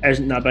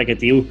isn't that big a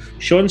deal.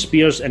 Sean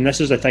Spears, and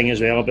this is the thing as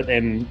well about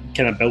them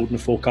kind of building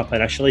folk up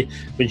initially,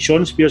 when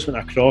Sean Spears went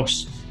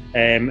across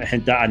and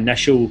had that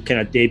initial kind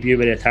of debut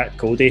where he attacked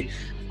Cody,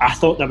 I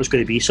thought that was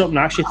going to be something.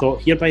 I actually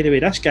thought, here, by the way,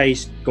 this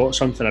guy's got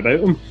something about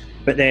him.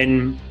 But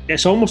then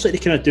it's almost like they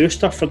kind of do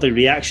stuff for the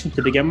reaction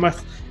to begin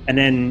with, and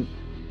then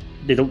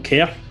they don't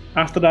care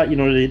after that. You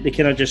know, they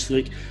kind of just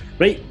like,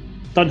 right,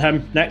 done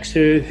him. Next,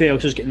 who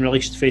else is getting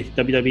released for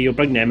WWE? We'll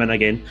bring them in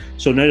again.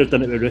 So now they've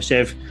done it with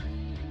Rusev.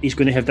 He's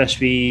going to have this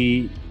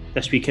wee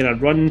kind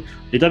of run.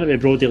 They've done it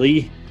with Brody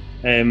Lee.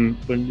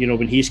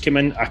 When he's come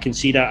in, I can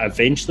see that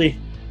eventually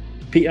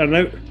petering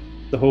out.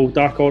 The whole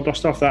Dark Order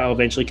stuff, that'll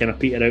eventually kind of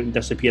peter out and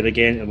disappear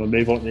again, and we'll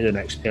move on to the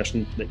next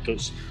person that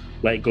goes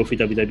let go for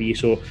WWE.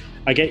 So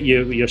I get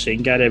you what you're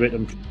saying, Gary, about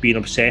them being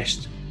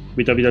obsessed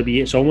with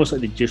WWE. It's almost like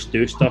they just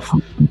do stuff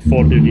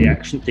for the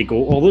reaction to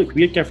go, oh look,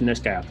 we're giving this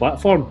guy a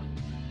platform.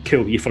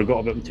 Cool, you forgot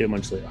about him 2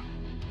 months later.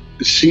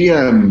 See,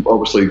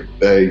 obviously,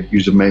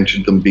 you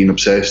mentioned them being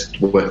obsessed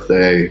with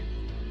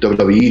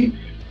WWE.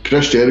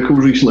 Chris Jericho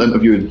recently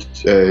interviewed,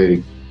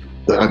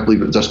 I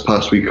believe it was this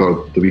past week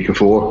or the week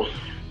before,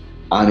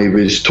 and he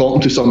was talking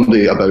to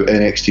somebody about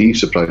NXT,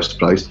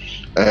 surprise,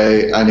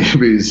 and he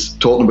was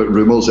talking about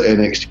rumours that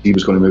NXT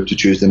was going to move to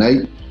Tuesday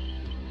night,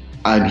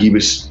 and he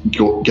was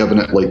giving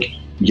it like,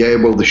 yeah,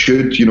 well, they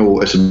should, you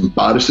know, it's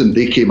embarrassing,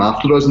 they came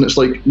after us, and it's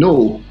like,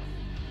 no,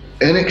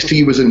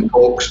 NXT was in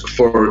talks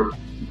for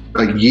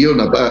a year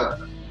and a bit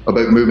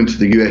about moving to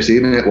the USA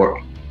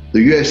Network.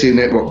 The USA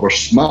Network were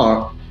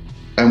smart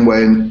and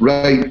went,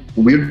 right,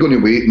 we're going to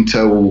wait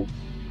until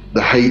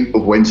the height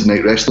of Wednesday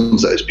Night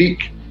Wrestling's at its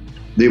peak.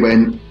 They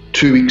went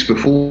 2 weeks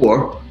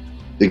before,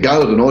 they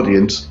gathered an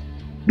audience,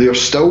 they're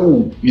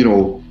still, you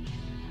know,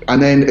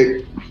 and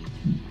then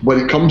when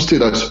it comes to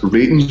this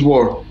ratings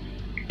war,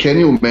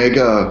 Kenny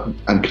Omega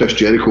and Chris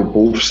Jericho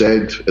both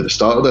said at the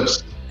start of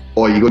this,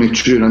 are you going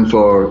to tune in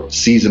for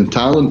seasoned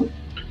talent,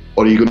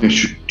 or are you going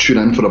to tune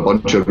in for a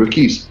bunch of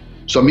rookies?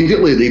 So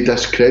immediately they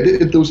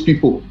discredited those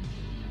people,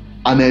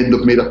 and then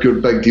they've made a pure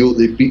big deal that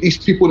they beat these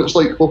people, and it's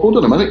like, well, hold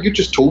on a minute, you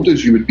just told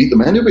us you would beat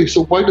them anyway,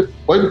 so why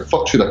the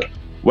fuck should I?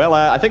 Well,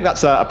 I think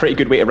that's a pretty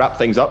good way to wrap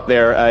things up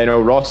there.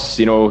 Ross,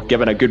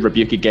 giving a good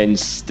rebuke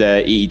against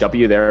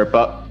AEW there,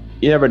 but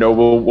you never know.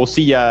 We'll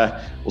see.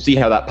 We'll see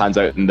how that pans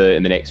out in the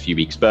next few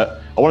weeks.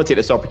 But I want to take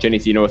this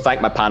opportunity,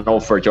 thank my panel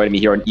for joining me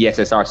here on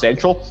ESSR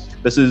Central.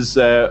 This is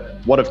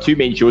one of 2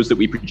 main shows that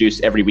we produce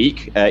every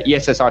week.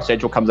 ESSR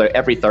Central comes out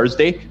every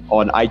Thursday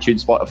on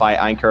iTunes, Spotify,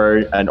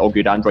 Anchor, and all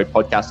good Android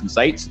podcasting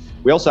sites.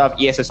 We also have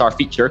ESSR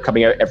Feature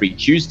coming out every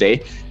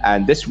Tuesday,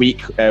 and this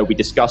week we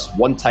discuss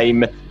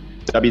one-time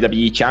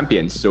WWE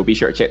champions, so be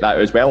sure to check that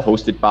out as well,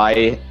 hosted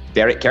by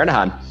Derek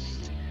Kernahan.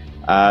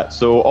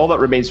 So all that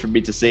remains for me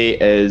to say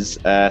is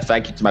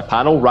thank you to my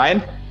panel.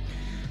 Ryan?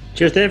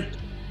 Cheers, Dave.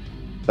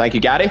 Thank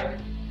you, Gary.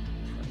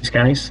 Thanks,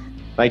 guys.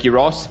 Thank you,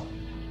 Ross.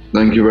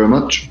 Thank you very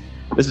much.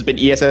 This has been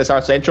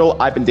ESSR Central.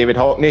 I've been David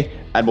Hockney,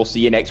 and we'll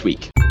see you next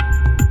week.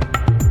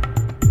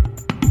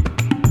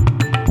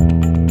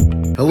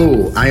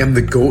 Hello, I am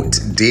the GOAT,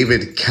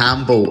 David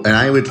Campbell, and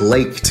I would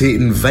like to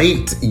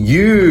invite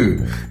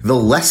you, the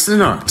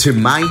listener, to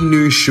my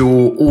new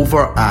show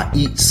over at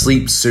Eat,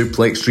 Sleep,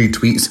 Suplex,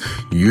 Retweets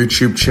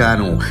YouTube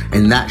channel.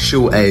 And that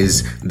show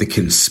is The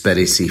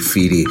Conspiracy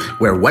Theory,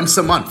 where once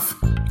a month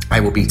I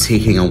will be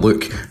taking a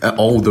look at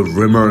all the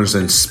rumours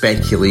and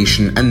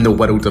speculation in the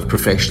world of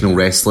professional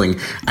wrestling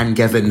and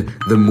giving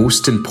the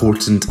most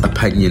important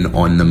opinion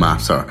on the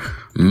matter.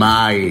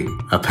 My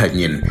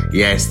opinion.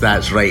 Yes,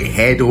 that's right.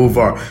 Head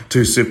over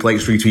to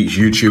Suplex Retweets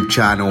YouTube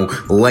channel,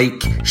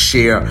 like,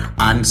 share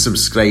and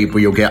subscribe,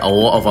 where you'll get a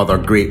lot of other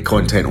great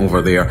content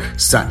over there,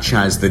 such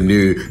as the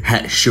new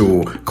hit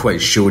show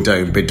Quiz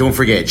Showdown. But don't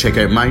forget, check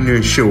out my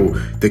new show,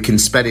 The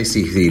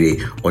Conspiracy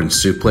Theory, on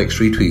Suplex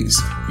Retweets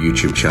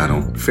YouTube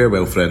channel.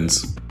 Farewell,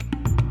 friends.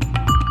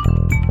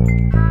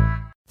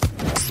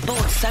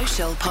 Sports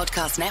Social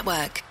Podcast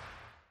Network.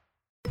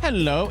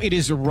 Hello, it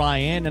is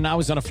Ryan, and I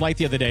was on a flight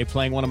the other day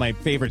playing one of my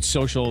favorite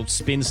social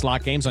spin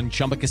slot games on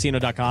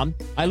ChumbaCasino.com.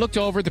 I looked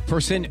over at the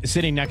person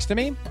sitting next to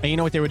me, and you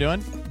know what they were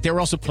doing? They were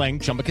also playing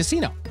Chumba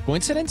Casino.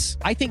 Coincidence?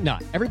 I think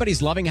not.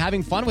 Everybody's loving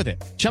having fun with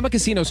it. Chumba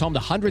Casino is home to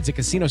hundreds of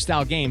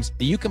casino-style games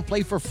that you can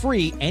play for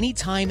free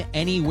anytime,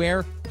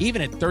 anywhere,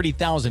 even at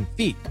 30,000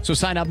 feet. So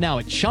sign up now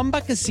at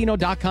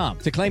ChumbaCasino.com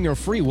to claim your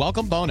free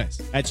welcome bonus.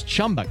 That's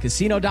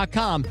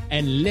ChumbaCasino.com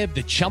and live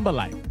the Chumba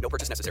life. No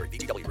purchase necessary.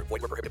 VGW. Void where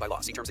prohibited by law.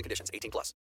 See terms and conditions. 18+.